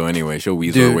weasel though. Anyway, she'll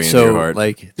weasel her Dude, way into your so heart.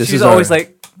 like this She's is always our,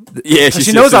 like, yeah,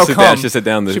 she knows I'll come. She'll sit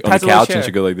down She on the pats a little couch and chair.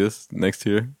 she'll go like this next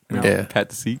to her. Yeah. Pat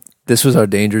the seat. this was our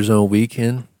danger zone week,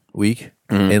 Mm-hmm.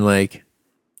 and like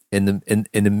in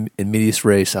the medias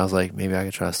race, I was like, maybe I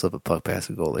could try to slip a puck past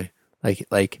the goalie,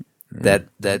 like that.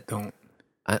 don't.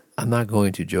 I'm not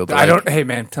going to, Joe. But I like, don't. Hey,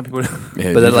 man, some people.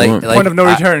 Yeah, But then, you won't. like Point of no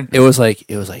return. It was like,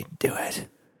 do it.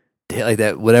 like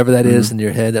that, whatever that is in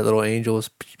your head, that little angel is,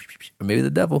 or maybe the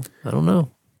devil. I don't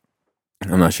know.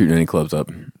 I'm not shooting any clubs up.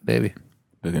 Maybe.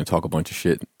 They're going to talk a bunch of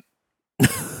shit,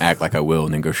 act like I will,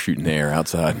 and then go shoot in the air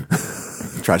outside.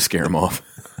 Try to scare them off.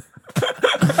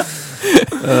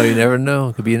 Oh, you never know.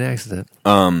 It could be an accident.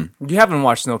 You haven't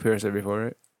watched Snowpiercer before,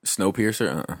 right?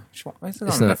 Snowpiercer? It's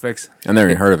It's on not- Netflix. I've never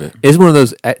even heard of it. It's one of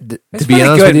those. To It's be really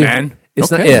honest good, with you, man.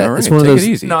 it's Okay, not. Yeah, all it's right, one of take those. it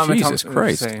easy. No, I'm Jesus just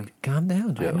Christ. saying. Calm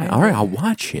down, Joe. All right, I'll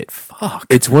watch it. Fuck.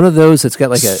 It's one of those that's got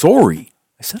like a. Sorry.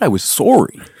 I said I was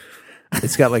sorry.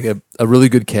 It's got like a really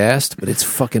good cast, but it's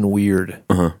fucking weird.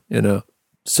 Uh-huh. You know.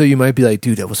 So you might be like,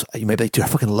 dude, you might be like, dude, I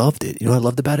fucking loved it. You know what I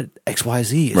loved about it? X, Y,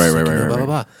 Z. It's Right, like, right, you know, right, blah, right.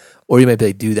 blah, blah. Or you might be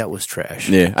like, dude, that was trash.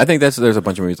 Yeah, I think there's a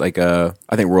bunch of movies like I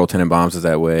think Royal Tenenbaums is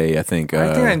that way. I think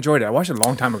I enjoyed it. I watched it a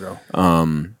long time ago.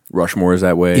 Rushmore is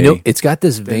that way. You know, it's got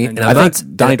this vein. And I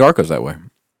think Donnie Darko's that way.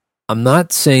 I'm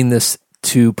not saying this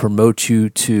to promote you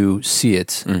to see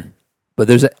it, but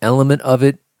there's an element of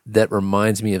it that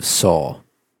reminds me of Saw.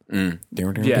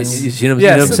 Yes. You know what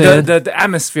Yes, I'm saying? the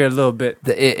atmosphere a little bit.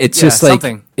 It's Yeah, just like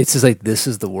something. it's just like this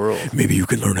is the world. Maybe you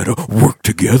can learn how to work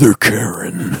together,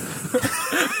 Karen,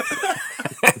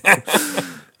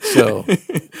 So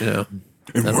you know,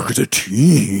 and work as a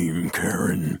team,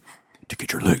 Karen, to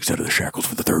get your legs out of the shackles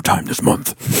for the third time this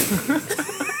month.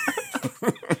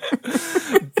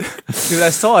 Dude, I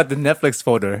saw it, the Netflix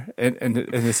folder in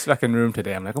this fucking room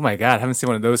today. I'm like, oh my God, I haven't seen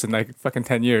one of those in like fucking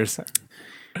 10 years.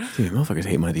 Dude, motherfuckers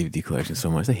hate my DVD collection so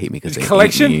much. They hate me because they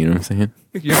Collection? hate me, you know what I'm saying?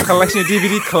 Your collection, your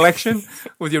DVD collection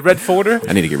with your red folder.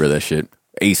 I need to get rid of that shit.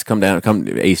 Ace, come down.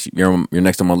 Ace, you're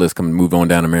next on my list. Come move on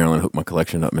down to Maryland. Hook my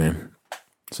collection up, man.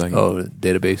 So I can, oh,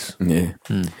 database. yeah.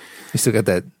 You still got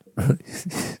that? You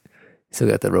still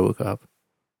got that RoboCop?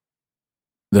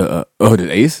 Did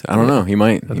Ace? I don't know. He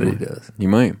might. I bet he does. He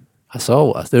might. I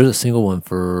saw there's a single one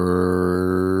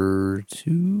for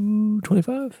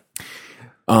 $225.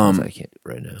 I can't do it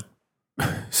right now.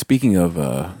 Speaking of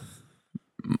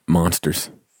monsters,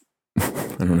 I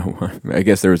don't know why. I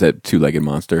guess there was that two-legged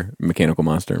monster, mechanical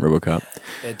monster in RoboCop.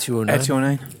 At 209. At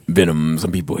 209. Venom.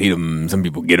 Some people hate him. Some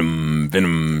people get him.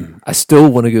 Venom. I still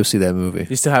want to go see that movie.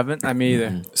 You still haven't? I me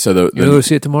either. So You want to go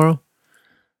see it tomorrow?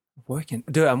 Working,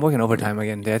 dude. I'm working overtime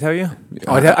again. Did I tell you?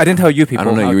 Oh, I didn't tell you people. I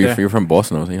don't know. out there. You're from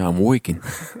Boston. I was like, I'm working.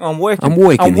 I'm working. I'm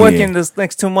working I'm working here. this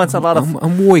next 2 months. A lot of.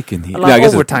 I'm working here. a lot I of guess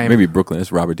it's overtime. maybe Brooklyn.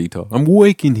 It's Robert Dito. I'm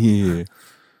working here.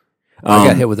 I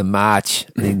got hit with a March.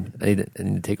 I need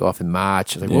to take off in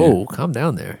March. I was like, Yeah. whoa, calm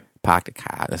down there. Park the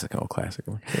car. That's like an old classic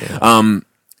one.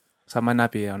 So I might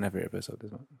not be on every episode.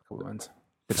 This one, a couple ones.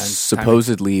 Depends.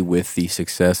 Supposedly, with the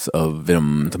success of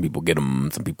Venom, some people get them,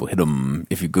 some people hit them.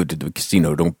 If you go to the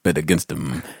casino, don't bet against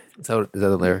them. Is that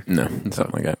the lyric? No,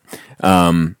 something like that.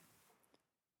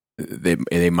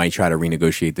 They might try to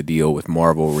renegotiate the deal with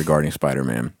Marvel regarding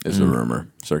Spider-Man. Is a rumor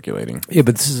circulating. Yeah,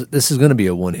 but this is going to be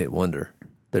a one-hit wonder.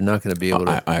 They're not going to be able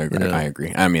to. I agree. you know. I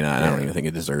agree. I mean, I don't even think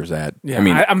it deserves that. Yeah, I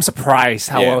mean, I'm surprised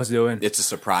how well it's doing. It's a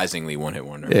surprisingly one-hit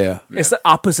wonder. Yeah, It's the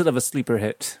opposite of a sleeper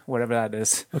hit, whatever that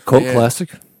is. a cult Yeah. classic.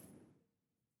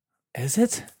 Is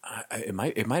it? It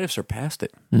might have surpassed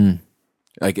it. Hmm.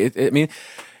 Like it. I mean,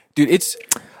 dude, it's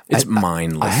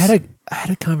mindless. I had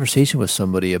a conversation with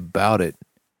somebody about it,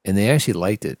 and they actually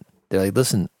liked it. They're like,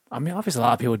 "Listen, I mean, obviously a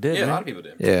lot of people did. yeah, a right? lot of people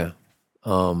did. yeah,"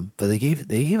 but they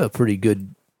gave a pretty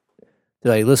good.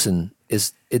 They're like, "Listen,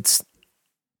 it's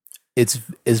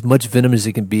as much Venom as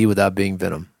it can be without being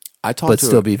Venom, I talked but to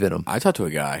still be Venom." I talked to a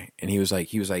guy, and he was like,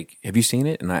 "Have you seen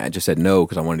it?" And I just said no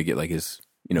because I wanted to get like his,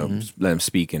 let him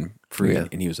speak and free. Yeah.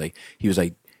 And he was like,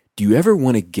 "Do you ever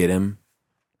want to get him?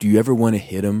 Do you ever want to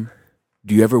hit him?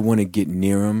 Do you ever want to get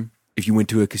near him? If you went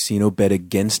to a casino, bet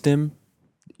against him,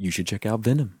 you should check out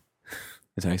Venom."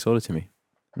 That's how he sold it to me,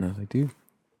 and I was like, "Dude,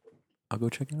 I'll go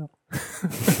check it out."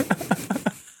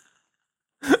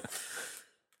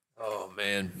 Oh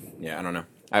man, Yeah, I don't know.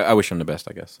 I wish him the best.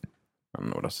 I guess I don't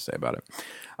know what else to say about it.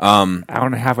 I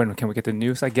don't have one. Can we get the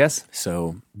news? I guess.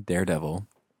 So Daredevil.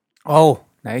 Oh,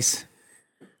 nice.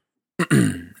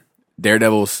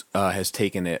 Daredevil's has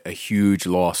taken a huge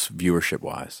loss viewership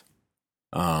wise,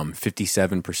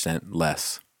 57%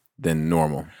 less than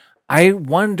normal. I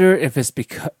wonder if it's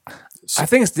because I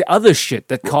think it's the other shit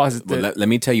that causes Well, the. let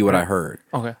me tell you what I heard.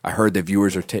 Okay. I heard that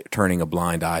viewers are turning a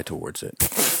blind eye towards it.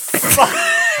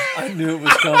 I knew it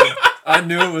was coming. I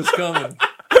knew it was coming.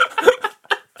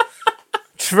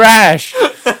 Trash.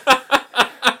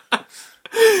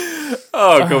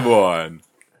 Oh, come on.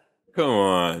 Come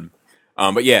on.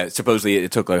 But yeah, supposedly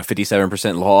it took like a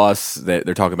 57% loss. They're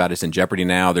talking about it's in jeopardy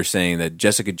now. They're saying that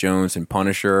Jessica Jones and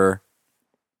Punisher,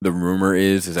 the rumor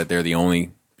is that they're the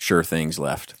only sure things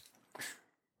left.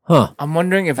 Huh? I'm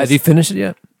wondering if Have it's, you finished it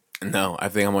yet? No, I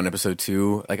think I'm on episode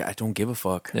 2. Like, I don't give a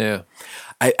fuck. Yeah.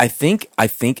 I think,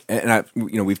 and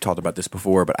we've talked about this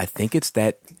before, but I think it's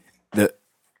that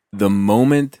the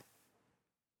moment,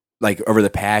 like over the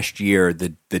past year,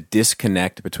 the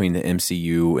disconnect between the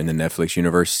MCU and the Netflix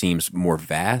universe seems more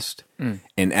vast,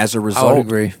 and as a result,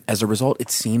 agree. As a result,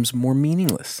 it seems more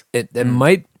meaningless. It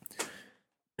might.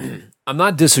 I'm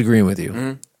not disagreeing with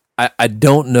you. I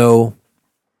don't know.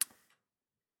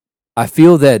 I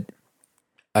feel that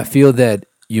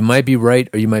you might be right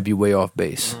or you might be way off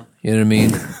base. You know what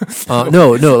I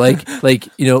mean? No, like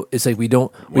it's like we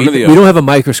don't have a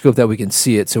microscope that we can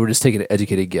see it, so we're just taking an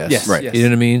educated guess. Yes, right. yes. You know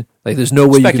what I mean? Like there's no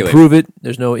way you can prove it.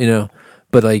 There's no,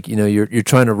 but like you're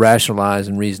trying to rationalize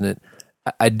and reason it.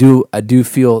 I do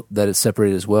feel that it's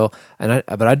separated as well, and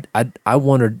I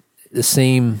wondered the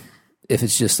same if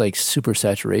it's just like super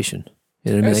saturation.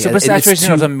 You know what I mean? Like, Super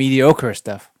saturation of the mediocre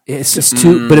stuff. It's just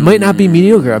too, but it might not be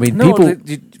mediocre. I mean, No,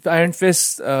 people. Iron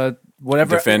Fist,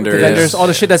 whatever, Defenders, all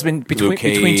the shit that's been between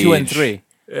 2 and 3.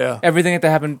 Yeah, Everything that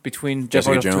happened between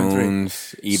Jessica Jeff Order 2 and 3.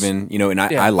 Jones, even and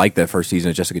I like that first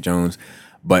season of Jessica Jones,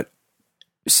 but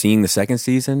seeing the second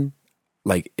season,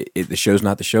 like the show's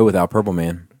not the show without Purple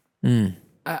Man.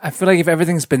 I feel like if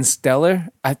everything's been stellar,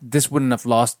 this wouldn't have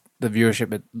lost the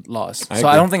viewership it lost. So agree.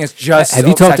 I don't think it's just. have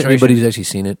you talked to saturation. anybody who's actually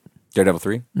seen it? Daredevil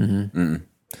 3.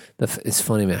 It's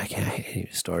funny, man. I can't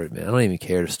even start it, man. I don't even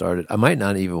care to start it. I might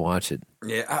not even watch it.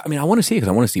 Yeah, I mean, I want to see it because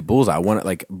I want to see Bullseye. I want to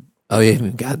like. Oh, you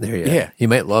haven't gotten there yet. Yeah. You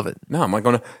might love it. No, I'm not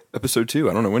going to episode 2.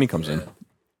 I don't know when he comes in.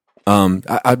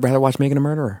 I'd rather watch Making a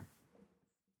Murderer.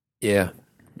 Yeah.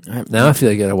 Now I feel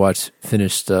like I gotta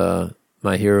finished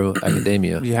My Hero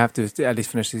Academia. You have to at least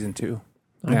finish season 2.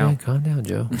 All right, calm down,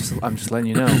 Joe. I'm just letting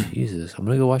you know. Jesus, I'm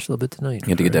gonna go watch a little bit tonight. You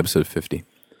have to get to episode 50.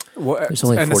 There's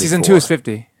only and the season 2 44. is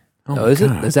 50. Oh, is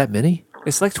it? Is that many?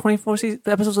 It's like 24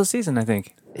 episodes a season, I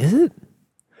think. Is it?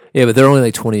 Yeah, but they're only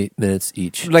like 20 minutes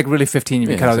each. Like really 15. You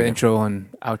can Yeah, cut out it's the like- intro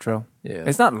and outro. Yeah.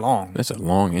 It's not long. That's a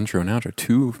long intro and outro.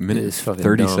 2 minutes, It's fucking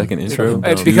 30-second dumb. intro. It's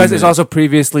It's dumb. because it's also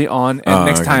previously on and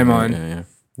next time on Yeah.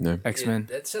 No. X-Men.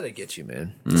 That's how they get you,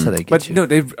 man. That's how they get But you. no,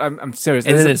 I'm serious.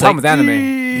 And That's then the it's problem like, with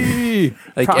anime.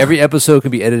 like every episode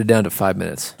can be edited down to 5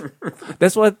 minutes.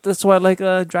 That's why I like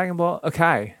Dragon Ball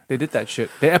Akai. They did that shit.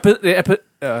 They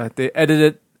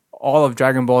edited all of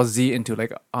Dragon Ball Z into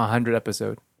like 100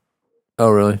 episode. Oh,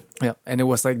 really? Yeah, and it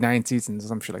was like 9 seasons or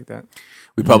some shit like that.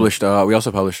 We published. We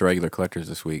also published the regular collectors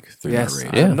this week. Through Yes,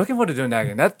 Rage. Yeah. I'm looking forward to doing that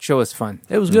again. That show is fun.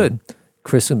 It was good.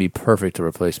 Chris gonna be perfect to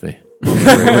replace me.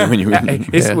 when you,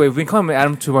 We've been calling him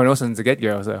Adam 2.0 since the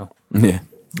get-go, so yeah.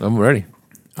 I'm ready.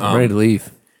 I'm ready to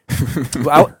leave.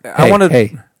 I want to.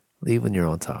 Hey, leave when you're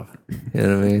on top. You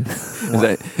know what I mean? Is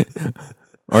that,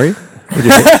 are you?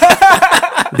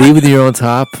 Leave with your on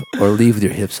top or leave with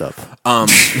your hips up. I'll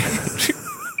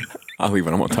leave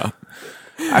when I'm on top.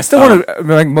 I still want to.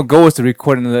 My goal is to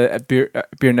record another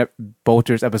Beer Net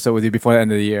Bolters episode with you before the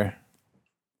end of the year.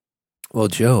 Well,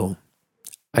 Joe,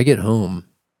 I get home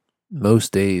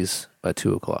most days by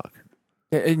 2:00.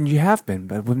 Yeah, and you have been,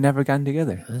 but we've never gotten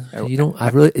together. You don't. I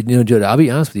really, Joe. I'll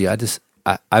be honest with you.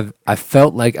 I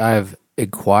felt like I've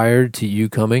inquired to you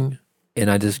coming, and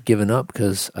I just given up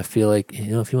because I feel like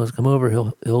if he wants to come over,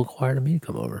 he'll inquire to me to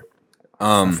come over.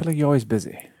 I feel like you're always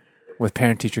busy with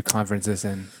parent-teacher conferences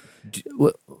and.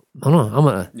 What, hold on, I'm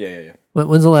gonna. Yeah.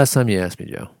 When's the last time you asked me,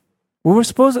 Joe? I was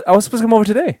supposed to come over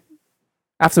today.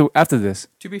 After this,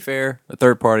 To be fair, a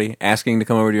third party asking to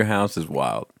come over to your house is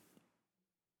wild.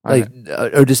 Like,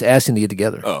 or just asking to get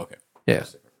together? Oh, okay.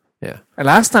 Yeah. and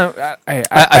last time I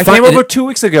I came find over 2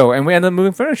 weeks ago, and we ended up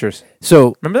moving furnitures.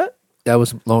 So Remember that? that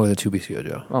was longer than 2 weeks ago,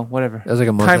 Joe. Oh, whatever. That was like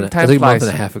a month. Time That was like a month flies.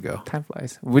 and a half ago. Time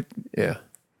flies. Yeah.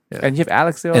 And you have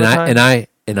Alex there all And the time.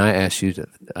 I asked you to.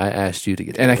 I asked you to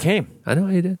get. And I together. came. I know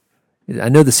you did. I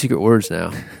know the secret words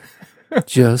now.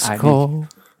 Just I call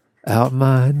out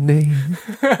my name.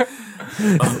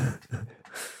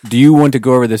 Do you want to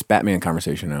go over this Batman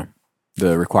conversation now?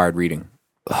 The required reading.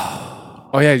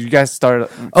 Oh yeah, you guys started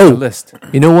Oh. the list.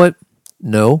 You know what?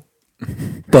 No,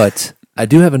 but I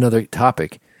do have another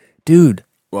topic, dude.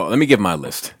 Well, let me give my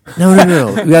list. No.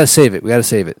 We gotta save it.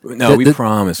 No, we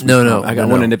promised. No. I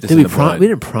want to nip this Did in we the bud. We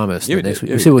didn't promise Yeah, that we next did. week.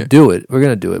 Yeah, We we said we'll did. do it. We're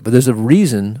gonna do it. But there's a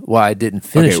reason why I didn't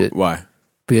finish Okay, it why?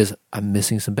 because I'm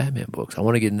missing some Batman books. I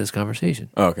want to get in this conversation.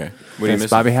 Oh, okay. What do you Does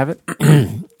miss? Bobby have it?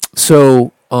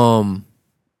 So,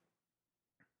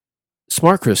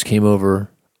 Smart Chris came over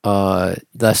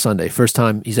last Sunday. First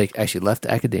time he's like actually left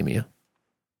academia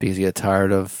because he got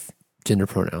tired of gender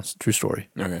pronouns. True story.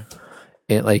 Okay.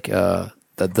 And like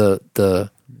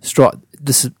the straw.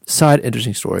 This is side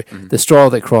interesting story. Mm-hmm. The straw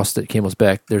that crossed the camel's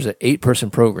back. There's an 8-person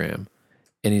program,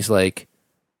 and he's like,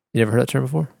 "You never heard that term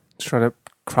before?" Try to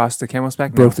cross the camel's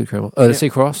back. Broke No. the camel. Oh, did it say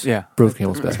cross? Yeah. Broke the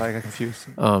camel's That's back. why I got confused.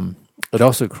 It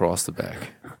also crossed the back.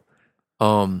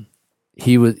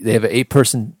 They have an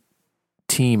 8-person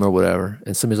team or whatever,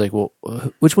 and somebody's like, "Well,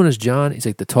 which one is John?" He's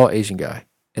like, "The tall Asian guy."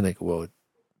 And like, "Whoa,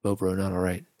 bro, not all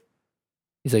right."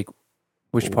 He's like,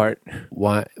 Which part?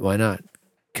 "Why not?"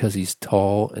 Because he's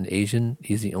tall and Asian.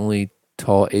 He's the only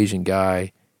tall Asian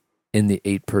guy in the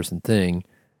 8-person thing.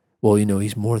 Well,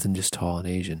 he's more than just tall and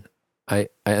Asian. I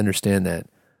understand that,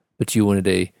 but you wanted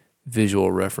a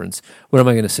visual reference. What am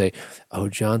I going to say? Oh,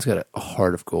 John's got a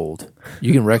heart of gold.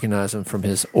 You can recognize him from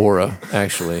his aura,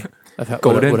 actually.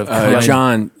 Golden?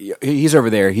 John, he's over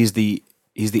there. He's the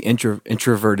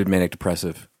introverted manic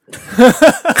depressive.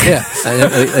 Yeah,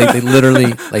 they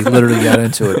literally got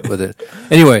into it with it.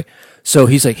 Anyway, so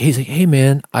he's like, hey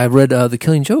man, I read The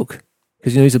Killing Joke,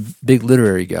 because he's a big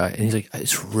literary guy, and he's like,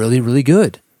 it's really, really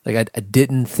good. Like I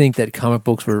didn't think that comic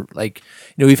books were like,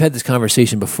 we've had this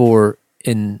conversation before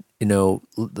in the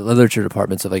literature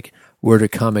departments of like, where do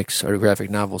comics or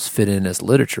graphic novels fit in as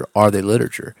literature? Are they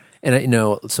literature? And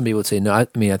some people would say no. I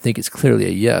think it's clearly a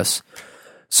yes.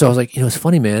 So I was like, it's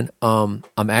funny, man. I'm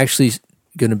actually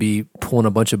going to be pulling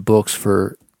a bunch of books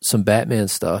for some Batman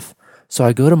stuff. So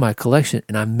I go to my collection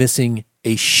and I'm missing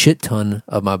a shit ton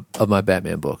of my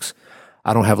Batman books.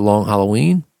 I don't have Long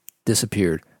Halloween,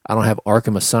 disappeared. I don't have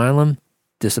Arkham Asylum,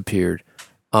 disappeared.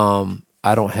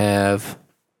 I don't have,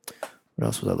 what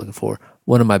else was I looking for?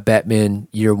 One of my Batman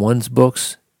Year One's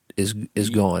books is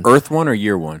gone. Earth 1 or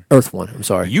Year 1? Earth 1. I'm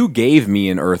sorry. You gave me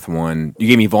an Earth 1. You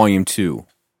gave me Volume 2.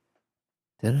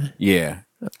 Did I? Yeah.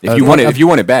 If you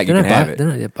want it back, you can have it.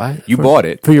 Didn't I buy it? You bought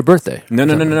it for your birthday.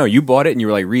 No. You bought it and you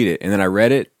were like, read it, and then I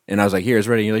read it and I was like, here, it's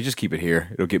ready. And you're like, just keep it here.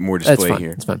 It'll get more display That's fine. here.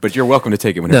 That's fine. But you're welcome to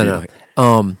take it whenever you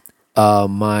like.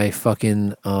 My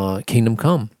fucking Kingdom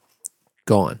Come,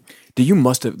 gone. Dude, you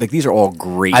must have, like, these are all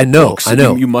great. I know. books. I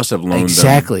know. You must have loaned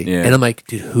exactly. them. Yeah. And I'm like,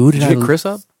 dude, who did I you hit Chris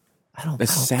up? I don't That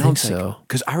think sounds so.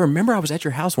 Because I remember I was at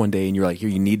your house one day and you were like, here,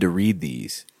 you need to read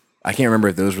these. I can't remember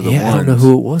if those were the ones. I don't know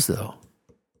who it was though.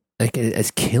 Like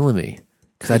it's killing me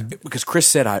because Chris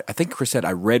said I think Chris said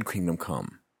I read Kingdom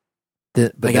Come.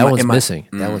 But Like, that am I- one's am I- missing.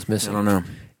 That one's missing. I don't know.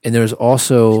 And there's You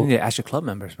also, need to ask your club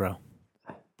members, bro.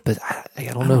 but I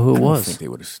don't know who it I don't was. think they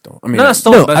would have stolen. I mean, No,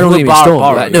 stolen. No, but I don't who think he borrowed- stole.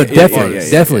 borrowed No, it. definitely, yeah,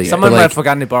 yeah. definitely. Someone But might like, have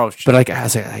forgotten to borrow shit. but like I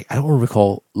was like, I don't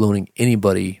recall loaning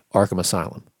anybody Arkham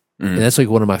Asylum, and that's like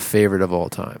one of my favorite of all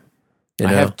time. You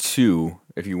I know? have 2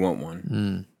 if you want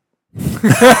one. no,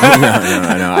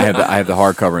 I have the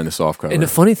hardcover and the softcover. And the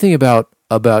funny thing about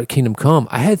Kingdom Come,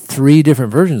 I had 3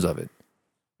 different versions of it.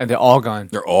 and they're all gone.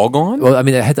 They're all gone? Well, I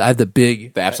mean, I have the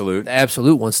big, The Absolute? the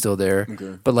absolute one's still there.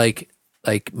 Okay. But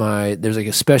there's like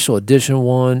a special edition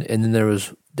one, and then there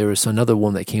was another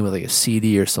one that came with like a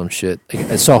CD or some shit, like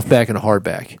a softback and a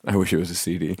hardback. I wish it was a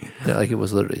CD. No, like it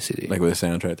was literally a CD. Like with a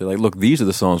soundtrack. They're like, look, these are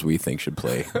the songs we think should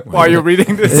play. While you're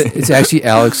reading this, It's actually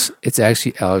Alex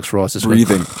Ross's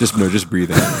breathing. Just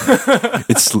breathing.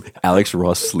 It's Alex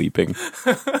Ross sleeping.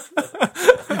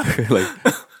 Like,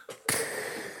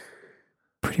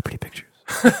 pretty pictures.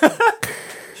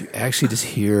 You actually just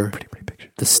hear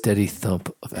the steady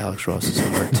thump of Alex Ross's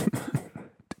heart.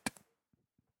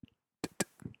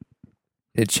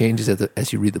 It changes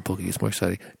as you read the book. It gets more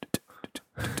exciting.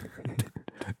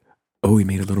 oh, he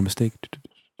made a little mistake.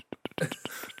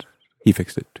 He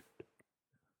fixed it.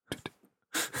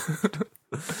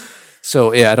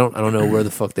 So yeah, I don't know where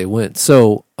the fuck they went.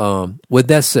 So with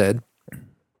that said,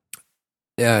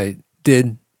 yeah, I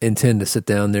did intend to sit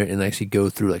down there and actually go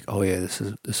through like, oh yeah, this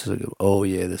is a good. Oh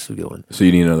yeah, this is a good one. So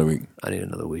you need another week. I need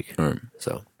another week. All right.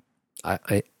 So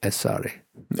I'm sorry.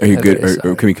 Are you I'm good? very Or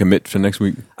sorry. can we commit for next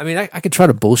week? I mean, I could try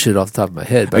to bullshit it off the top of my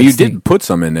head. But Oh, I you just did think- put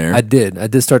some in there. I did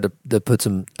start to put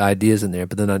some ideas in there,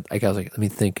 but then I was like, let me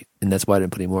think, and that's why I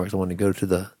didn't put any more because I wanted to go to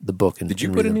the book and. Did you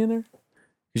and put read any them. in there?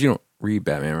 Because you don't read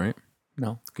Batman, right?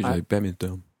 no. Because you're like, Batman's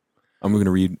dumb. I'm going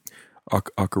to read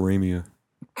Akaramia.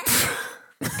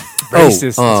 Racist.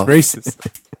 It's Oh, racist.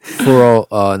 for I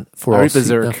all read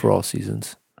Berserk. not for all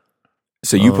seasons.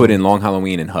 So you put in Long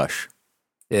Halloween and Hush.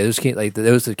 Yeah, those came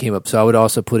that came up. So I would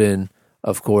also put in,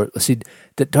 of course. Let's see,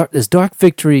 this Dark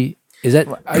Victory is that?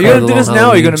 Are you gonna do this now,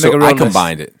 or are you gonna So make a real I list?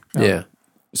 combined it. Yeah,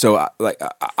 So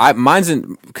mine's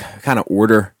in kind of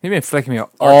order. You've been flicking me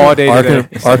all day today.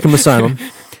 Arkham Asylum,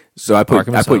 So I Arkham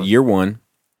put Asylum. year 1.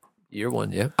 year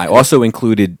 1. Yeah, I also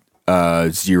included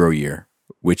 0 year,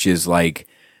 which is like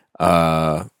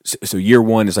so year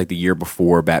 1 is like the year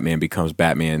before Batman becomes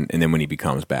Batman, and then when he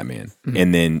becomes Batman,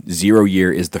 and then 0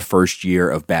 year is the first year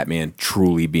of Batman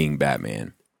truly being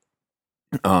Batman.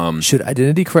 should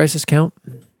Identity Crisis count?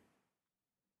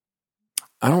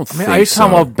 I don't I mean, think are you so.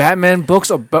 talking about Batman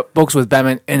books or books with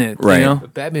Batman in it? Right. You know?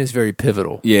 But Batman is very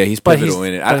pivotal. Yeah, he's But pivotal he's-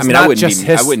 in it. but I it's mean, not I wouldn't just be.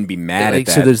 his- I wouldn't be mad Like, at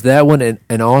that. so there's that one,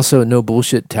 and also no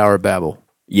bullshit Tower of Babel.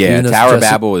 yeah, Even though Tower of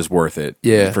Justice- Babel is worth it.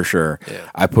 Yeah. for sure. Yeah.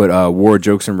 I put War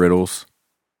Jokes and Riddles,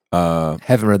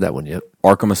 Haven't read that one yet.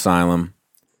 Arkham Asylum.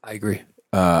 I agree.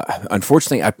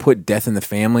 Unfortunately, I put Death in the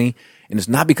Family, and it's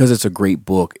not because it's a great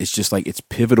book. It's just like it's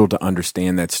pivotal to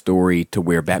understand that story to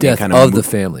where Batman Death kind of the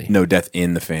Family. No, Death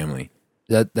in the Family.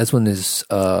 That's when his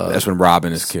That's when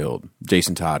Robin is killed.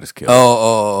 Jason Todd is killed.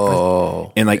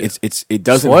 oh. And like it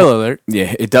doesn't Spoiler alert.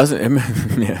 Yeah, it doesn't.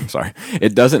 Yeah, I'm sorry.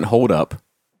 It doesn't hold up.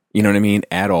 You know what I mean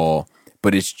at all.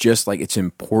 But it's just like it's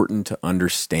important to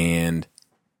understand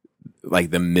like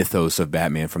the mythos of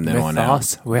Batman from then on out.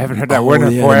 Mythos? We haven't heard that Oh, word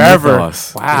in yeah, forever.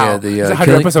 mythos. Wow. Yeah, It's the 100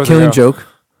 killing episodes Killing ago. Joke.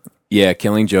 Yeah,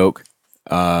 Killing Joke.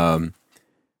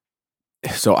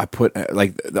 So I put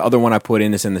like the other one I put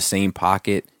in is in the same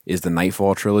pocket is the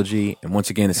Nightfall trilogy, and once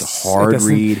again it's a hard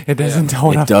read. It doesn't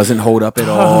hold It up. doesn't hold up at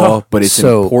all, but it's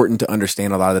So- important to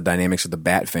understand a lot of the dynamics of the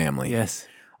Bat family. Yes.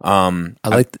 I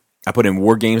like. I put in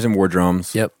War Games and War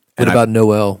Drums. Yep. And What about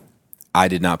Noel? I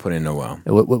did not put in Noel.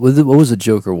 What was the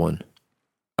Joker one?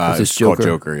 Was this It's called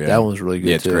Joker. Yeah, That one was really good.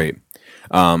 Yeah, it's too. great.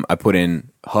 I put in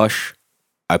Hush.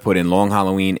 I put in Long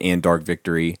Halloween and Dark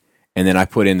Victory. And then I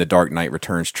put in the Dark Knight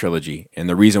Returns trilogy. And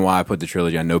the reason why I put the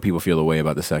trilogy, I know people feel the way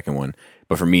about the second one,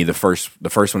 but for me, the first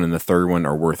one and the third one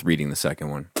are worth reading the second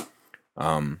one.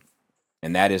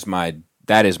 And that is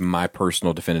my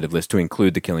personal definitive list to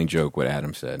include the Killing Joke. What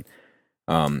Adam said.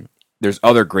 There's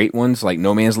other great ones like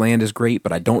No Man's Land is great,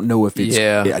 but I don't know if it's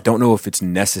I don't know if it's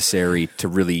necessary to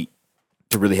really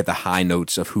have the high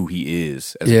notes of who he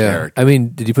is as a character. I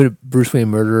mean, did you put Bruce Wayne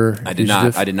murderer? I did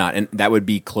not. I did not, and that would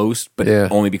be close, but Yeah.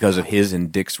 only because of his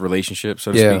and Dick's relationship,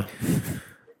 so to Yeah.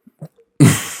 speak.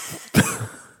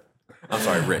 I'm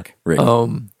sorry, Rick.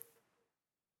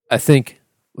 I think.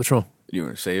 What's wrong? You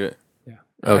want to save it?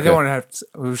 I Okay. don't want to have.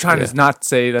 We were trying to not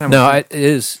say that. No, it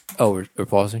is. Oh, we're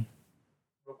pausing.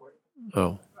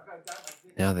 Oh,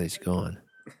 now that he's gone,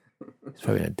 he's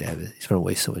probably not dab it. He's going to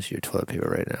waste so much of your toilet paper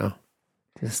right now.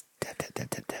 Just tap, tap, tap,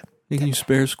 tap, tap. Hey, can you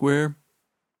spare a square?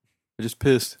 I just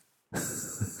pissed.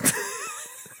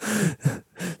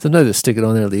 Sometimes just stick it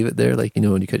on there, leave it there, like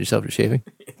when you cut yourself for shaving.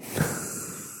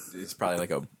 It's probably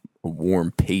like a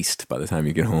warm paste by the time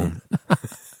you get home.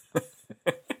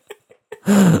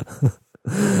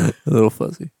 A little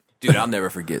fuzzy. Dude, I'll never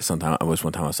forget. One time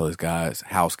I saw this guy's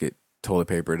house get toilet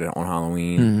papered on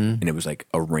Halloween, and it was like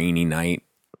a rainy night,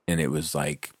 and it was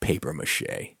like paper mache.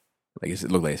 Like it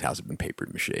looked like his house had been paper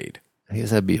mached. I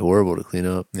guess that'd be horrible to clean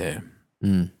up. Yeah,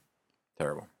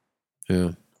 terrible.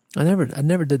 Yeah, I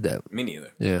never did that. Me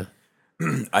neither. Yeah,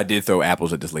 I did throw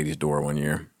apples at this lady's door one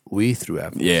year. we threw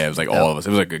apples. Yeah, it was like all of us. It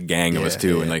was like a gang of us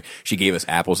too, yeah. and like she gave us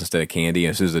apples instead of candy.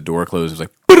 And as soon as the door closed, it was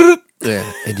like,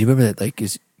 Yeah, and do you remember that? Like,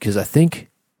 because I think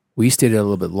we stayed out a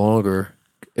little bit longer.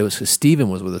 It was because Steven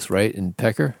was with us, right, in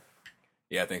Pecker,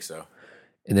 yeah, I think so.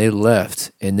 and they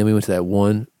left, and then we went to that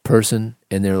one person,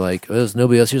 and they're like, "Oh, there's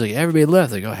nobody else." He was like, "Everybody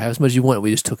left." Like, "Oh, have as much as you want."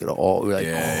 We just took it all. We were like,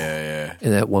 Yeah, "Oh." yeah.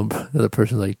 And that another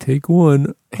person was like, "Take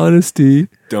one, honesty."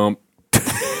 Dump.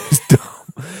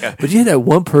 But you had that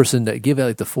one person that gave out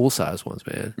like the full size ones,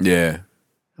 man. Yeah,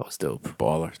 That was dope.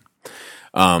 ballers.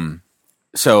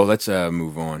 So let's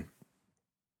move on.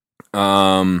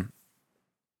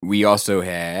 We also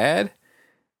had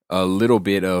a little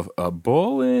bit of a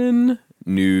ballin'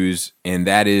 news, and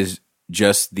that is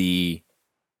just the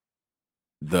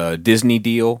Disney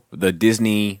deal, the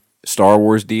Disney Star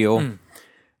Wars deal,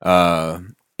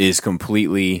 is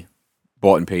completely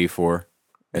bought and paid for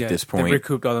at this They point.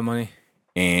 recouped all the money.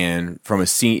 And from a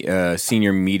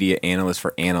senior media analyst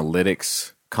for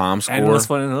analytics, ComScore. Analyst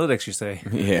for analytics, you say?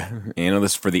 Yeah,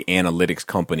 analyst for the analytics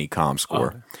company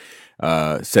ComScore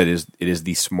said it is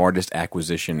the smartest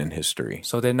acquisition in history.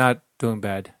 So they're not doing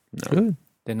bad. Good.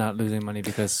 They're not losing money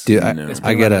because Dude, it's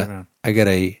I been got running around.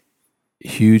 a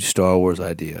huge Star Wars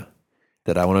idea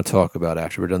that I want to talk about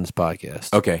after we're done this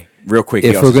podcast. Okay, real quick.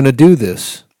 If we're going to do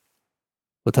this,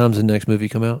 what time's the next movie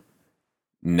come out?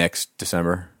 next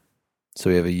December,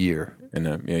 So we have a year. in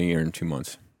a year and 2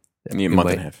 months, a We month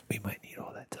might- and a half. We might need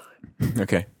all that time.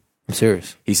 Okay. I'm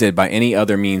serious. He said, by any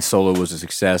other means, Solo was a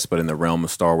success, but in the realm of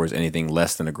Star Wars, anything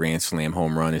less than a grand slam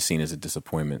home run is seen as a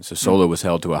disappointment. So Solo was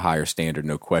held to a higher standard,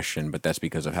 no question, but that's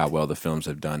because of how well the films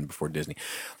have done before Disney.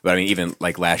 But I mean, even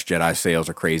like Last Jedi sales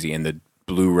are crazy, and the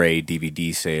Blu-ray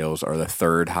DVD sales are the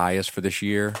third highest for this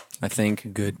year, I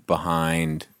think. Good.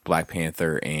 Behind Black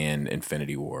Panther and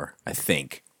Infinity War, I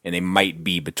think. And they might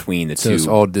be between the So two. it's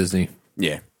all Disney.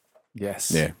 Yeah.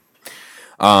 Yes. Yeah.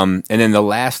 And then the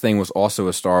last thing was also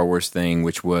a Star Wars thing,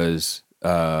 which was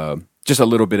just a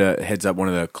little bit of heads up. One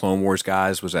of the Clone Wars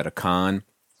guys was at a con,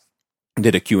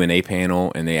 did a Q&A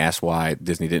panel, and they asked why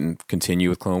Disney didn't continue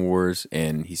with Clone Wars,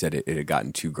 and he said it had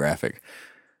gotten too graphic.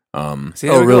 See,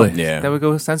 there we go. really? Yeah. There we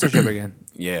go. Censorship again.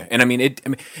 Yeah, and I mean,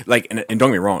 and don't get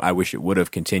me wrong, I wish it would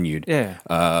have continued.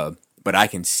 Yeah. But I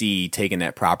can see taking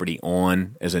that property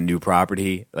on as a new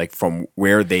property, like from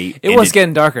where they It was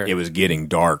getting darker. It was getting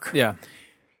dark. Yeah.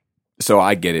 So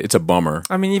I get it. It's a bummer.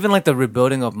 I mean, even like the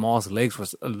rebuilding of Maul's legs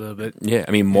was a little bit. Yeah,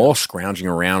 I mean, Maul scrounging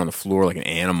around on the floor like an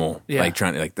animal, Yeah. like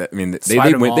trying to like that. I mean, they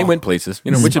Spider-Maul. went places, you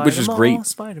know, which is great.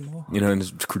 Spider-Maul. You know, and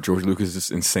it's George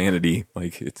Lucas's insanity.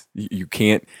 Like it's you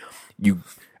can't.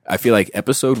 I feel like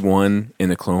Episode 1 in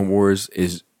the Clone Wars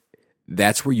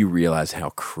that's where you realize how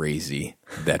crazy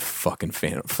that fucking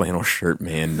flannel shirt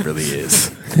man really is.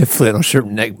 Flannel shirt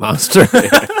neck monster.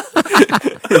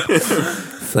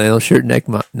 Flannel shirt neck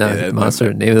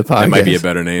monster. Name of the podcast. That might be a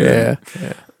better name. Yeah.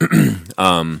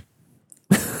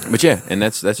 But yeah, and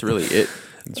that's really it.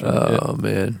 That's really Oh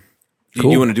man. it.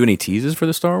 Cool. You want to do any teases for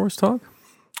the Star Wars talk?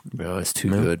 No, it's too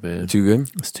good, man. Too good.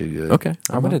 It's too good. Okay.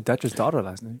 I went to Dutch's daughter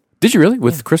last night. Did you really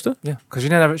with Krista? Yeah, because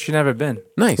she never been.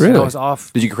 Nice. Really? I was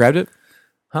off. Did you get crab dip?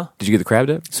 Huh? Did you get the crab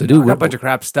dip? So, I dude, got a bunch of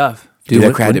crap stuff. Dude, that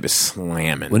when- crab when- dip is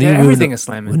slamming. when Yeah, you moving everything to- is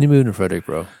slamming. When you moving to Frederick,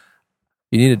 bro?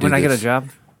 You need to do When I get a this. job,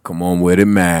 Come on with it,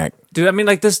 Mac. dude. I mean,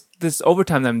 like this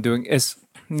overtime that I'm doing is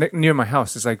near my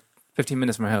house. It's like 15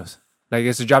 minutes from my house. Like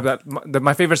it's a job that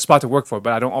my favorite spot to work for,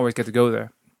 but I don't always get to go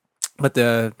there. But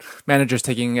the manager's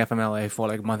taking FMLA for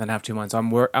like a month and a half, 2 months. So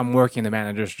I'm working the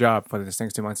manager's job for this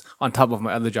next 2 months on top of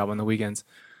my other job on the weekends.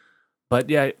 But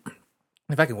yeah,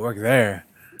 if I can work there,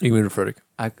 You can move to Frederick.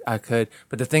 I could.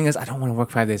 But the thing is, I don't want to work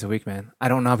 5 days a week, man. I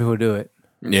don't know how people do it.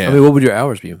 Yeah. I mean, what would your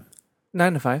hours be?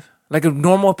 9 to 5. Like a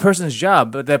normal person's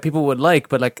job, but that people would like.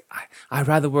 But like, I'd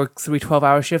rather work 3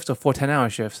 12-hour shifts or 4 10-hour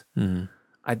shifts. Mm-hmm.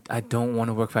 I don't want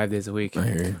to work 5 days a week. I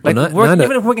hear you. Like Well, nine to-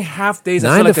 even if working half days, I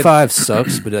 9 feel like to 5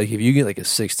 sucks, but like if you get like a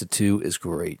 6 to 2 is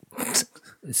great.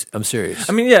 I'm serious.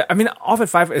 I mean, yeah. I mean, off at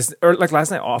 5 is like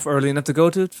last night. Off early enough to go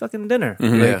to fucking dinner.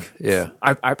 Like, yeah.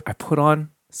 I put on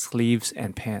sleeves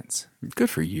and pants, Good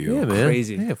for you. Yeah, man.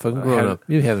 crazy. Yeah, fucking I growing had- up.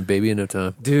 You having a baby in no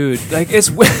time. dude. Like it's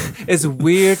it's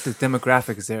weird the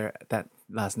demographics there that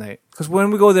last night, because when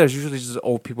we go there, it's usually just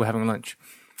old people having lunch.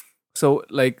 So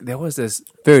like there was this.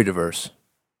 Very diverse.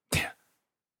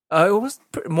 It was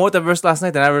more diverse last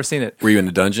night than I've ever seen it. Were you in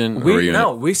the dungeon? or were you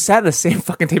We sat at the same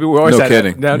fucking table we always No sat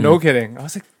kidding. at. No, no kidding. I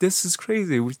was like, this is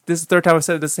crazy. This is the third time I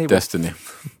sat at this table. Destiny.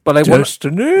 But like,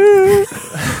 Destiny.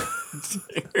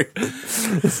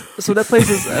 so that place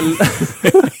is.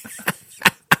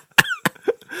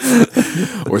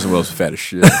 Orson Welles fat as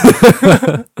shit.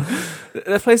 That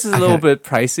place is a little bit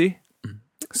pricey,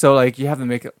 so like you have to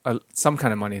make some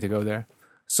kind of money to go there.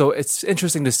 So it's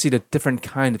interesting to see the different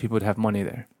kind of people that have money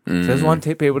there. So there's one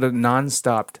table that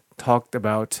nonstop talked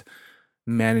about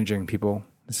managing people.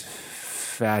 This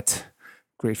fat,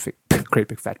 great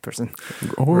big fat person.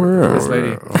 This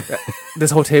lady,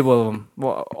 this whole table of them,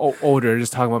 well, older,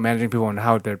 just talking about managing people and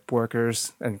how they're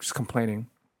workers and just complaining.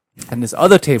 And this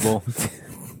other table,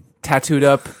 tattooed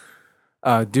up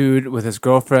dude with his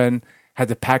girlfriend had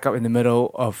to pack up in the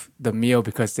middle of the meal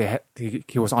because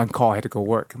he was on call, had to go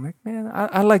work. I'm like, man,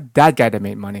 I like that guy that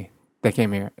made money that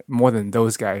came here more than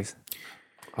those guys.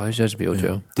 Oh, he's just be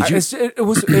Joe.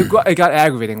 It got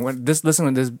aggravating when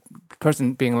listening to this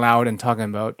person being loud and talking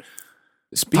about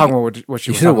what she You was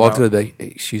should have talking walked to about. the back. Hey,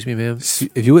 excuse me, ma'am.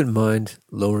 If you wouldn't mind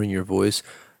lowering your voice,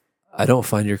 I don't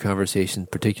find your conversation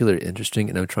particularly interesting,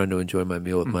 and I'm trying to enjoy my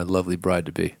meal with my lovely bride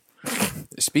to be.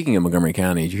 Speaking of Montgomery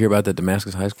County, did you hear about that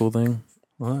Damascus High School thing?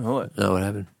 What? No, what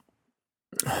happened?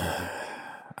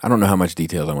 I don't know how much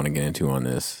details I want to get into on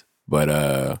this, but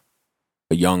a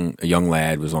young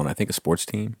lad was on, I think, a sports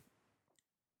team,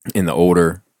 and the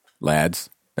older lads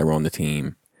that were on the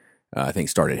team, I think,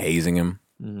 started hazing him,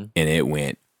 and it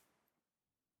went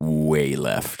way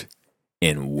left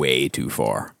and way too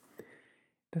far.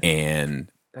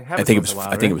 And I think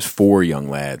it was 4 young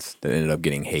lads that ended up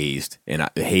getting hazed, and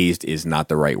hazed is not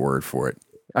the right word for it.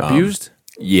 Abused.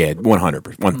 Yeah, 100%,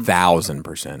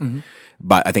 1000%.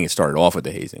 But I think it started off with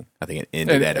the hazing. I think it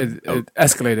ended at It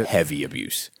escalated. heavy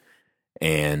abuse,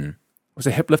 and Was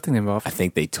a hip lifting involved? I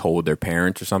think they told their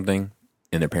parents or something,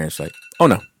 and their parents were like, "Oh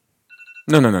no,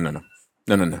 no.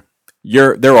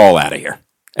 They're all out of here.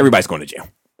 Everybody's going to jail.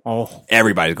 Oh,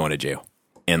 Everybody's going to jail."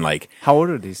 And like, how old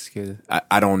are these kids?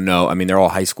 I don't know. I mean, they're all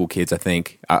high school kids, I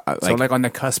think. So like on the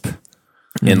cusp.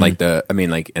 And like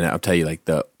and I'll tell you, like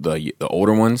the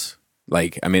older ones,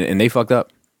 like, I mean, and they fucked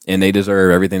up, and they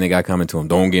deserve everything they got coming to them.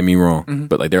 Don't get me wrong,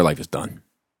 but like their life is done.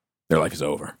 their life is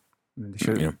over. They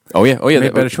should You know? Oh yeah.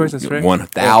 made better choices, right?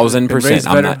 1,000%. Raised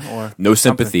I'm better not. or No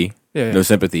sympathy. Yeah. No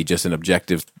sympathy. Just an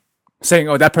objective. saying,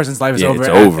 "Oh, that person's life is Yeah, over it's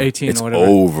at over. 18 It's or whatever."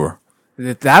 over. Is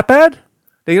it that bad?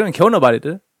 They didn't kill nobody,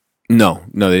 did they? No,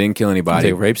 they didn't kill anybody.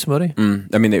 They raped somebody?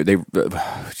 I mean, they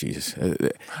Jesus.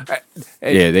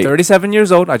 Hey, they- 37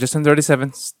 years old. I just turned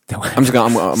 37. Still, I'm just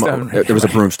gonna. Still- There was a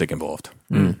broomstick involved.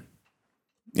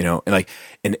 You know, and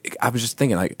I was just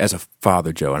thinking, like, as a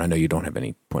father, Joe, and I know you don't have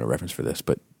any point of reference for this,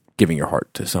 but giving your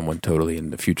heart to someone totally in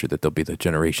the future, that there'll be the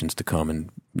generations to come and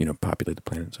populate the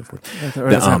planet and so forth. It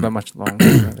doesn't have that much long.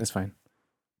 It's fine.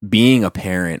 Being a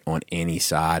parent on any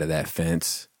side of that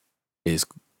fence is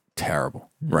terrible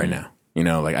right now. You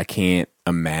know, like I can't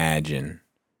imagine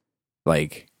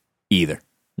like either.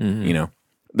 You know,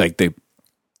 like the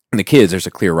kids, there's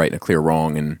a clear right and a clear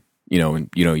wrong, and you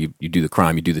do the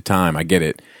crime, you do the time. I get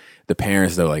it. The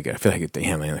parents though, like I feel like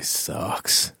damn man, it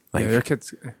sucks. Like Their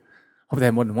kids. Hope they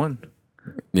have more than one.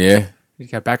 yeah. You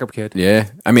got a backup kid. Yeah,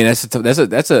 I mean that's a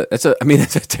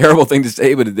terrible thing to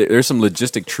say, but there's some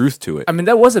logistic truth to it. I mean,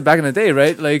 that was it back in the day,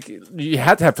 right? Like, you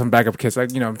had to have some backup kids.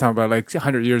 Like, I'm talking about like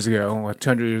 100 years ago or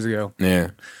 200 years ago.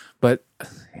 Yeah, But,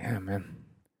 yeah, man.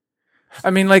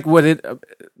 I mean, like, would it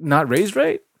not raised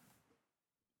right?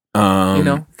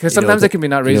 Because sometimes it can be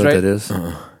not raised You know right. what that is?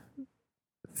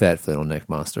 Fat flannel neck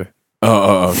monster.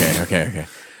 okay.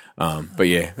 But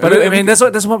yeah, But I mean, that's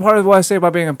one part of what I say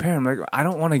about being a parent. Like, I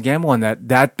don't want to gamble on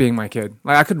that being my kid.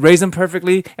 Like, I could raise them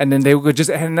perfectly, and then they would just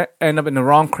end up in the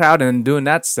wrong crowd and doing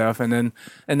that stuff, and then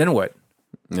what?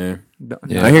 yeah.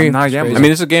 Yeah. I hear you. Not a gamble. I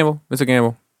mean, it's a gamble. It's a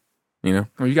gamble. You know,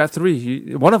 Well, you got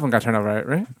 3. One of them got turned out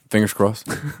right? fingers crossed.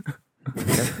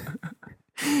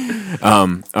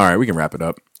 All right, we can wrap it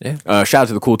up. Yeah. Shout out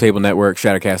to the Cool Table Network,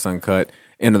 Shattercast Uncut,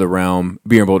 End of the Realm,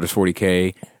 Beer and Boulders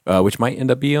 40K, which might end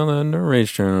up being on the Nerd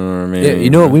Rage channel. Maybe. Yeah, you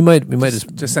know what? We might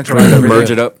Just centralize everything. merge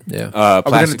it up. Yeah. Are we going to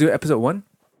Plastic. do episode 1?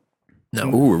 Ooh,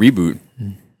 a reboot.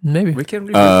 Maybe. We can.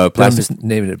 But I'm Plastic just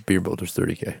naming it Beer Builders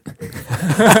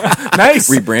 30K. Nice.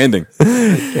 rebranding.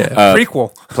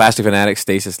 Prequel. Plastic Fanatic,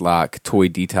 Stasis Lock, Toy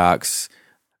Detox,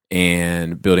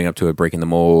 and building up to it, Breaking the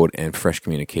Mold, and Fresh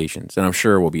Communications. And I'm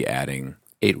sure we'll be adding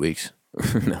 8 weeks.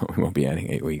 no, we won't be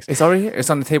adding 8 weeks. It's already here. It's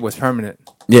on the table. It's permanent.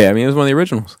 Yeah, I mean, it was one of the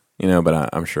originals, but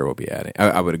I'm sure we'll be adding.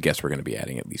 I would guess we're going to be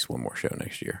adding at least one more show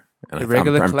next year. And The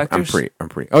regular I'm collectors? pretty.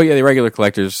 Oh yeah, the regular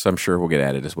collectors. I'm sure will get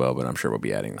added as well, but I'm sure we'll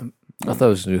be adding them. I thought it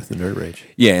was new with the Nerd Rage.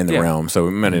 Yeah, in the Yeah. realm. So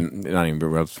we might not even be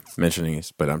worth mentioning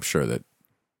this, but I'm sure that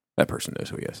person knows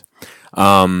who he is.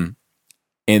 And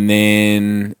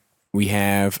then we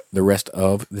have the rest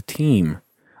of the team.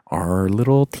 Our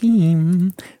little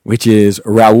team, which is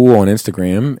Raul on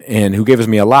Instagram, and who gave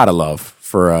me a lot of love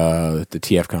for the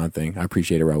TFCon thing. I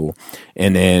appreciate it, Raul.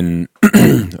 And then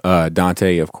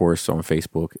Dante, of course, on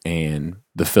Facebook, and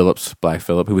the Phillips, Black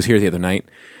Phillip, who was here the other night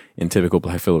in typical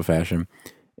Black Phillip fashion,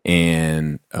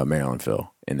 and Maryland Phil.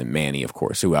 And then Manny, of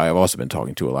course, who I've also been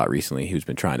talking to a lot recently, who's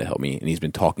been trying to help me, and he's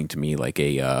been talking to me like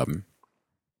a...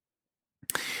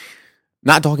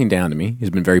 not talking down to me. He's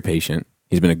been very patient.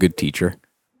 He's been a good teacher.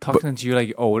 Talking to you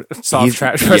like soft He's-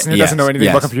 trash person who yes, doesn't know anything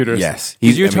yes, about computers. yes.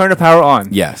 Did you turn the power on?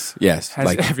 Yes.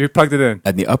 Have you plugged it in?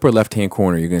 At the upper left-hand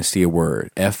corner, you're going to see a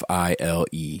word, FILE.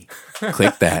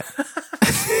 Click that.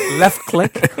 Left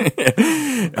click.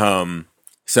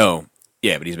 So,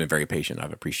 yeah, but he's been very patient.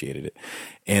 I've appreciated it.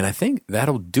 And I think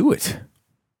that'll do it.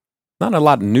 Not a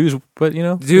lot of news, but,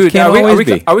 Dude, it can't always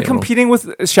be. are we competing with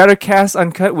Shattercast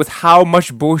Uncut with how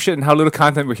much bullshit and how little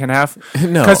content we can have?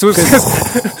 No.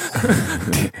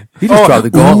 He just dropped the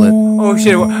gauntlet. Oh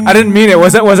shit! I didn't mean it.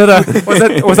 Was that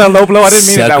a low blow? I didn't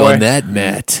mean it Suck that way. on that,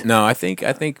 Matt. No, I think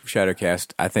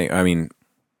Shattercast, I don't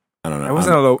know. It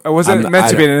wasn't a low. It wasn't I'm- meant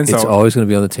to be an It's insult. always going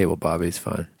to be on the table, Bobby. It's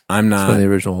fine. I'm It's one of the not.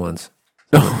 original ones.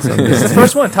 It's the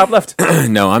first one, top left.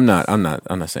 No, I'm not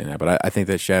saying that, but I think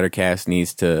that Shattercast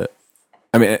needs to.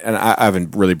 I mean, and I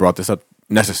haven't really brought this up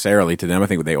necessarily to them. I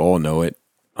think they all know it.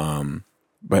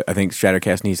 But I think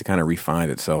Shattercast needs to kind of refine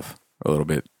itself a little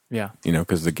bit. Yeah,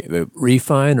 Because the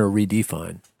Refine or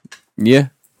redefine? yeah,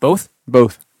 both.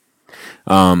 both.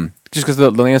 Just because the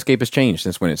landscape has changed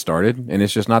since when it started, and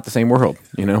it's just not the same world.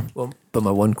 Well, but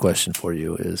my one question for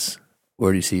you is,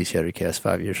 where do you see Shattercast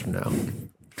 5 years from now?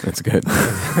 That's good.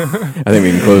 I think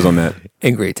we can close on that.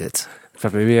 And great tits. For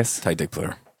BBS. Tight dick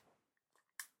player.